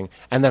smoking.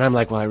 And then I'm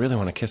like, well, I really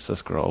want to kiss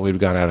this girl. We'd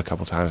gone out a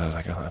couple times. I was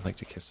like, oh, I'd like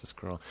to kiss this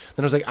girl.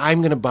 Then I was like,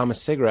 I'm going to bum a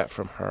cigarette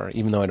from her,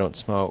 even though I don't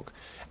smoke.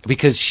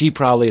 Because she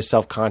probably is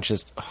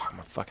self-conscious. Oh, I'm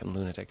a fucking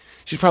lunatic.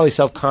 She's probably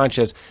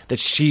self-conscious that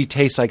she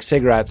tastes like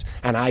cigarettes,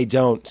 and I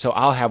don't, so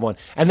I'll have one.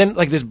 And then,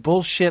 like, this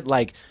bullshit,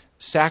 like,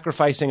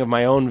 sacrificing of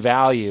my own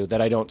value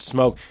that I don't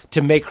smoke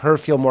to make her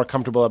feel more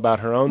comfortable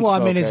about her own Well,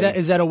 smoking. I mean,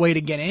 is that a way to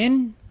get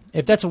in?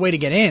 If that's a way to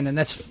get in, then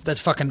that's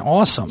fucking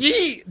awesome.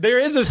 There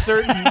is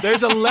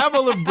there's a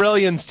level of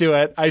brilliance to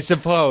it, I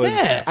suppose.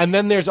 Yeah. And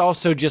then there's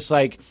also just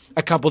like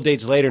a couple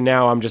dates later.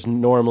 Now I'm just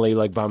normally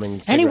like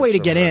bumming. Any way to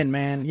cigarettes get from her. in,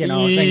 man. You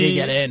know, then you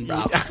get in,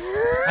 bro.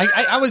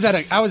 I was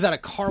at a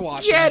car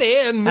wash. Get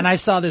in. And I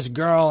saw this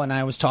girl, and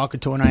I was talking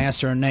to her, and I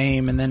asked her her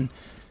name, and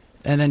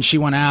then she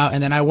went out,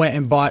 and then I went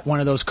and bought one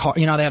of those cards.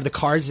 You know, they have the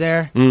cards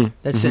there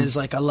that says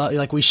like I love,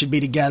 like we should be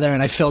together,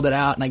 and I filled it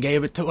out and I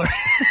gave it to her.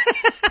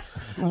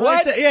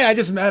 What? Yeah, I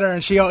just met her,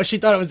 and she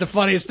thought it was the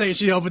funniest thing.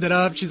 She opened it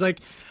up. She's like,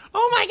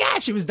 "Oh my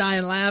god!" She was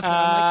dying laughing. I'm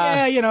like,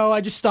 "Yeah, you know,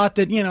 I just thought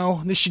that, you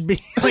know, this should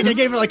be like." I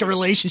gave her like a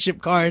relationship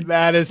card.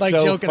 That is like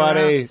so joking funny.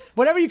 around.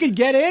 Whatever you could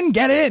get in,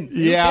 get in.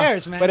 Yeah, Who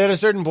cares, man? but at a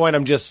certain point,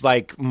 I'm just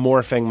like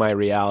morphing my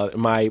reality,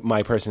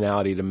 my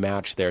personality to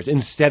match theirs,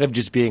 instead of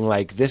just being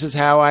like, "This is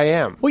how I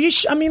am." well,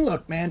 I mean,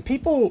 look, man.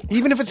 People.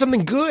 Even if it's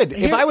something good,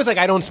 if I was like,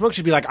 "I don't smoke,"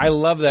 she'd be like, "I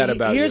love that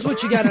about Here's you."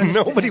 what you gotta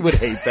understand. Nobody would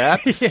hate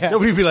that.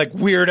 Nobody would be like,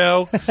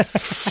 "Weirdo."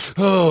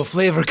 Oh,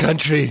 flavor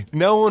country.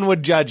 No one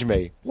would judge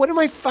me. What am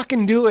I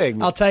fucking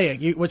doing? I'll tell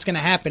you, what's going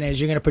to happen is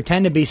you're going to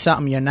pretend to be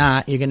something you're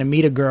not. You're going to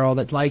meet a girl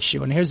that likes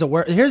you, and here's the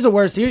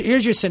worst.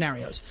 Here's your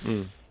scenarios.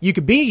 You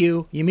could be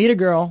you. You meet a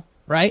girl,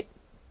 right?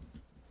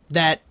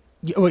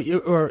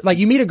 Or like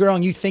you meet a girl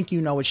and you think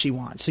you know what she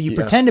wants, so you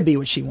pretend to be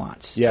what she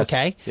wants. Yes.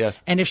 Okay. Yes.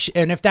 And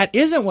if that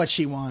isn't what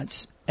she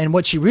wants, and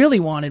what she really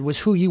wanted was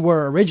who you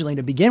were originally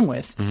to begin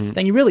with,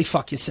 then you really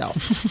fuck yourself.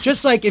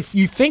 Just like if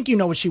you think you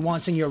know what she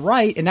wants and you're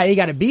right, and now you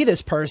got to be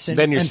this person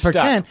Then you're and stuck.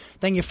 pretend,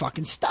 then you're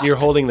fucking stuck. You're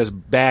holding this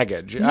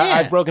baggage. Yeah.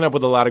 I've broken up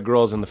with a lot of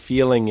girls, and the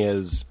feeling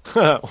is,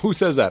 who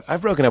says that?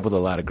 I've broken up with a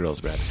lot of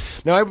girls, Brad.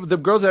 No, the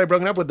girls that I've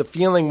broken up with, the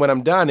feeling when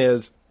I'm done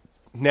is,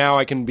 now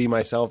I can be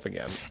myself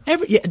again.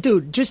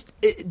 Dude,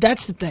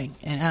 that's the thing,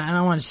 and I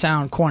don't want to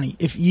sound corny.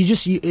 If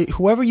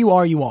whoever you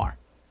are,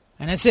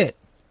 and that's it,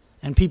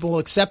 and people will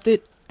accept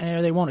it,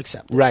 or they won't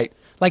accept it. Right.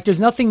 Like there's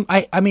nothing.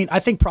 I mean, I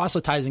think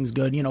proselytizing is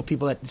good. You know,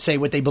 people that say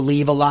what they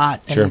believe a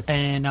lot. And, Sure.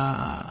 And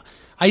I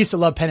used to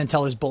love Penn and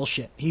Teller's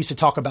bullshit. He used to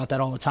talk about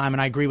that all the time,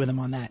 and I agree with him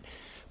on that.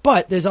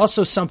 But there's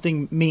also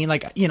something mean,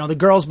 like, you know, the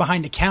girls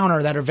behind the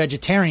counter that are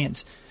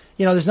vegetarians.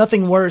 You know, there's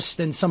nothing worse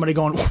than somebody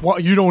going,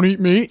 "What, you don't eat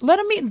meat?" Let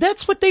them eat.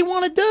 That's what they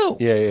want to do.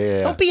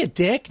 Yeah. Don't be a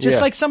dick. Just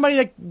Yeah. like somebody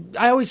like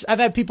I've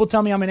had people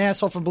tell me I'm an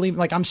asshole for believing,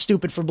 like I'm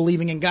stupid for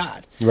believing in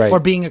God, Right. or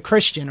being a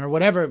Christian, or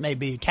whatever it may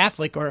be,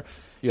 Catholic, or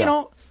Yeah. you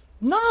know,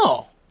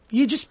 no.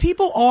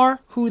 People are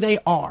who they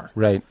are,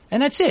 Right.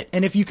 and that's it.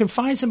 And if you can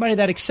find somebody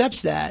that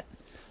accepts that,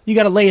 you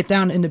got to lay it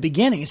down in the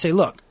beginning and say,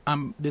 "Look,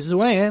 this is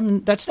who I am,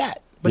 and that's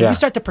that." But Yeah. if you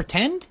start to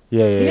pretend,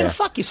 Yeah, you're yeah. gonna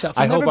fuck yourself.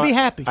 You'll never be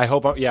happy. I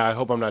hope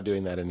I'm not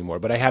doing that anymore.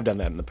 But I have done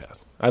that in the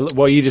past.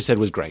 What you just said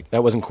was great.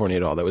 That wasn't corny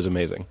at all. That was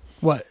amazing.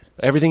 What?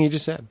 Everything you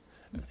just said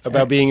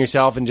about being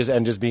yourself and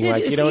just being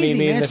like, it's you don't easy, need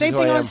me. man. And this Same is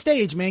who thing I on am.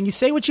 stage, man. You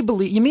say what you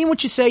believe. You mean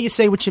what you say. You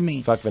say what you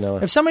mean. Fuck vanilla.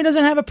 If somebody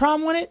doesn't have a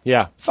problem with it,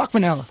 Yeah. fuck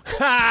vanilla.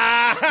 No,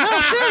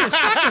 I'm serious.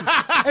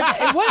 Fuck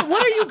him.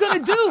 What are you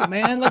gonna do,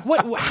 man? Like,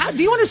 how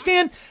do you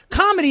understand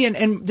comedy?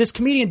 And this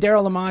comedian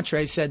Daryl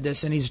Lamontre said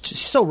this, and he's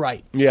just so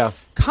right. Yeah.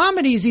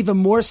 Comedy is even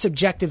more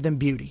subjective than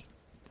beauty.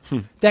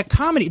 that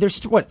comedy, there's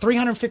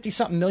 350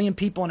 something million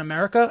people in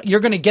America. You're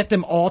going to get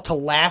them all to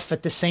laugh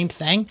at the same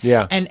thing.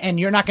 Yeah. And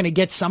you're not going to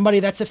get somebody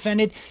that's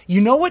offended.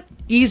 You know what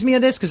eased me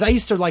of this? Because I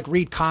used to like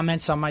read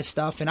comments on my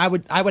stuff, and I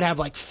would have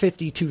like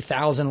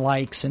 52,000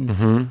 likes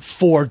and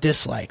 4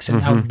 dislikes,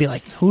 and I would be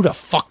like, who the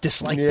fuck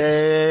disliked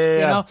this? Yeah.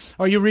 You know?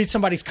 Or you read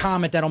somebody's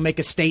comment that'll make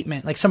a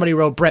statement. Like somebody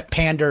wrote Brett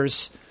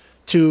panders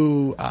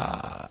to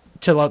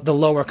the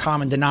lower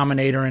common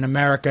denominator in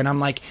America, and I'm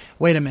like,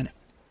 wait a minute.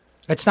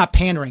 That's not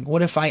pandering.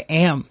 What if I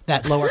am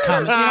that lower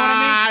common? You know what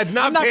I mean? It's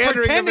not I'm not pandering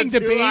if pretending it's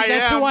to who be. I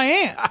That's am. who I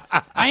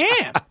am.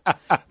 I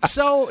am.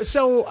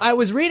 So I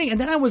was reading, and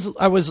then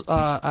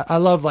I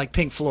love like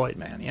Pink Floyd,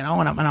 man. You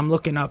know, and I'm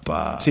looking up.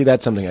 See,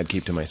 that's something I'd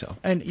keep to myself.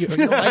 And you like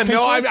Pink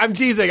No, Floyd? I'm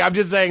teasing. I'm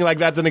just saying, like,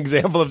 that's an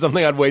example of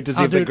something I'd wait to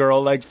see if the dude.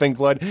 girl likes Pink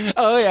Floyd.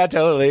 Oh, yeah,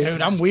 totally.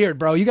 Dude, I'm weird,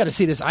 bro. You got to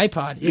see this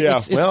iPod. Yeah,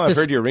 well, I've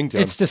heard your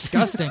ringtone. It's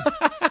disgusting.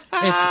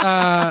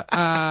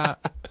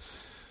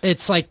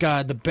 It's like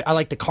I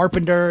like the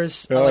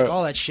Carpenters. I like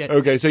all that shit.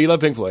 Okay, so you love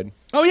Pink Floyd.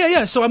 Oh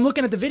yeah. So I'm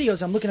looking at the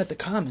videos. I'm looking at the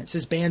comments.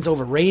 This band's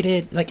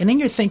overrated. Like, and then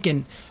you're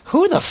thinking,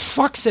 who the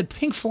fuck said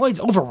Pink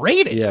Floyd's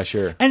overrated? Yeah,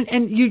 sure.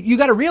 And you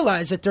got to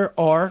realize that there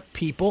are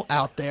people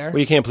out there. Well,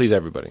 you can't please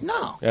everybody.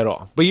 No. At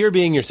all. But you're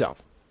being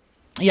yourself.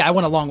 Yeah, I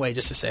went a long way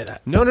just to say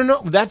that. No.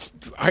 That's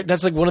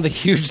like one of the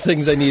huge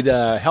things I need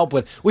help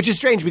with, which is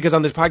strange because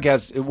on this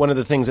podcast, one of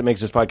the things that makes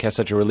this podcast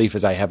such a relief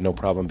is I have no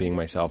problem being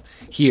myself.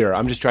 Here,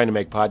 I'm just trying to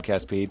make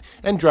podcast Pete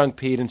and drunk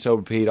Pete and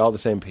sober Pete all the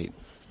same Pete.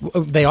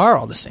 They are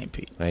all the same,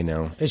 Pete. I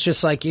know. It's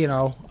just like,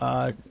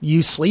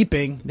 you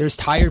sleeping. There's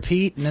tired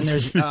Pete, and then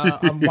there's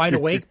I'm wide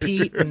awake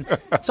Pete, and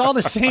it's all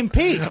the same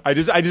Pete. I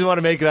just want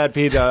to make that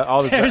Pete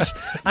all the time. There's-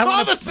 It's I all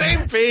wanna- the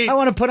same Pete. I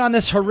want to put on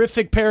this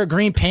horrific pair of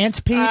green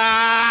pants, Pete.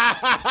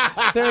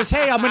 There's,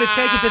 hey, I'm going to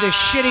take it to this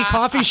shitty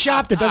coffee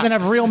shop that doesn't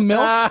have real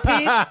milk,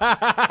 Pete.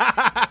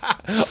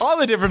 all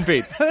the different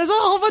Petes. There's a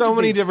whole bunch So of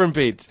many Petes. different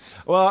Petes.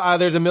 Well,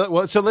 there's a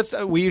well. So let's.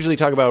 We usually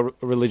talk about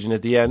religion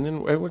at the end,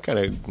 and we're kind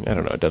of. I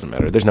don't know. It doesn't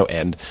matter. There's no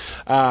end.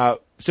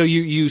 So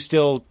you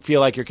still feel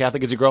like you're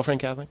Catholic? Is your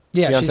girlfriend Catholic?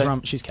 Yeah,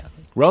 Fiance? she's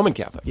Catholic. Roman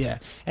Catholic. Yeah,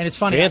 and it's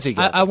funny. Fancy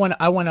Catholic.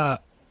 I want to.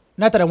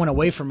 Not that I went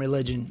away from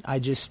religion. I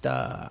just.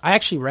 I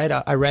actually read.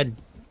 I read.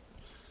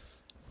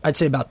 I'd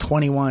say about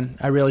 21.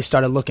 I really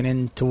started looking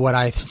into what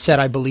I said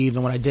I believed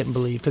and what I didn't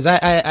believe, because I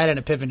had an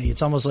epiphany.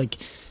 It's almost like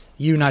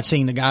you not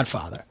seeing The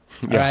Godfather.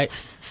 Yeah. All right.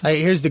 Like,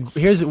 here's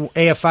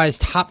AFI's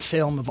top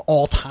film of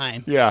all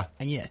time. Yeah.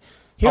 And yeah.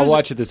 I'll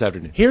watch it this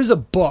afternoon. Here's a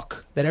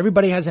book that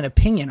everybody has an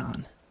opinion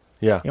on.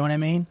 Yeah. You know what I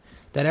mean?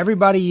 That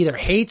everybody either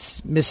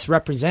hates,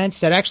 misrepresents,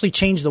 that actually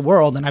changed the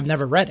world, and I've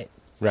never read it.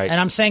 Right. And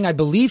I'm saying I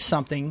believe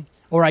something,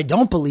 or I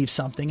don't believe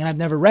something, and I've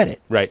never read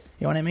it. Right.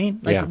 You know what I mean?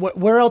 Like, Yeah.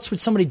 where else would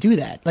somebody do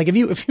that? Like, if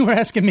you were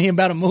asking me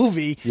about a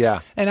movie,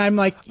 Yeah. and I'm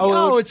like,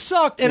 Oh, it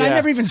sucked, and I yeah.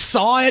 never even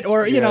saw it,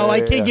 or I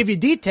can't yeah. give you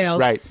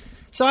details. Right.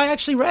 So I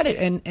actually read it,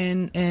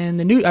 and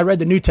I read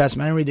the New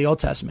Testament. I didn't read the Old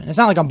Testament. It's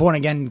not like I'm born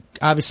again.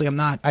 Obviously, I'm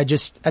not. I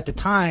just, at the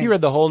time, You read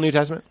the whole New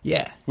Testament?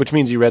 yeah. Which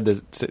means you read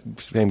the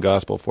same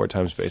gospel 4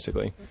 times,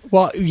 basically.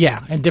 Well,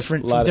 yeah, and A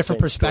different lot of different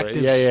same story.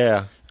 perspectives.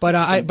 Yeah. But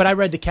I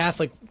read the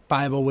Catholic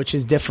Bible, which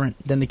is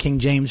different than the King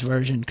James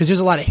version, because there's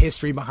a lot of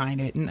history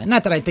behind it, and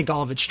not that I think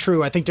all of it's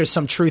true. I think there's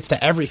some truth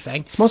to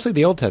everything. It's mostly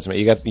the Old Testament.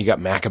 You got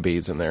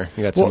Maccabees in there.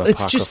 You got some Well,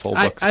 it's just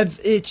apocryphal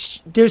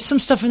books. there's some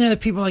stuff in there that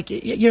people are like,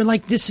 you're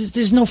like,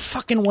 there's no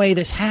fucking way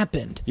this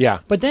happened. Yeah.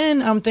 But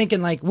then I'm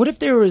thinking, like, what if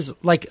there was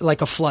like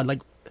a flood?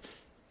 Like,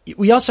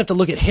 we also have to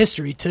look at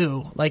history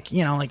too. Like,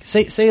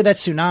 say that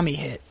tsunami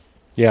hit,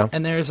 Yeah.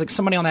 and there's like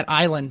somebody on that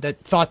island that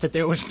thought that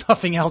there was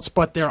nothing else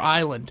but their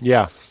island.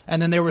 Yeah.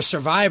 And then there were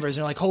survivors,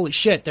 and they're like, holy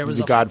shit, there was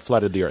God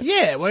flooded the earth.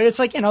 Yeah, well, it's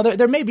like,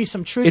 there may be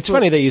some truth It's to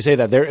funny it. that you say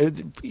that.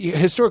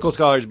 Historical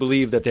scholars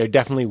believe that there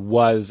definitely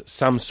was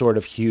some sort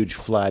of huge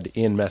flood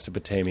in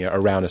Mesopotamia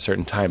around a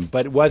certain time.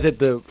 But was it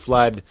the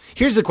flood?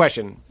 Here's the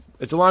question.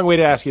 It's a long way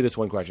to ask you this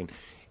one question.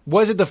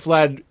 Was it the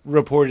flood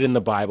reported in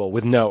the Bible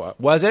with Noah?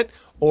 Was it?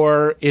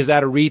 Or is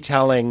that a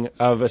retelling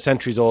of a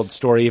centuries-old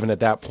story even at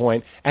that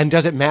point? And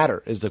does it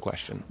matter is the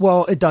question.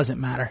 Well, it doesn't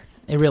matter.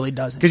 It really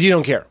doesn't. Because you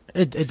don't care.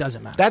 It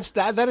doesn't matter.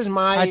 That is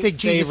my I think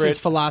favorite. Jesus'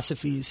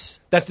 philosophies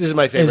This is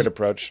my favorite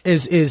approach.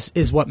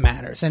 is what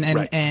matters. And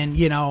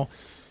Right.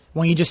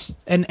 when you just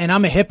and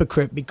I'm a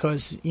hypocrite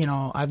because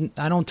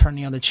I don't turn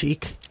the other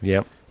cheek.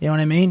 Yep. You know what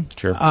I mean?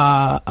 Sure.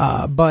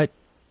 But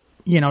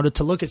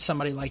to look at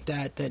somebody like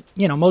that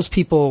most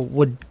people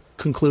would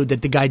conclude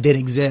that the guy did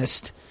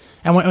exist.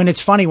 And when it's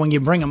funny when you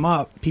bring him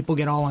up, people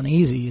get all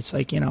uneasy. It's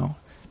like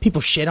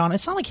people shit on it.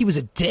 It's not like he was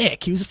a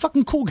dick. He was a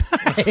fucking cool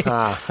guy. You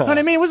know what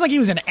I mean? It was like he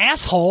was an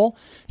asshole.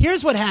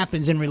 Here's what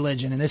happens in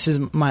religion, and this is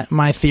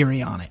my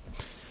theory on it.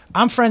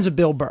 I'm friends with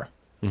Bill Burr.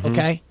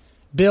 Okay,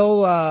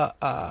 Bill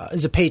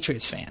is a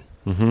Patriots fan,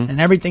 and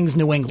everything's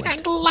New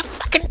England.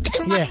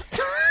 Yeah.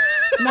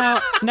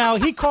 Now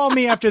he called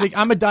me after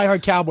I'm a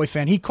diehard Cowboy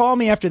fan. He called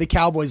me after the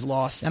Cowboys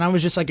lost, and I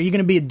was just like, "Are you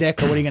going to be a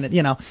dick, or what are you going to,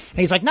 you know?" And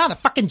he's like, "No, the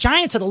fucking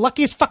Giants are the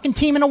luckiest fucking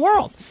team in the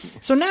world."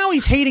 So now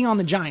he's hating on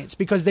the Giants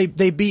because they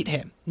beat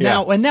him.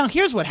 Now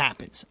here's what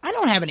happens. I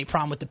don't have any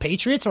problem with the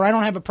Patriots, or I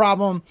don't have a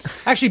problem.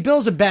 Actually,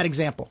 Bill's a bad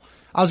example.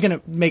 I was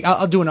gonna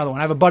I'll do another one.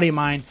 I have a buddy of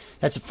mine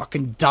that's a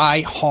fucking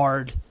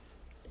diehard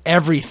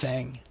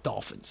everything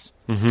Dolphins.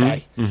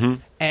 Okay,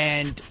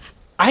 and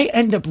I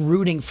end up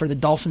rooting for the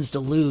Dolphins to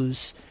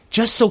lose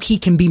just so he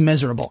can be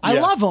miserable. I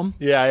love him.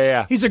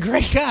 Yeah. He's a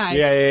great guy.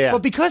 Yeah.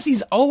 But because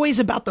he's always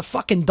about the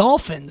fucking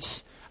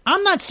Dolphins,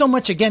 I'm not so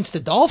much against the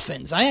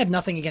Dolphins. I have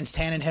nothing against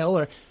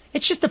Tannehill.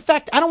 It's just the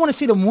fact I don't want to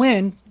see them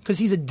win because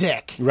he's a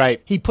dick.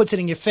 Right. He puts it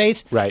in your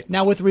face. Right.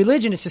 Now, with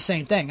religion, it's the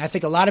same thing. I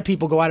think a lot of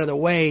people go out of their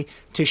way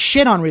to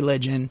shit on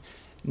religion,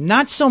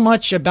 not so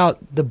much about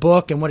the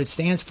book and what it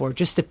stands for,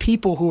 just the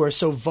people who are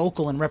so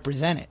vocal and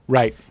represent it.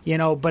 Right. You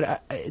know,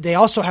 but they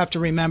also have to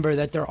remember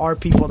that there are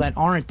people that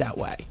aren't that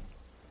way.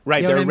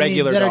 Right, You know they're what I mean?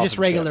 regular that are Dolphins just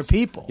regular fans.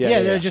 people.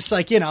 Yeah, They're just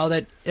like, you know,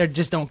 that they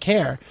just don't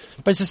care.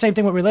 But it's the same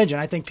thing with religion.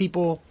 I think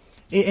people,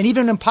 and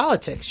even in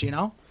politics, you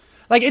know,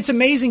 like it's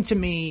amazing to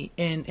me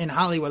in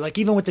Hollywood, like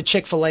even with the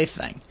Chick-fil-A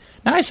thing.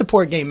 Now I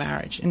support gay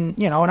marriage, and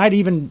you know, and I'd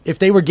even if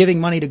they were giving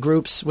money to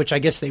groups, which I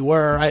guess they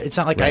were. It's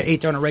not like I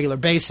ate there on a regular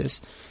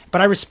basis, but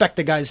I respect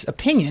the guy's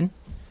opinion.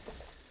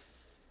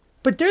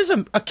 But there's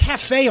a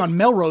cafe on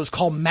Melrose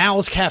called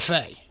Mao's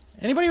Cafe.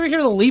 Anybody ever hear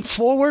of the Leap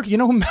Forward? You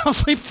know who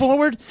Mao's Leap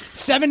Forward?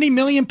 70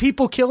 million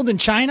people killed in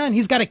China, and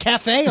he's got a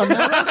cafe on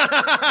Melrose.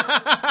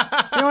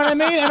 You know what I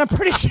mean? And I'm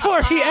pretty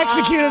sure he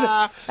executed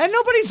it. And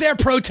nobody's there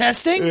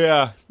protesting.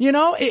 Yeah. You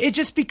know, it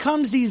just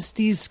becomes these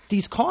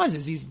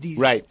causes, these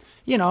Right.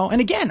 You know, and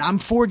again, I'm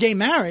for gay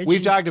marriage.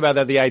 We've talked about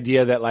that, the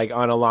idea that like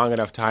on a long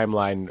enough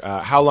timeline,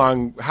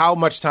 how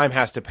much time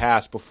has to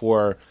pass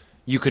before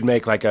you could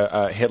make like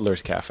a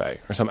Hitler's cafe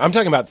or something. I'm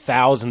talking about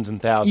thousands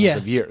and thousands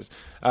of years.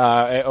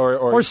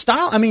 Or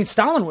Stalin. I mean,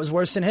 Stalin was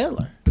worse than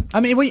Hitler. I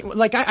mean,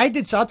 I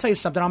did. So I'll tell you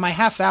something. On my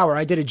half hour,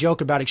 I did a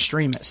joke about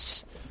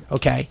extremists.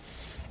 Okay,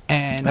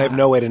 and I have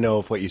no way to know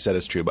if what you said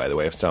is true. By the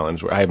way, if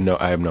Stalin's, I don't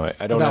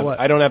About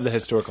what? I don't have the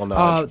historical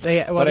knowledge.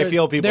 but I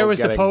feel people. There was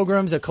getting, the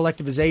pogroms, the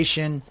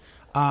collectivization.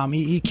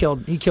 He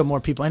killed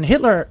more people, and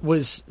Hitler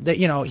was that.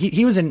 You know,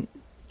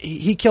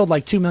 he killed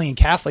like 2 million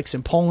Catholics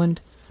in Poland.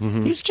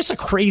 He was just a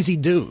crazy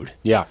dude.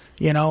 Yeah.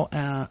 You know,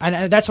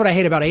 and that's what I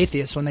hate about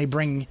atheists when they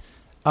bring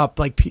up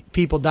like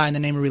people die in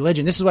the name of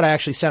religion. This is what I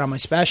actually said on my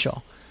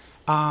special.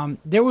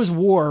 There was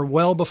war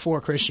well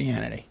before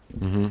Christianity,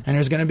 and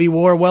there's going to be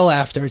war well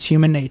after. It's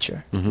human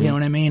nature. You know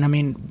what I mean? I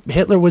mean,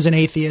 Hitler was an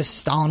atheist.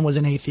 Stalin was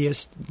an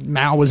atheist.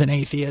 Mao was an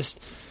atheist.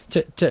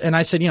 And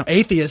I said, you know,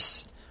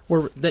 atheists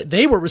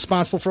they were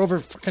responsible for over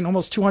fucking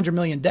almost 200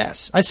 million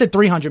deaths. I said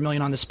 300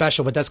 million on the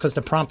special, but that's because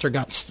the prompter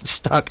got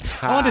stuck.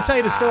 I wanted to tell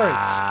you the story.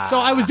 So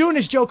I was doing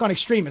this joke on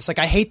extremists. Like,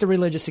 I hate the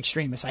religious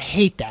extremists. I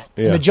hate that.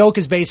 Yeah. And the joke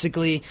is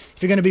basically, if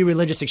you're going to be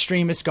religious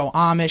extremists, go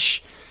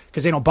Amish,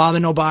 because they don't bother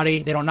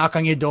nobody. They don't knock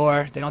on your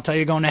door. They don't tell you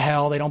you're going to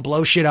hell. They don't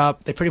blow shit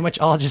up. They pretty much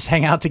all just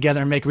hang out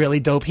together and make really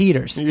dope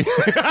heaters.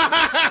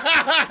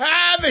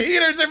 The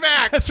heaters are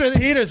back. That's where the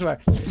heaters were.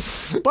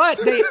 But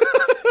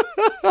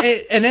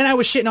and then I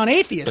was shitting on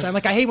atheists. I'm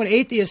like, I hate when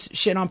atheists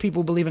shit on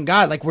people who believe in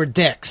God, like we're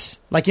dicks.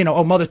 Like, you know,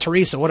 oh, Mother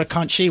Teresa, what a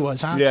cunt she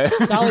was, huh? Yeah.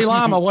 Dalai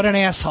Lama, what an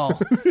asshole.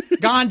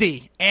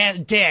 Gandhi,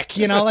 dick.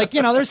 You know, like,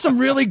 you know, there's some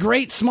really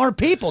great, smart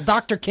people.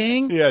 Dr.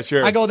 King. Yeah,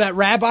 sure. I go, that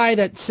rabbi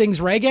that sings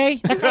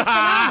reggae. That guy's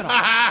phenomenal.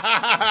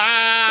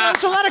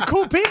 There's a lot of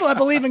cool people that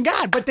believe in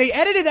God, but they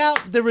edited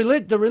out the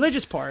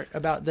religious part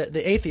about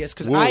the atheist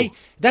because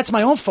that's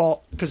my own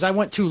fault because I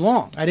went too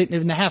long. I didn't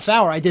in the half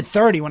hour. I did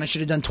 30 when I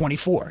should have done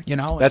 24. You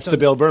know, That's the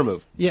Bill Burr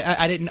move. Yeah,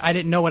 I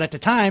didn't know it at the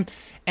time,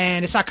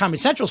 and it's not Comedy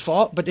Central's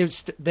fault. But it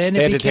was then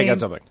They it had to became take out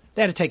something.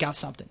 They had to take out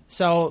something.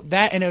 So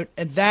that and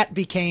that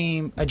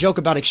became a joke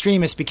about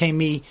extremists. Became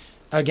me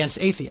against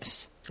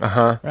atheists.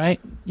 Right?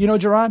 You know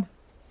Gerard?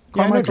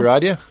 Yeah, I know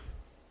Gerard, yeah.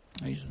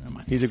 Never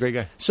mind. He's a great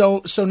guy.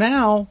 So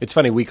now. It's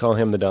funny, we call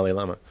him the Dalai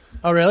Lama.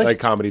 Oh, really? Like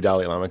comedy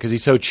Dalai Lama, because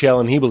he's so chill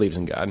and he believes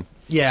in God.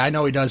 Yeah, I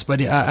know he does, but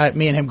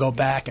me and him go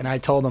back, and I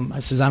told him, I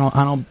says, I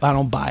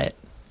don't buy it.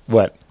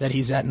 What? That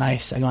he's that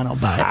nice. I go, I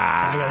don't buy it.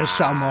 I go, there's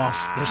something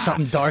off. There's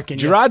something dark in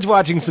you. Gerard's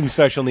watching some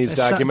special needs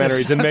There's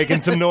documentaries and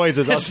making some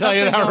noises. I'll tell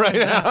you that right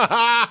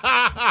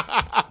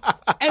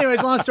now.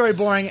 Anyways, long story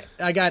boring.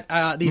 I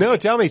got these. No,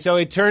 tell me. So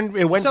it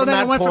went So from then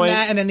that it went point. from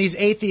that, and then these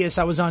atheists.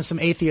 I was on some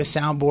atheist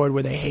soundboard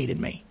where they hated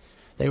me.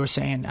 They were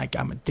saying like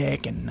I'm a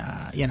dick, and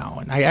you know.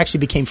 And I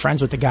actually became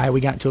friends with the guy. We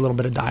got into a little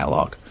bit of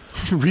dialogue.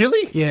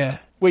 Really? Yeah.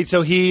 Wait,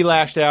 so he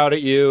lashed out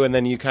at you, and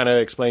then you kind of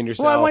explained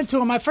yourself. Well, I went to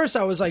him. At first,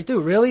 I was like,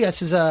 "Dude, really?" I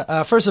says,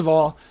 "First of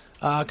all,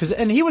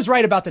 and he was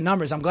right about the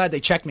numbers. I'm glad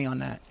they checked me on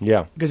that.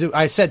 Yeah, because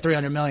I said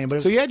 300 million.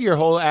 But so you had your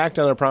whole act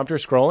on the prompter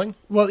scrolling.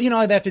 Well, you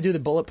know, they have to do the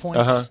bullet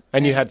points.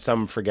 And you had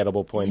some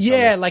forgettable points.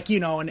 Yeah, like you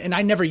know, and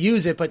I never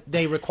use it, but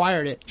they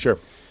required it. Sure.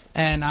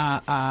 And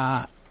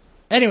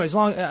anyways,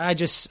 I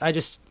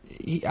just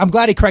I'm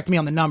glad he corrected me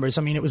on the numbers.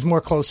 I mean, it was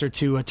more closer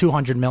to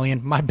 200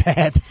 million. My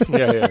bad.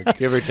 Yeah,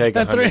 give or take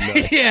 100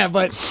 million. Yeah,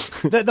 but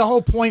the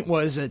whole point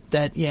was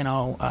that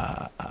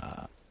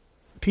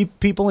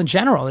people in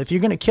general, if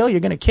you're going to kill, you're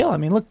going to kill. I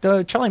mean, look,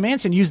 Charlie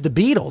Manson used the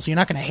Beatles. You're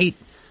not going to hate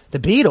the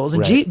Beatles,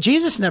 and Right.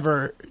 Jesus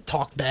never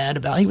talked bad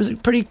about. He was a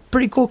pretty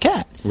cool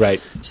cat. Right.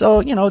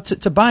 So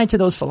to buy into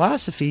those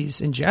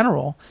philosophies in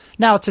general.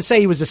 Now, to say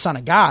he was the son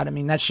of God, I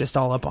mean, that's just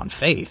all up on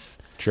faith.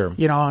 Sure.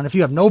 And if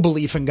you have no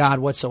belief in God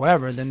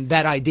whatsoever, then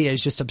that idea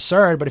is just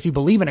absurd. But if you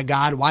believe in a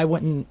God, why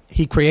wouldn't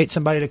he create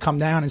somebody to come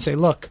down and say,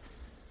 look,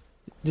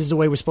 this is the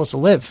way we're supposed to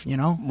live,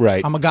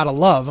 Right. I'm a God of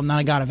love. I'm not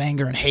a God of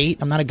anger and hate.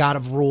 I'm not a God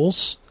of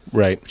rules,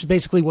 Right. which is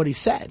basically what he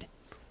said.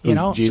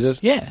 Jesus?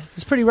 Yeah.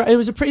 He's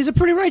he's a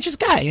pretty righteous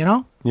guy,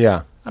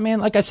 Yeah. I mean,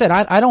 like I said,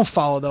 I don't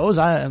follow those.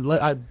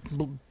 I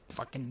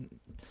fucking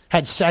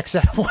had sex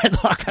at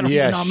wedlock. I don't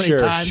Yeah, even know how many sure,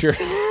 times. sure.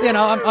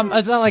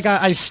 It's not like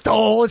I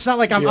stole. It's not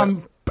like Yeah.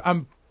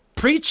 I'm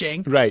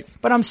preaching. Right.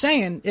 But I'm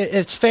saying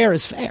it's fair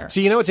is fair.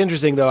 So what's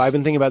interesting, though? I've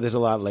been thinking about this a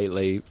lot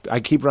lately. I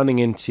keep running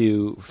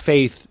into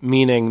faith,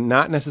 meaning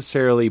not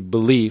necessarily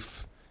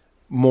belief,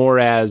 more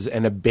as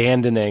an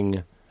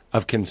abandoning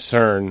of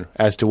concern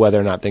as to whether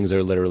or not things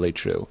are literally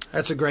true.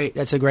 That's a great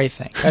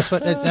thing. That's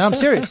what. No, I'm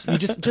serious. You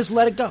just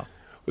let it go.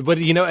 But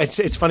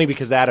it's funny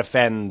because that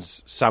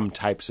offends some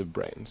types of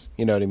brains.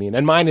 You know what I mean?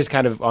 And mine is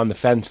kind of on the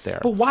fence there.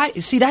 But why?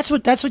 See, that's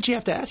what you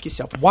have to ask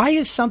yourself. Why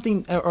is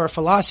something or a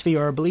philosophy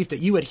or a belief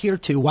that you adhere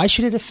to? Why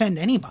should it offend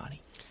anybody?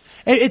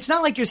 It's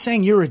not like you're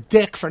saying you're a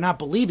dick for not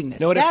believing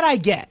this. I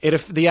get. It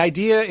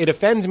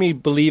offends me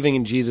believing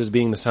in Jesus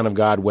being the Son of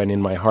God when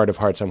in my heart of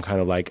hearts I'm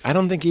kind of like, I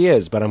don't think he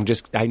is, but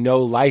I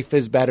know life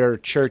is better,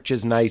 church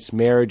is nice,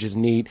 marriage is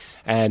neat,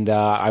 and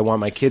I want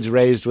my kids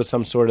raised with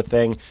some sort of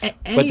thing.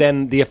 But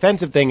then the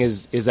offensive thing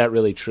is that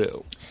really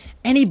true?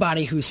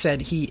 Anybody who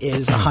said he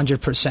is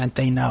 100%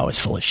 they know is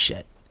full of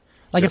shit.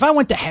 Like if I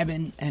went to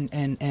heaven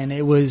and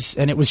it was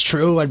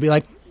true, I'd be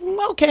like,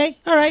 okay,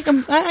 all right,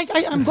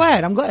 I'm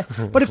glad.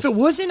 But if it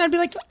wasn't, I'd be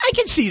like, I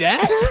can see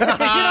that. You know what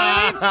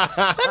I mean?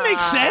 That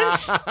makes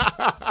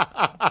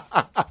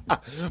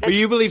sense. But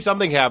you believe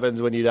something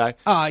happens when you die?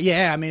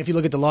 Yeah. I mean, if you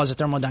look at the laws of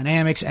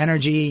thermodynamics,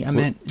 energy,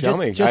 tell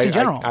me. Just in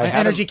general. I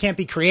energy can't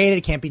be created,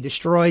 it can't be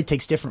destroyed,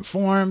 takes different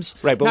forms.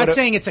 Right, but not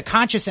saying it's a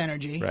conscious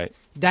energy. Right.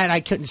 That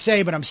I couldn't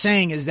say, but I'm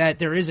saying is that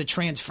there is a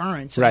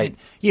transference. Right.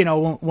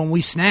 When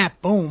we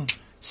snap, boom.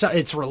 So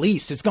it's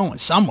released. It's going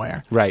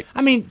somewhere. Right.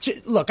 I mean,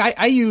 look,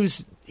 I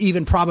use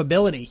even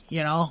probability,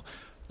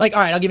 Like, all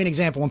right, I'll give you an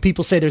example. When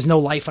people say there's no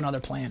life on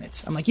other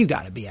planets, I'm like, you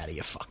got to be out of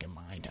your fucking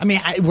mind. I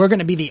mean, we're going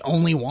to be the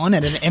only one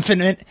at an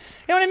infinite, you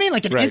know what I mean?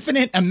 Like an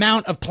infinite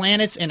amount of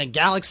planets in a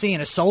galaxy,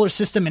 in a solar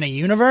system, in a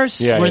universe.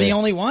 Yeah, we're yeah. the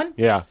only one?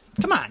 Yeah.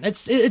 Come on,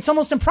 it's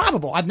almost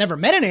improbable. I've never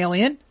met an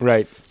alien.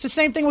 Right. It's the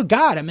same thing with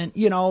God. I mean,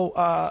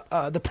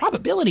 the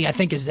probability I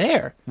think is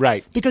there.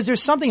 Right. Because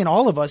there's something in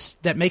all of us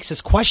that makes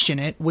us question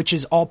it, which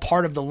is all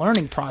part of the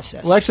learning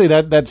process. Well, actually,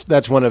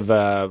 that's one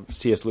of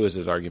C.S.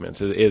 Lewis's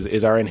arguments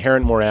is our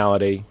inherent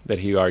morality that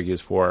he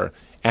argues for,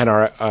 and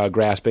our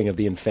grasping of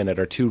the infinite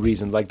are two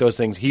reasons. Like those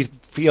things, he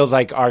feels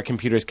like our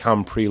computers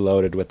come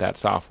preloaded with that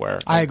software.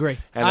 I agree.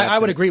 I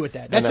would agree with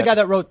that. That's the guy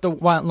that wrote the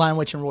Lion,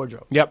 Witch, and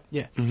Wardrobe. Yep.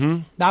 Yeah. Mm-hmm.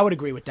 I would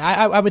agree with that.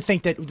 I would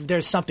think that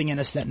there's something in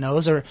us that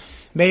knows, or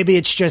maybe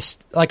it's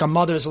just like a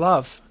mother's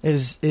love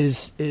is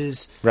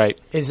right.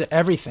 Is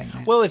everything.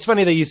 Well, it's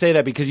funny that you say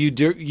that because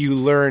you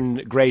learn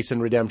grace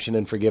and redemption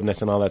and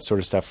forgiveness and all that sort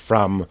of stuff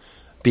from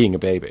being a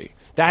baby.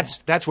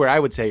 That's where I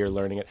would say you're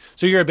learning it.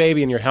 So you're a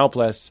baby and you're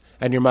helpless,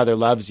 and your mother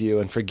loves you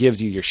and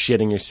forgives you. You're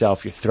shitting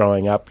yourself. You're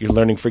throwing up. You're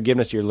learning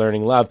forgiveness. You're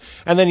learning love,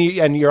 and then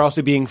you're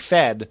also being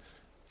fed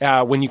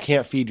when you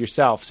can't feed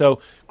yourself.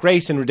 So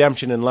grace and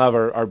redemption and love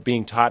are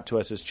being taught to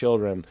us as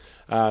children.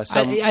 I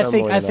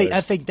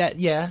think that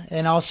yeah,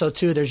 and also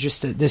too, there's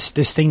just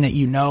this thing that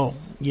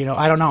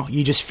I don't know.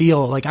 You just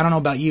feel like, I don't know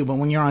about you, but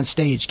when you're on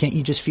stage, can't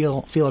you just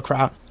feel a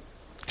crowd?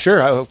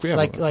 Sure,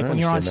 like when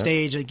you're on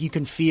stage, like you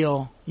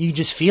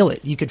just feel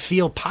it. You could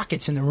feel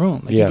pockets in the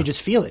room. Like you could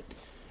just feel it.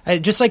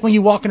 Just like when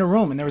you walk in a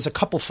room and there was a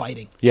couple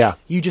fighting. Yeah,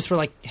 you just were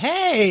like,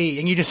 "Hey,"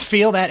 and you just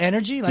feel that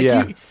energy.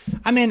 Like,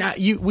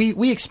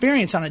 we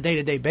experience on a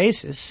day-to-day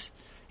basis.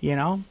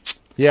 Yeah.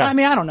 I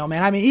mean, I don't know,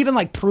 man. I mean, even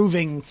like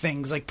proving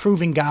things, like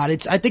proving God.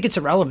 I think it's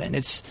irrelevant.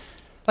 It's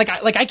like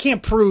I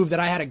can't prove that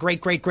I had a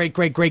great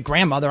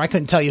grandmother. I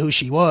couldn't tell you who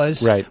she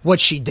was, right?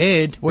 What she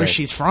did, where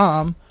she's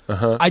from.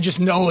 Uh-huh. I just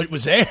know it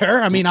was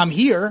there. I mean, I'm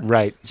here.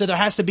 Right. So there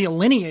has to be a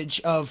lineage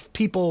of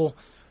people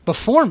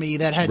before me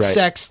that had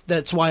sex.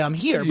 That's why I'm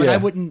here. But I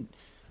wouldn't,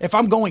 if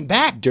I'm going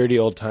back. Dirty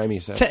old-timey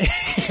sex.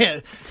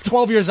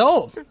 12 years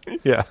old.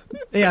 Yeah.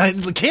 Yeah,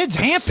 the kids,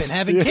 having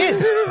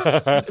kids.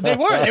 They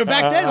were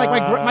back then. Like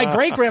my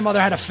great-grandmother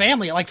had a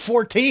family at like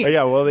 14. Oh,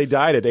 yeah, well, they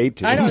died at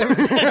 18. I know. They were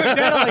dead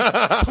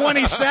at like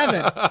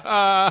 27.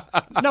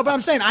 No, but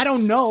I'm saying I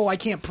don't know. I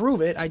can't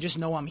prove it. I just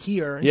know I'm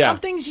here. And some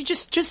things you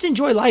just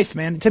enjoy life,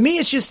 man. To me,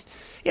 it's just,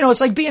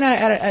 it's like being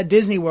at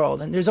Disney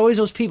World, and there's always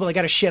those people that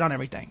got to shit on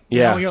everything.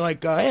 You're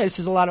like, hey, this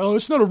is a lot of,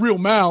 it's not a real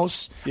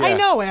mouse. Yeah. I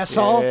know,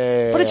 asshole.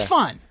 But but it's yeah.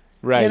 fun.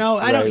 Right, You know,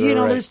 I don't. right, You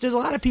know, right. there's a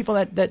lot of people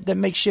that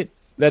make shit.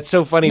 That's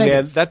so funny,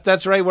 Negative. man.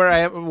 That's right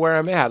where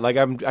I'm at. Like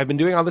I've been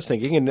doing all this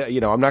thinking, and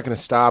I'm not going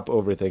to stop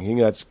overthinking.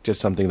 That's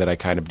just something that I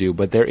kind of do.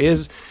 But there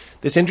is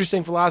this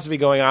interesting philosophy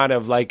going on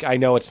of like, I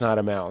know it's not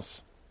a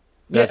mouse.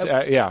 That's,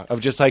 of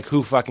just like,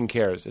 who fucking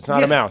cares? It's not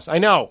Yeah. a mouse. I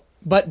know.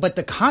 But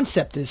the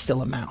concept is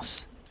still a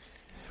mouse.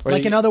 Or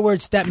Like in other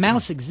words, that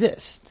mouse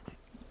exists,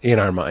 in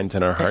our minds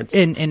and our hearts,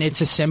 and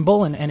it's a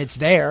symbol, and it's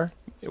there.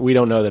 we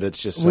don't know that it's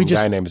just some We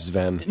just- guy named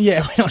Sven.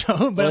 Yeah, we don't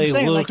know, but I'm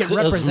saying like it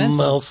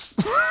represents.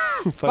 it.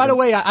 By the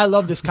way, I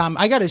love this comic.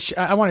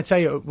 I want to tell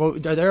you. Well,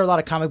 are there a lot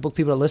of comic book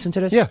people that listen to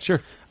this? Yeah,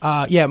 sure.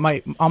 Yeah,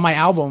 on my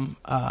album,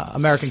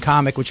 American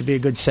Comic, which would be a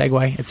good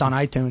segue. It's on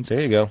iTunes.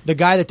 There you go. The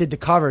guy that did the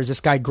cover is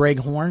this guy Greg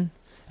Horn,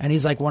 and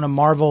he's like one of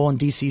Marvel and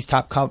DC's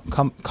top comic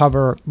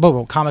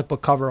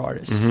book cover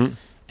artists. Mm-hmm.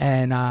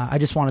 And I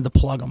just wanted to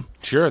plug him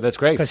Sure, that's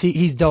great. because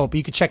he's dope.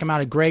 You can check him out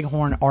at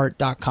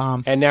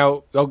greghornart.com. And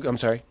now, I'm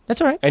sorry.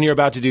 That's all right. And you're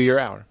about to do your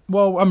hour.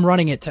 Well, I'm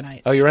running it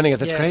tonight. Oh, you're running it.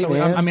 That's Yeah, great, so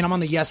man. I'm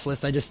on the yes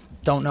list. I just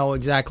don't know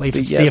exactly if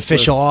The it's yes the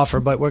official list. offer,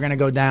 but we're going to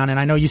go down. And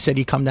I know you said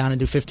you come down and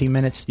do 15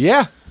 minutes.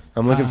 Yeah,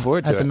 I'm looking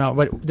forward to at the it. Mel,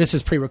 but this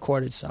is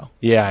pre-recorded, so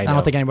Yeah, I know.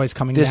 don't think anybody's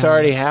coming This down.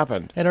 already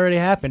happened. It already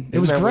happened. It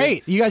was that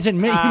great. You guys didn't.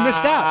 You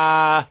missed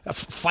out. A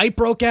fight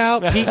broke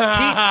out.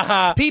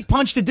 Pete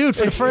punched the dude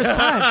for the first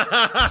time.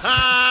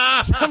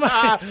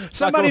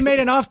 Somebody made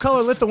an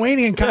off-color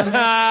Lithuanian comment,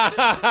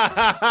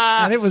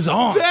 and it was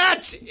on.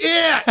 That's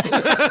it.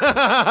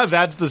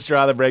 That's the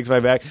straw that breaks my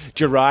back.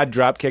 Gerard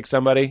drop kicked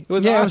somebody. It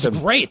was Yeah, it was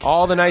awesome. great.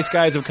 All the nice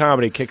guys of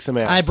comedy kicked some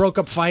ass. I broke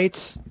up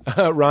fights.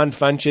 Ron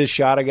Funches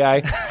shot a guy.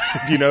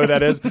 Do you know who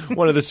that is?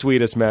 One of the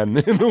sweetest men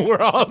in the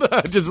world.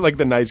 Just like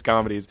the nice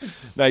comedies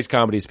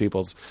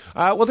peoples.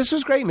 Well, this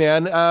was great,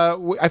 man.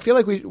 I feel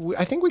like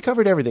I think we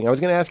covered everything. I was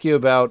going to ask you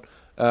about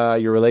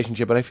your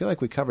relationship, but I feel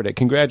like we covered it.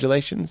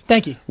 Congratulations.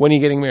 Thank you. When are you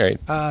getting married?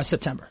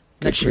 September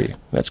Good next for year. you.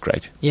 That's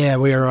great. Yeah,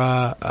 we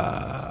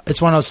are.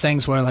 It's one of those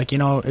things where, like,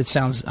 it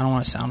sounds. I don't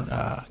want to sound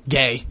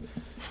gay.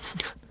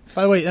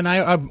 By the way, and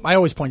I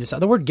always point this out.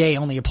 The word "gay"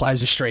 only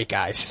applies to straight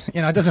guys.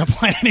 It doesn't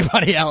apply to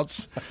anybody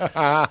else. Like,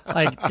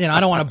 I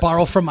don't want to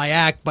borrow from my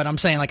act, but I'm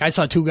saying, like, I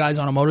saw two guys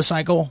on a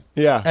motorcycle.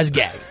 Yeah. That's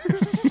gay.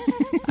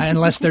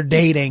 Unless they're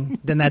dating,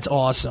 then that's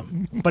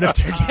awesome. But if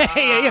they're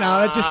gay,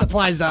 that just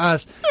applies to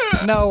us.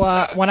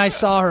 No, when I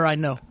saw her, I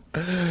knew.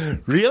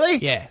 Really?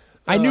 Yeah.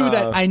 I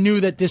knew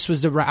that this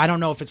was the right. I don't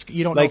know if it's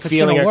you don't know Like if it's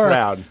going feeling to a work,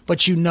 crowd.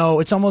 but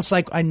it's almost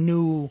like I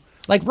knew.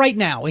 Like right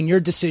now in your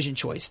decision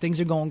choice,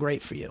 things are going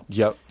great for you.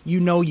 Yep.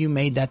 You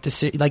made that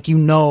decision. Like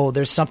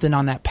there's something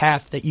on that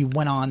path that you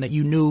went on that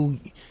you knew.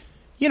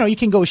 You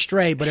can go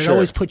astray, but it Sure.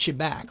 always puts you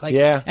back. Like,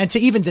 Yeah. And to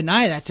even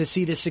deny that, to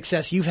see the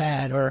success you've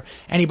had, or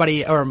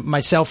anybody, or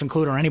myself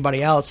included, or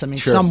anybody else. I mean,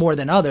 Sure. some more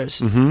than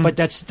others. But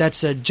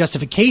that's a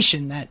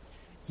justification that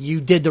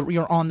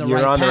you're on the You're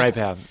right on path. the right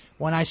path.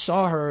 When I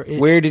saw her,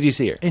 Where did you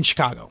see her? in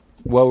Chicago,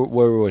 Where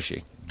was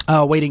she?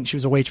 waiting, she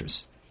was a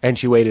waitress. And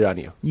she waited on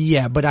you,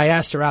 Yeah, but I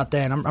asked her out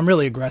there, and I'm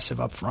really aggressive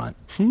up front.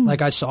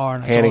 Like, I saw her,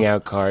 and I handing told her,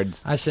 out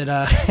cards. I said,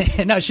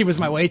 no, she was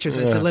my waitress.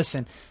 I said,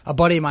 listen, a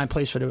buddy of mine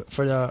plays for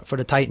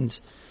the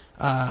Titans.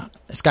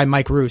 This guy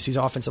Mike Roos, he's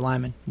offensive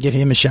lineman. Give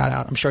him a shout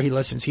out. I'm sure he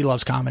listens. He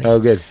loves comedy. Oh,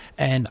 good.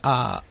 And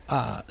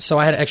so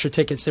I had extra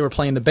tickets. They were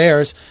playing the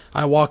Bears.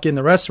 I walk in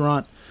the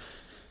restaurant.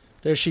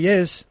 There she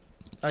is.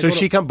 So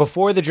she come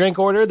before the drink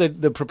order,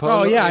 the proposal?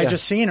 Oh yeah, I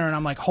just seen her and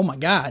I'm like, oh my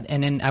god!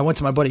 And then I went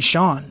to my buddy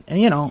Sean,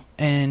 and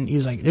and he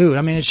was like, dude,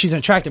 I mean, she's an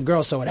attractive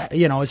girl, so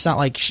it's not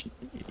like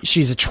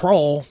she's a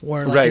troll.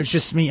 Where like, Right. it's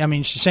just me. I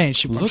mean, she's saying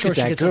I'm Look sure at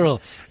she that gets girl.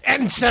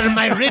 Answer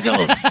my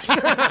riddles.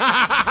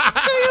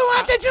 Do you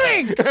want the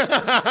drink?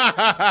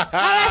 I'll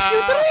ask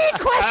you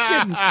 3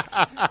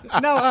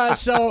 questions. No,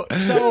 so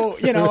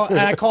and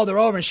I called her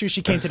over and she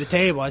came to the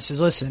table. I says,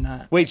 listen,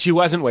 Wait, she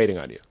wasn't waiting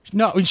on you.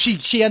 no, and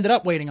she ended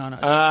up waiting on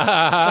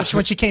us. So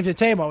when she came to the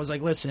table, I was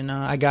like, listen,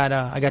 I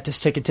got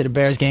this ticket to the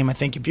Bears game. I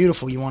think you're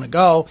beautiful. You want to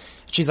go?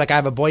 She's like, I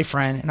have a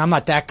boyfriend, and I'm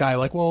not that guy.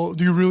 Like, well,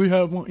 do you really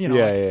have one?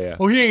 Yeah.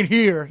 Well, he ain't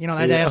here.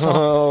 That Yeah. asshole.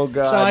 Oh,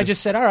 God. So I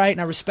just said, all right, and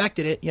I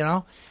respected it.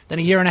 Then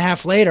a year and a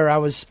half later, I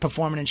was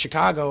performing in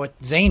Chicago at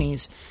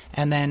Zany's,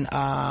 and then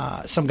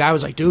some guy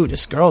was like, dude,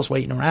 this girl's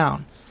waiting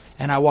around.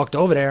 And I walked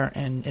over there,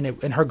 and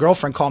her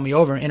girlfriend called me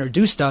over and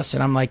introduced us,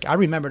 and I'm like, I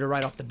remembered her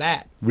right off the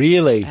bat.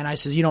 Really? And I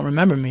says, you don't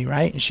remember me,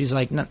 right? And she's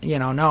like, no.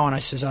 And I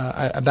says,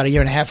 about a year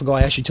and a half ago,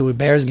 I asked you to a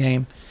Bears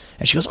game.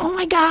 And she goes, oh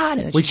my god!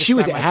 And then Wait, just she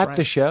was grabbed my at friend.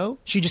 the show?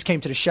 She just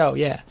came to the show,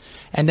 yeah.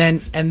 And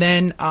then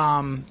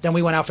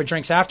we went out for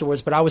drinks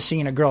afterwards. But I was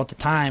seeing a girl at the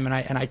time, and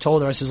I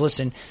told her, I says,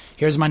 listen,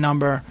 here's my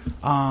number.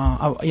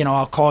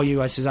 I'll call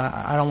you. I says,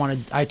 I don't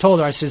want to. I told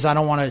her, I says, I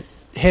don't want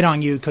to hit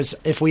on you because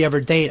if we ever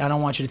date, I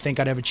don't want you to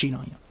think I'd ever cheat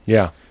on you.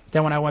 Yeah.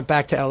 Then when I went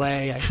back to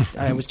L.A.,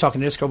 I was talking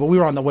to this girl, but we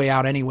were on the way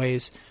out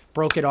anyways.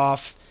 Broke it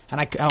off,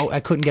 and I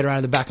couldn't get her out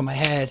of the back of my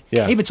head.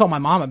 Yeah. I even told my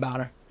mom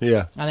about her.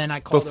 Yeah. And then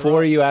I called her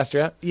Before up. you asked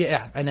her out?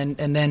 Yeah, and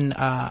then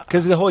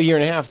Because the whole year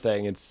and a half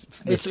thing,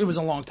 it was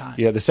a long time.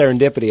 yeah, the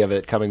serendipity of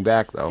it coming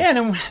back, though. Yeah,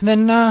 and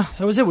then that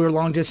was it. We were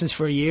long distance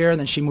for a year, and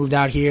then she moved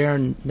out here,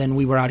 and then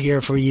we were out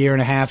here for a year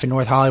and a half in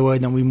North Hollywood,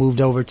 and then we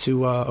moved over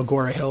to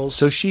Agora Hills.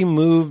 So she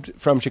moved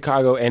from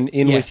Chicago and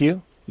in Yeah. with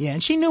you? Yeah,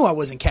 and she knew I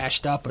wasn't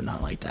cashed up or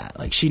nothing like that.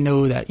 Like, she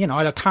knew that,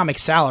 at a comic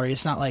salary,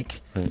 it's not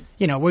like,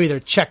 we're either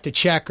check to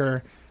check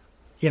or,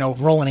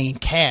 rolling in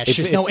cash.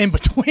 There's no in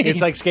between. It's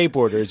like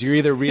skateboarders. You're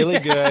either really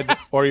good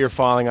or you're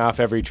falling off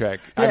every trick.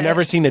 Yeah. I've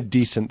never seen a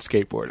decent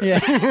skateboarder.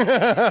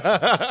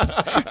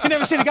 Yeah. You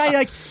never seen a guy, you're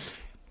like,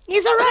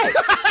 he's all right.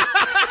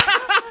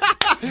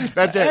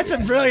 That's it. That's a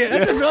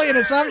brilliant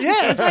assumption.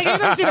 Yeah, it's like, you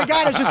never seen a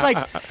guy that's just like,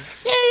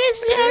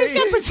 he's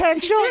got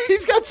potential.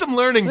 He's got some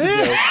learning to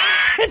do.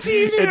 It's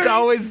easier. It's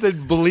always the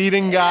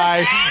bleeding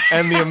guy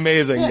and the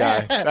amazing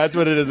guy. That's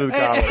what it is with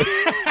comedy.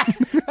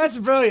 That's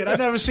brilliant. I've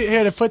never seen it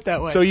here to put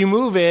that way. So you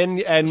move in,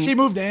 and she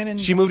moved in, and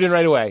she moved in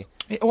right away.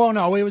 Well,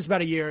 no, it was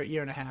about a year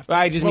and a half.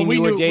 I just mean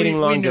you were dating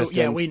long distance.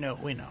 Yeah, we knew.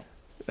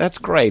 That's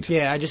great.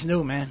 Yeah, I just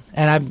knew, man.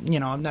 And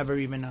I've never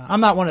even.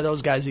 I'm not one of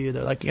those guys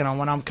either. Like, when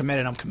I'm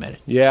committed, I'm committed.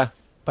 Yeah.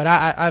 But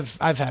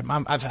I've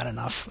had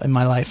enough in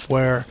my life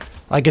where,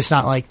 like, it's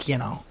not like,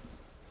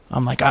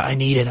 I'm like, I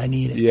need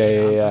it.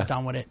 Yeah. I'm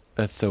done with it.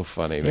 That's so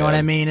funny, man. You know what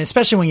I mean?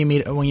 Especially when you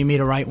meet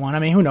a right one. I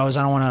mean, who knows?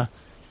 I don't want to.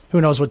 Who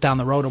knows what down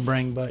the road will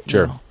bring? But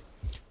Sure.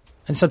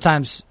 And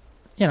sometimes,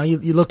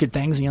 you look at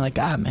things and you're like,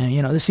 God,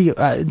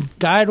 man,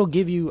 God will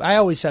give you. I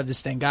always have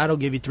this thing. God will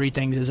give you three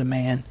things as a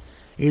man: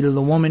 either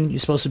the woman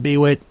you're supposed to be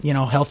with,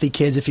 healthy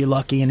kids if you're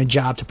lucky, and a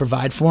job to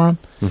provide for them.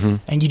 Mm-hmm.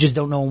 And you just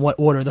don't know in what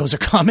order those are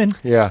coming.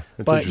 Yeah.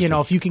 But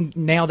if you can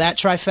nail that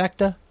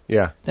trifecta,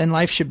 yeah, then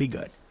life should be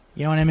good.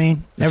 You know what I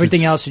mean?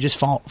 Everything else should just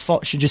fall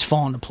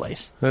into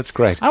place. That's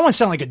great. I don't want to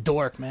sound like a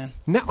dork, man.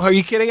 No, are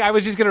you kidding? I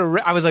was just gonna.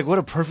 I was like, what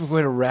a perfect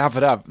way to wrap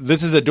it up.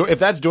 This is if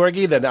that's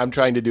dorky, then I'm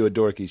trying to do a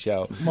dorky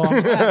show. Well,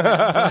 I'm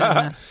glad,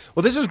 man.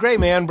 Well, this was great,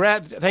 man.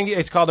 Brett, thank you.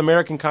 It's called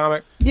American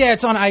Comic. Yeah,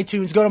 it's on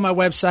iTunes. Go to my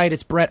website.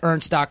 It's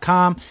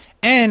bretternst.com.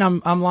 And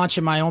I'm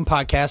launching my own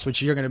podcast,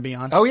 which you're going to be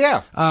on. Oh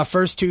yeah.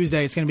 First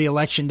Tuesday. It's going to be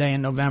Election Day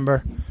in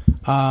November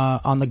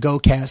on the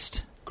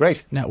GoCast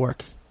Great.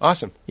 network.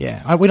 Awesome.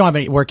 Yeah, we don't have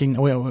any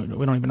working. We don't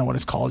even know what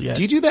it's called yet.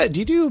 Do you do that? Do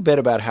you do a bit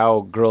about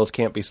how girls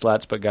can't be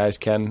sluts but guys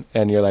can,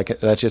 and you're like,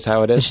 that's just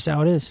how it It's is? just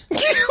how it is.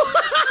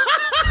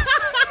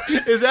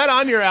 Is that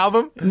on your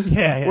album?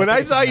 Yeah. When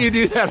I saw you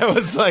do that, I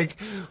was like,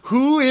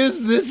 who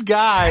is this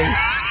guy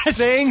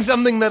saying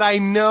something that I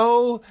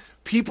know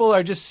people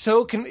are just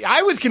so...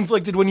 I was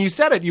conflicted when you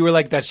said it. You were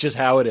like, that's just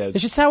how it is.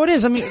 It's just how it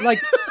is. I mean, like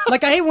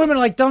I hate women.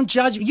 Like, don't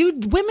judge.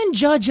 Women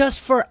judge us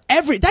for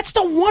that's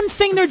the one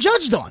thing they're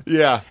judged on.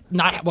 Yeah.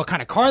 Not what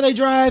kind of car they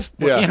drive.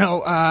 Yeah.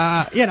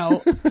 How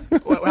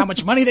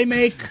much money they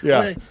make.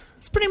 Yeah.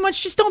 It's pretty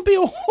much just don't be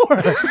a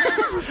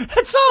whore.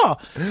 That's all.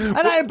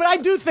 But I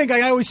do think,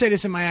 I always say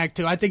this in my act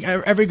too. I think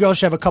every girl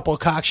should have a couple of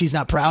cocks she's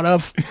not proud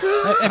of.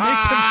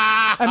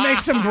 It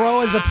makes them grow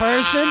as a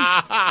person.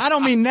 I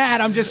don't mean that.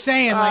 I'm just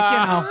saying,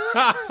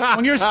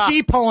 when you're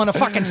ski pulling a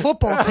fucking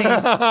football team,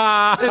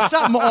 there's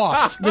something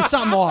off.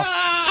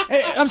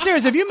 I'm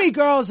serious. If you meet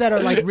girls that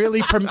are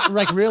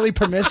really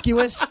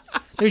promiscuous,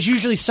 there's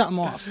usually something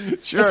off.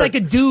 Sure. It's like a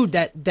dude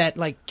that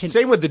can.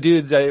 Same with the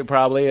dudes,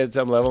 probably, at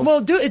some level. Well,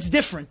 dude, it's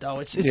different though.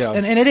 It's Yeah.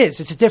 and it is.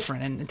 It's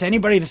different. And to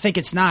anybody that think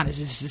it's not,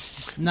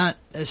 it's not.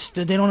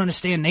 They don't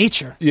understand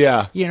nature.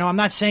 Yeah. I'm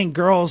not saying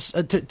girls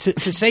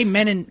to say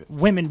men and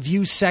women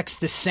view sex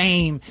the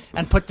same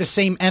and put the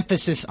same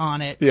emphasis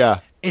on it. Yeah.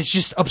 It's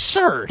just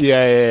absurd.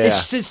 Yeah.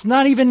 It's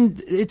not even.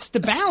 It's the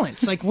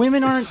balance. Like,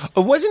 women aren't.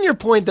 Wasn't your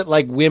point that,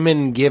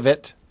 women give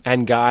it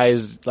and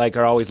guys,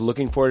 are always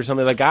looking for it or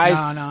something? Like,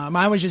 guys... No.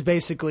 Mine was just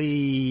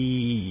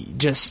basically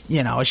it's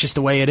just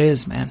the way it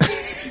is, man.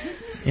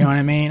 You know what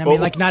I mean?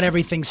 Not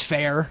everything's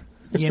fair.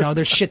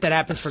 There's shit that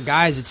happens for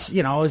guys. It's,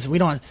 we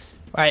don't...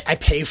 I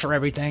pay for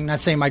everything.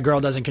 Not saying my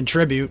girl doesn't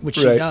contribute, which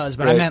she does,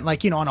 but I meant,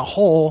 on a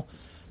whole...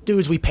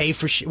 Dudes, we pay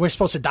for we're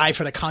supposed to die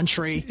for the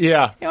country.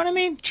 Yeah. You know what I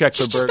mean? Check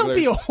for just don't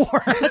be a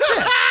whore.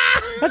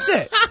 That's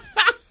it.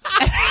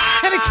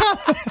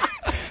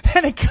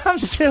 And it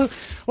comes to,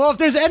 well, if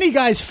there's any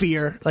guy's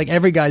fear,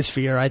 every guy's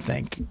fear, I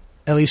think,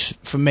 at least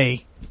for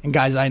me and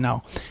guys I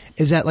know,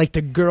 is that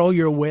the girl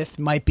you're with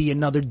might be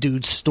another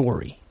dude's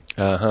story.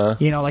 Uh-huh.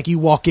 You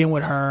walk in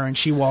with her and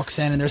she walks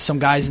in and there's some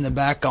guys in the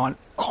back going,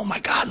 oh my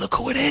God, look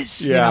who it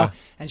is. Yeah.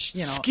 And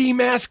Ski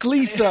Mask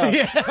Lisa.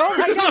 Yeah. Oh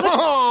my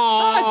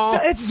God.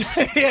 It's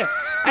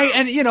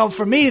and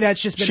for me,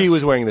 that's just been She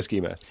was wearing the ski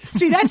mask.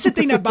 See, that's the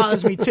thing that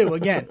bothers me too.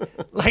 Again,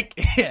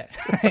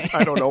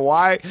 I don't know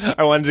why.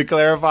 I wanted to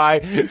clarify.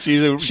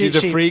 She's a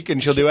freak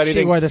and she'll do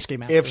anything. She wore the ski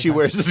mask. If she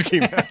wears the ski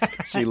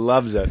mask, she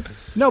loves it.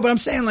 No, but I'm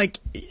saying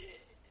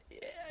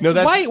no,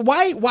 that's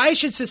why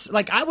should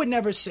I would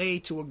never say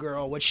to a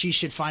girl what she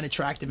should find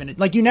attractive in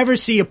it. You never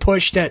see a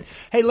push that,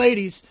 hey,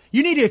 ladies,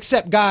 you need to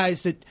accept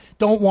guys that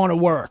don't want to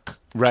work.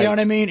 Right. You know what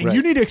I mean? And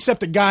you need to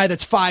accept a guy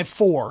that's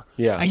 5'4".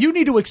 Yeah. And you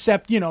need to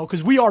accept,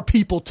 because we are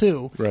people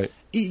too. Right.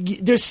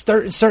 there's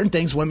certain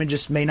things women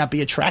just may not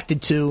be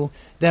attracted to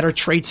that are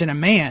traits in a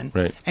man.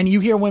 Right. And you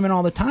hear women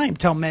all the time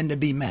tell men to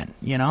be men,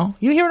 you know?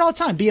 You hear it all the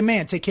time. Be a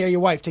man, take care of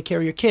your wife, take care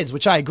of your kids,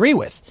 which I agree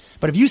with.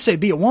 But if you say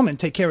be a woman,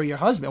 take care of your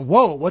husband,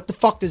 whoa, what the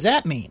fuck does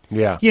that mean?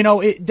 Yeah. You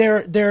know, and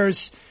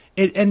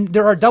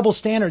there are double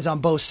standards on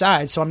both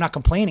sides, so I'm not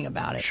complaining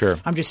about it. Sure.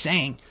 I'm just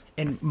saying,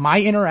 in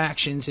my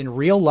interactions in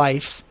real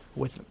life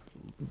with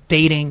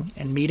dating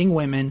and meeting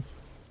women,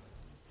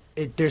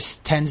 there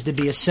tends to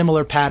be a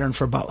similar pattern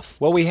for both.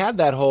 Well, we had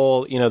that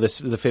whole, the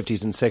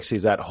 50s and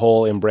 60s, that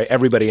whole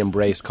everybody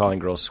embraced calling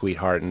girls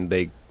sweetheart, and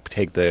they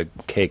take the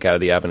cake out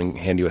of the oven and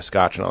hand you a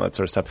scotch and all that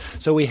sort of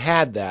stuff. So we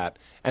had that.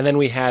 And then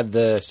we had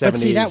the 70s. But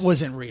see, that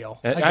wasn't real.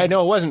 I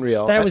know it wasn't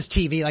real. That was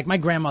TV. Like, my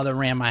grandmother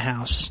ran my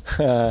house.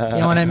 You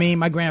know what I mean?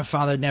 My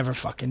grandfather never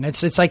fucking...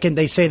 It's like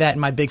they say that in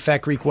My Big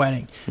Fat Greek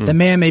Wedding. The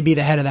man may be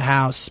the head of the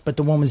house, but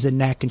the woman's the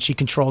neck, and she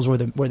controls where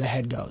the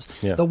head goes.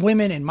 Yeah. The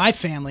women in my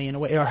family, in a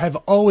way, have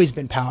always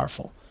been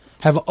powerful,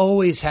 have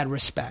always had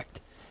respect.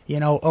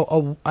 You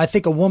know, I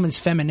think a woman's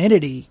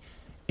femininity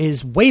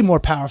is way more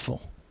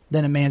powerful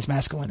than a man's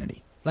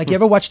masculinity. Like, you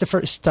ever watch the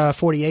first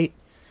 48?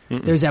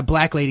 There's that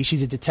black lady.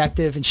 She's a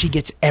detective, and she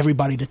gets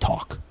everybody to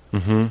talk.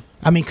 Mm-hmm.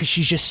 I mean, because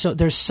she's just so.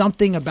 There's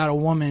something about a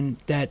woman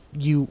that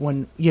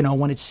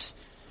it's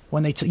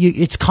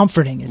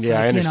comforting. It's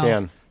I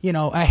understand.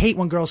 I hate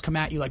when girls come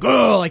at you like,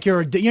 oh, like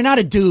you're not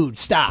a dude.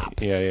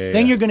 Stop. Yeah.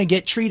 Then you're going to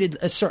get treated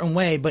a certain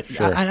way. But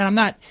Sure. I'm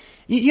not.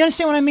 You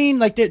understand what I mean?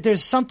 Like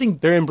there's something.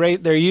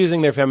 They're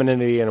using their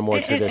femininity in a more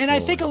traditional and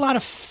I think way. a lot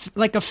of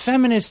like a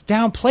feminist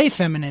downplay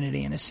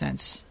femininity in a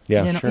sense.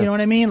 Yeah, sure. You know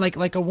what I mean?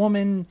 Like a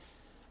woman.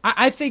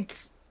 I think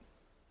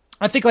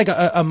like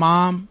a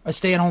mom, a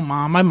stay-at-home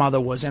mom. My mother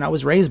was, and I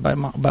was raised by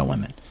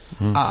women.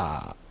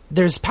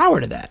 There's power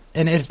to that,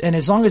 and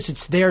as long as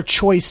it's their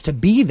choice to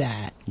be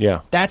that,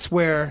 that's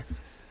where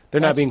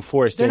they're not being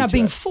forced. They're not into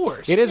being it.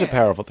 forced. It is a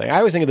powerful thing. I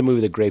always think of the movie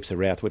The Grapes of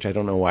Wrath, which I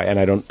don't know why, and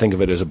I don't think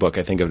of it as a book.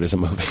 I think of it as a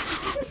movie.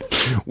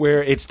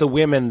 Where it's the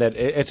women that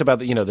it's about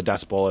the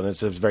Dust Bowl, and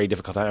it's a very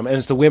difficult time, and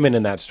it's the women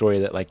in that story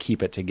that like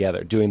keep it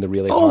together, doing the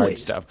really hard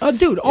stuff.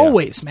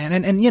 Always, man,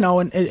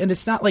 and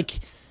it's not like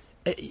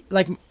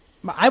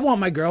I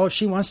want my girl, if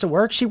she wants to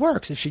work, she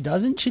works. If she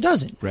doesn't, she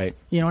doesn't. Right.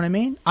 You know what I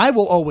mean? I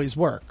will always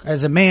work.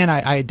 As a man,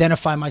 I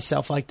identify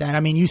myself like that. I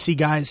mean, you see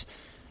guys,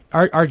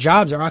 our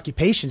jobs, our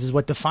occupations is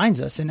what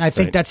defines us, and I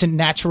think that's a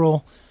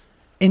natural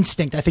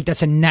instinct. I think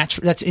that's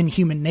that's in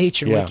human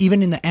nature. Yeah. Like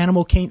even in the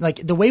animal like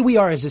the way we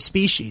are as a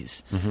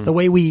species, the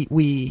way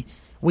we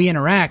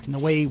interact, and the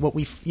way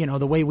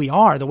the way we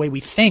are, the way we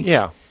think.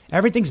 Yeah.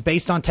 Everything's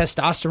based on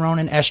testosterone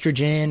and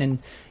estrogen, and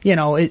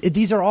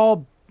these are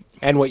all.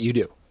 And what you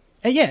do.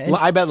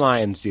 I bet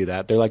lions do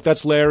that. They're like,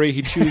 that's Larry.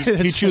 He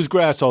chews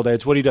grass all day.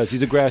 It's what he does.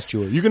 He's a grass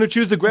chewer. You going to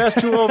choose the grass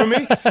chewer over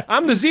me?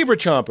 I'm the zebra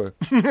chomper.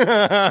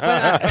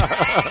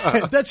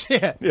 That's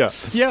it. Yeah.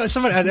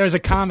 There was a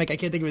comic. I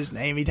can't think of his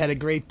name. He had a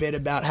great bit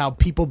about how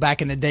people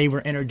back in the day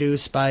were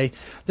introduced by,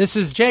 this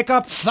is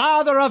Jacob,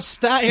 father of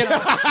the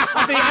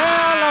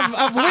Earl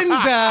of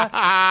Windsor.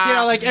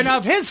 And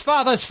of his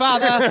father's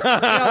father.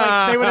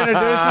 They would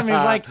introduce him. He's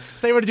like,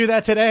 if they were to do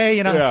that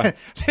today,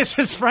 this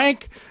is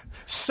Frank,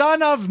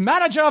 son of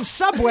manager of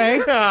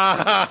Subway.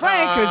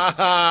 Frank is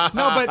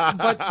but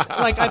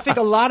like I think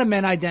a lot of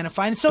men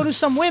identify, and so do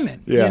some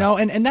women.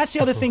 And that's the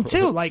other thing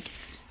too. Like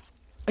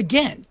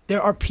again,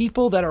 there are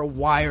people that are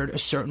wired a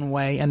certain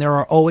way, and there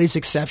are always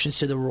exceptions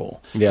to the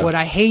rule. Yeah. What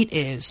I hate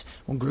is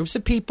when groups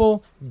of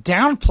people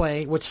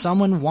downplay what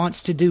someone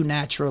wants to do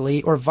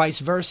naturally, or vice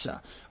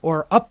versa,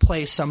 or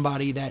upplay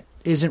somebody that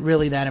isn't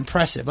really that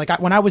impressive. Like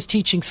when I was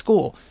teaching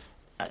school,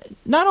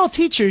 not all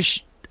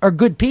teachers are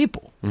good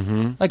people.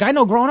 Mm-hmm. Like I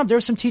know growing up, there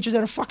were some teachers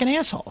that are fucking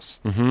assholes.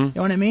 Mm-hmm. You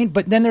know what I mean?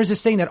 But then there's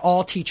this thing that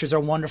all teachers are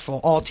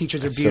wonderful. All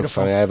teachers are beautiful.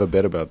 So funny. I have a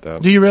bit about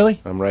that. Do you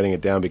really? I'm writing it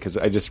down because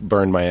I just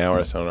burned my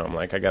hour, so I'm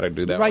like, I got to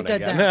do that. Write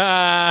that down.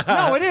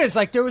 No, it is.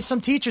 Like there was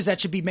some teachers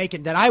that should be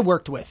making, that I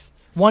worked with.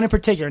 One in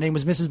particular, her name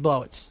was Mrs.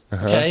 Blowitz.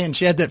 Okay, and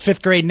she had that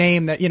 5th grade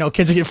name that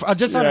kids are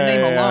just on her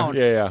name alone.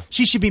 Yeah.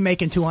 She should be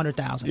making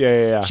 $200,000.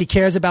 Yeah. She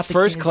cares about the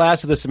first kids.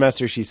 class of the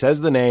semester. She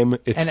says the name.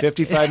 It's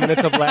 55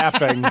 minutes of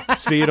laughing.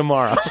 See you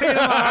tomorrow.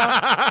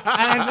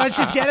 And let's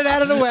just get it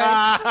out of the way.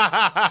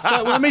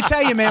 But let me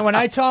tell you, man, when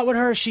I taught with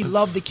her, she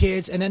loved the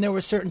kids, and then there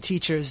were certain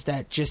teachers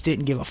that just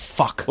didn't give a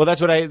fuck. Well,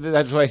 that's what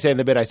I say in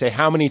the bit. I say,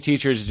 how many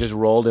teachers just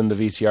rolled in the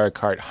VCR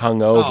cart,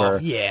 hung over,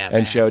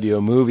 and showed you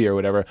a movie or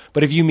whatever.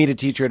 But if you meet a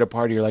teacher at a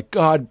party, you're like,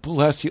 God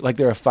bless you, like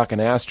they're a fucking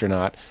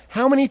astronaut.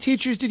 How many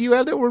teachers did you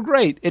have that were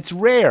great? It's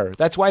rare.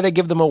 That's why they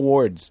give them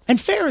awards. And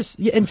fair is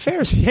fair.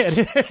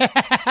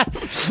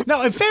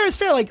 No, and fair is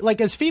fair.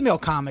 Like as female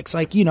comics,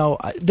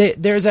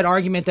 there's that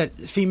argument that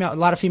a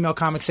lot of female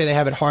comics say they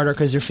have it harder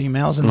because they're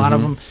females, and a lot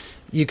of them,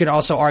 you could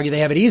also argue they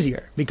have it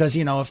easier because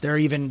if they're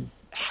even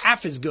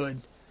half as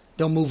good,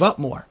 they'll move up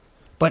more.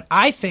 But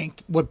I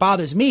think what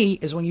bothers me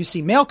is when you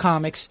see male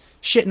comics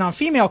shitting on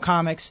female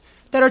comics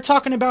that are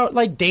talking about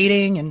like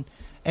dating and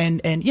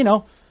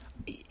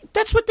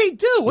That's what they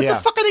do. What Yeah. the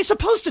fuck are they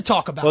supposed to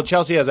talk about? Well,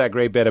 Chelsea has that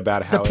great bit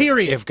about how The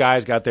period. if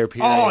guys got their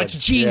period. Oh, it's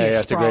genius, yeah,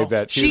 it's bro. a great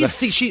bit.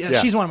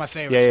 She's one of my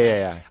favorites.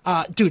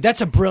 Yeah. Dude,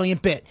 that's a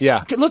brilliant bit.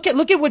 Yeah. Look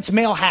at what's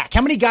male hack.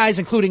 How many guys,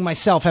 including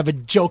myself, have a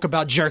joke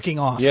about jerking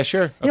off? Yeah,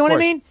 sure. You know what I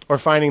mean? Or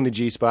finding the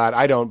G spot.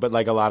 I don't, but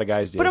like a lot of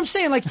guys do. But I'm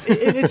saying, like,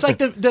 it's like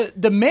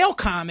the male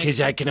comics.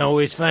 Because I can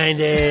always find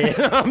it.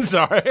 I'm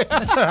sorry.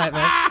 That's all right,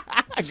 man.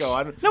 Go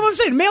on. No, I'm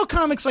saying male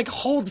comics like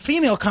hold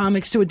female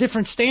comics to a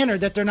different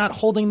standard that they're not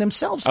holding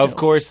themselves to. Of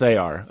course they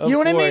are. You know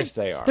what I mean? Of course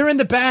they are. They're in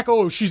the back.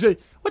 Oh,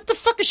 what the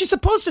fuck is she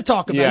supposed to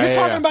talk about? Yeah, You're yeah,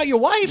 talking yeah. about your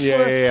wife.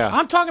 Yeah, or yeah.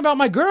 I'm talking about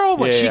my girl.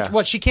 What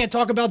Yeah, she can't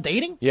talk about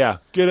dating? Yeah.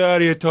 Get out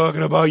of here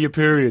talking about your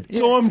period.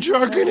 So I'm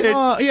jerking it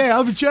Yeah,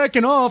 I'm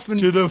jacking off and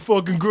to the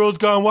fucking Girls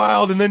Gone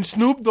Wild, and then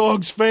Snoop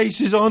Dogg's face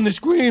is on the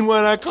screen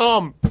when I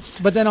come.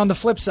 But then on the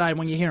flip side,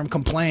 when you hear him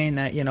complain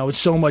that, you know, it's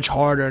so much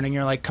harder, and then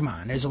you're like, come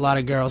on, there's a lot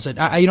of girls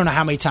that you don't know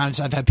how many times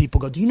I've had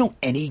people go, do you know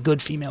any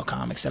good female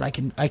comics that I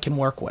can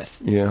work with?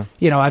 Yeah.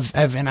 You know,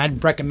 and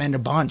I'd recommend a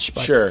bunch.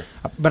 But, Sure.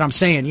 But I'm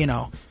saying, you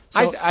know.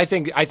 So, I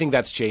think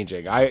that's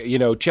changing.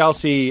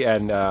 Chelsea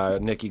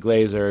and Nikki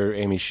Glaser,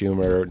 Amy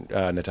Schumer,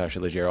 Natasha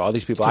Leggero, all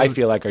these people, I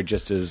feel like are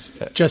just as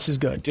good. Just as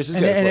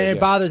and, good. And Yeah. it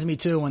bothers me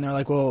too when they're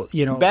like, well,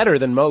 you know, better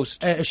than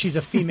most. if she's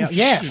a female.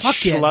 Yeah,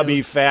 fuck yeah. Schlubby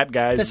dude. fat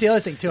guys. That's the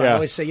other thing too. I Yeah.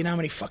 always say, you know how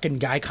many fucking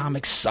guy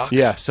comics suck?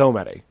 Yeah, so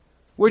many.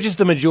 We're just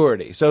the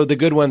majority, so the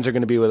good ones are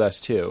going to be with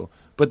us too.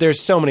 But there's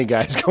so many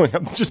guys going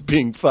up just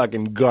being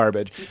fucking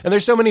garbage, and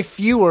there's so many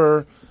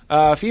fewer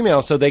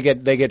females, so they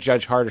get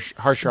judged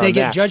harsher. They on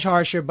get that. judged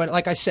harsher, but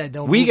like I said,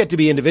 We get to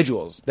be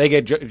individuals. They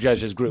get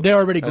judged as group. They're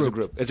already as a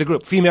grouped. group. It's a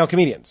group. Female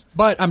comedians.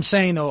 But I'm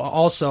saying though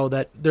also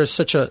that there's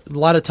such a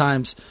lot of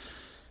times,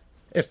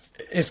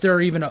 if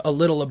they're even a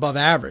little above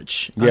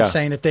average, Yeah. I'm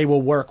saying that they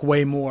will work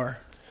way more.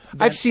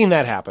 I've seen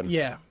that happen.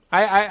 Yeah.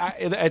 I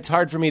it's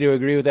hard for me to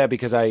agree with that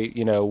because I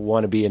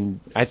want to be in.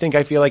 I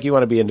feel like you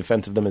want to be in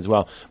defense of them as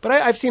well. But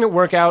I've seen it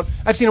work out.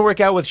 I've seen it work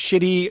out with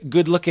shitty,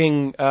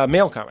 good-looking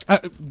male comics.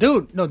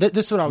 Dude, no,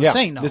 this is what I was Yeah,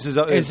 saying. Though, this is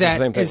it's the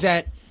same thing. is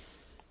that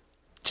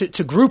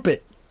to group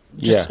it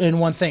just Yeah. in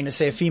one thing, to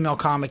say a female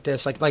comic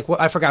this like what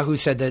I forgot who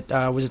said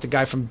that, was it the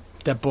guy from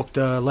that booked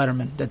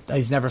Letterman that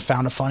he's never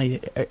found a funny.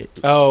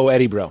 Oh,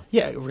 Eddie Bro.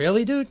 Yeah,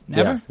 really, dude,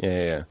 never.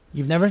 Yeah.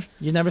 You've never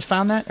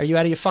found that? Are you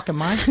out of your fucking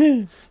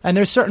mind? And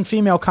there's certain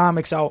female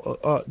comics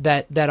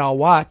that I'll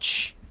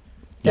watch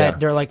that Yeah.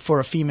 they're like for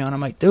a female, and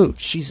I'm like, dude,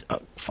 she's a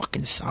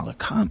fucking solid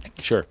comic.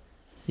 Sure.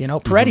 You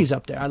know, Peretti's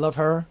up there. I love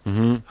her.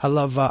 Mm-hmm.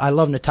 I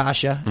love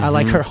Natasha. I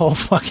like her whole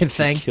fucking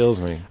thing. Kills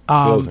me.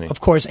 Kills me.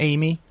 Of course,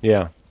 Amy,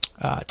 Yeah.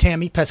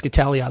 Tammy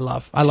Pescatelli. I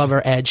love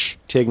her edge.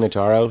 Tig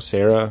Notaro,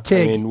 Sarah.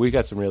 Tig. I mean, we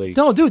got some really.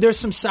 No, dude, there's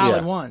some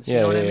solid Yeah. ones. Yeah, You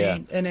know what yeah,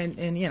 I mean?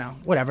 And you know,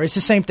 whatever. It's the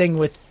same thing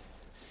with.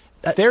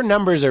 Their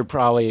numbers are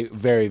probably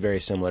very, very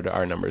similar to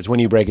our numbers when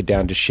you break it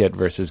down to shit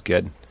versus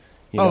good.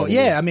 You know Oh, what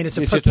yeah, I mean, it's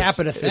a per just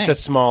capita thing. It's a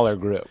smaller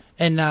group.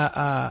 And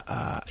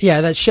yeah,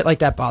 that shit like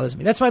that bothers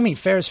me. That's what I mean.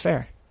 Fair is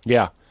fair.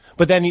 Yeah.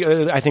 But then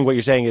I think what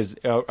you're saying is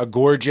a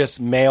gorgeous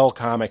male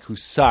comic who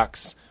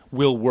sucks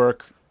will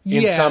work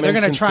in Yeah, some they're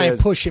going to try and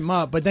instances. push him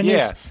up, but then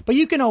Yeah. but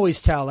you can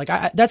always tell. Like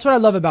that's what I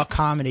love about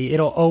comedy.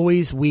 It'll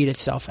always weed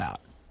itself out.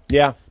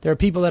 Yeah. There are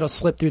people that'll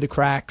slip through the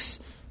cracks,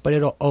 but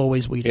it'll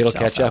always weed It'll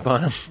itself out. catch up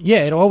on them.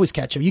 Yeah, it'll always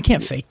catch up. You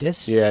can't fake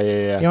this. Yeah.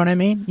 You know what I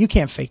mean? You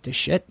can't fake this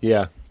shit.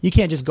 Yeah. You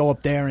can't just go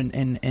up there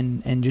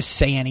and just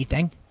say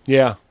anything.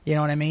 Yeah. You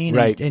know what I mean?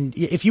 Right. And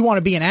if you want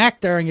to be an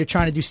actor and you're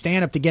trying to do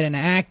stand-up to get into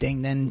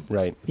acting, then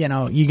Right. you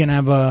know, you're going to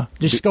have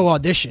just go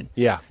audition.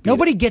 Yeah.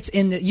 Nobody gets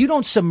in you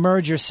don't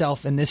submerge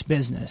yourself in this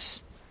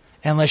business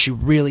unless you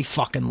really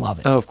fucking love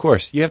it. Oh, of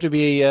course. You have to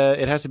be.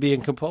 It has to be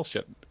in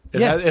compulsion.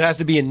 It has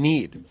to be a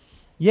need.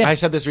 Yeah. I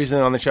said this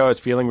recently on the show. I was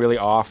feeling really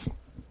off,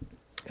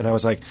 and I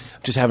was like,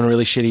 I'm just having a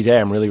really shitty day.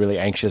 I'm really, really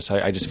anxious.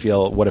 I just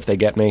feel, what if they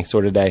get me,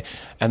 sort of day.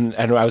 And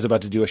I was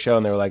about to do a show,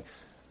 and they were like,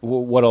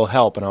 what'll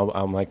help? And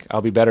I'm like,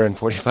 I'll be better in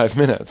 45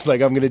 minutes.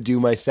 Like, I'm going to do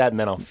my set, and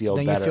then I'll feel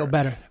Then better. you feel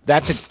better.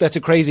 That's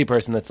a crazy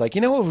person that's like,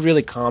 you know what would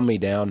really calm me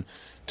down?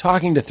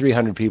 Talking to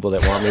 300 people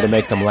that want me to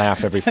make them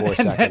laugh every 4 that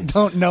seconds.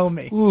 don't know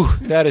me. Ooh,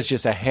 that is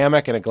just a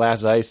hammock and a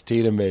glass of iced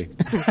tea to me.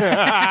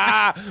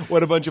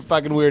 What a bunch of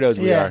fucking weirdos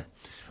we Yeah. are.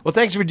 Well,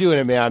 thanks for doing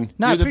it, man.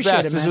 No, I You're the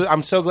appreciate best. it, man.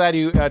 I'm so glad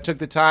you took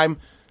the time.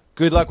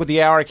 Good luck with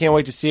the hour. I can't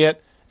wait to see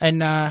it.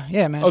 And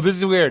yeah, man. Oh, this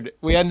is weird.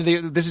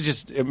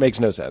 It makes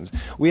no sense.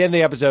 We end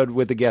the episode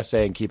with the guest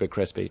saying, "Keep it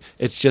crispy."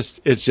 It's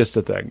just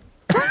a thing.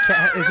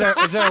 is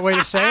there a way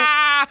to say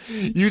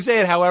it? You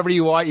say it however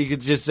you want. You could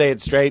just say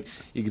it straight.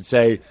 You could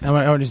say, I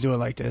want to just do it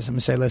like this. I'm going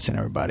to say, listen,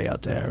 everybody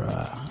out there,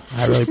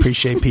 I really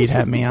appreciate Pete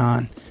having me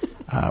on.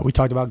 We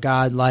talked about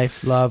God,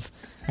 life, love,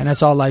 and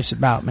that's all life's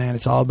about, man.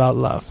 It's all about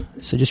love.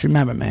 So just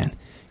remember, man,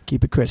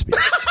 keep it crispy.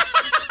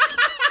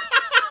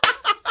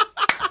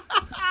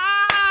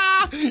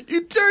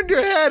 you turned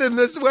your head in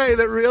this way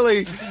that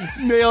really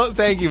nailed.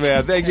 Thank you,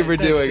 man. Thank you for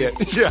doing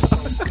it. Yeah.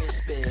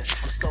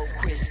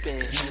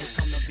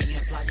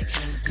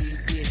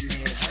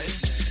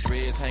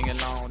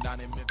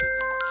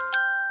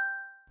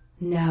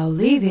 Now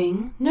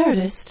leaving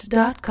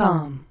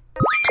Nerdist.com.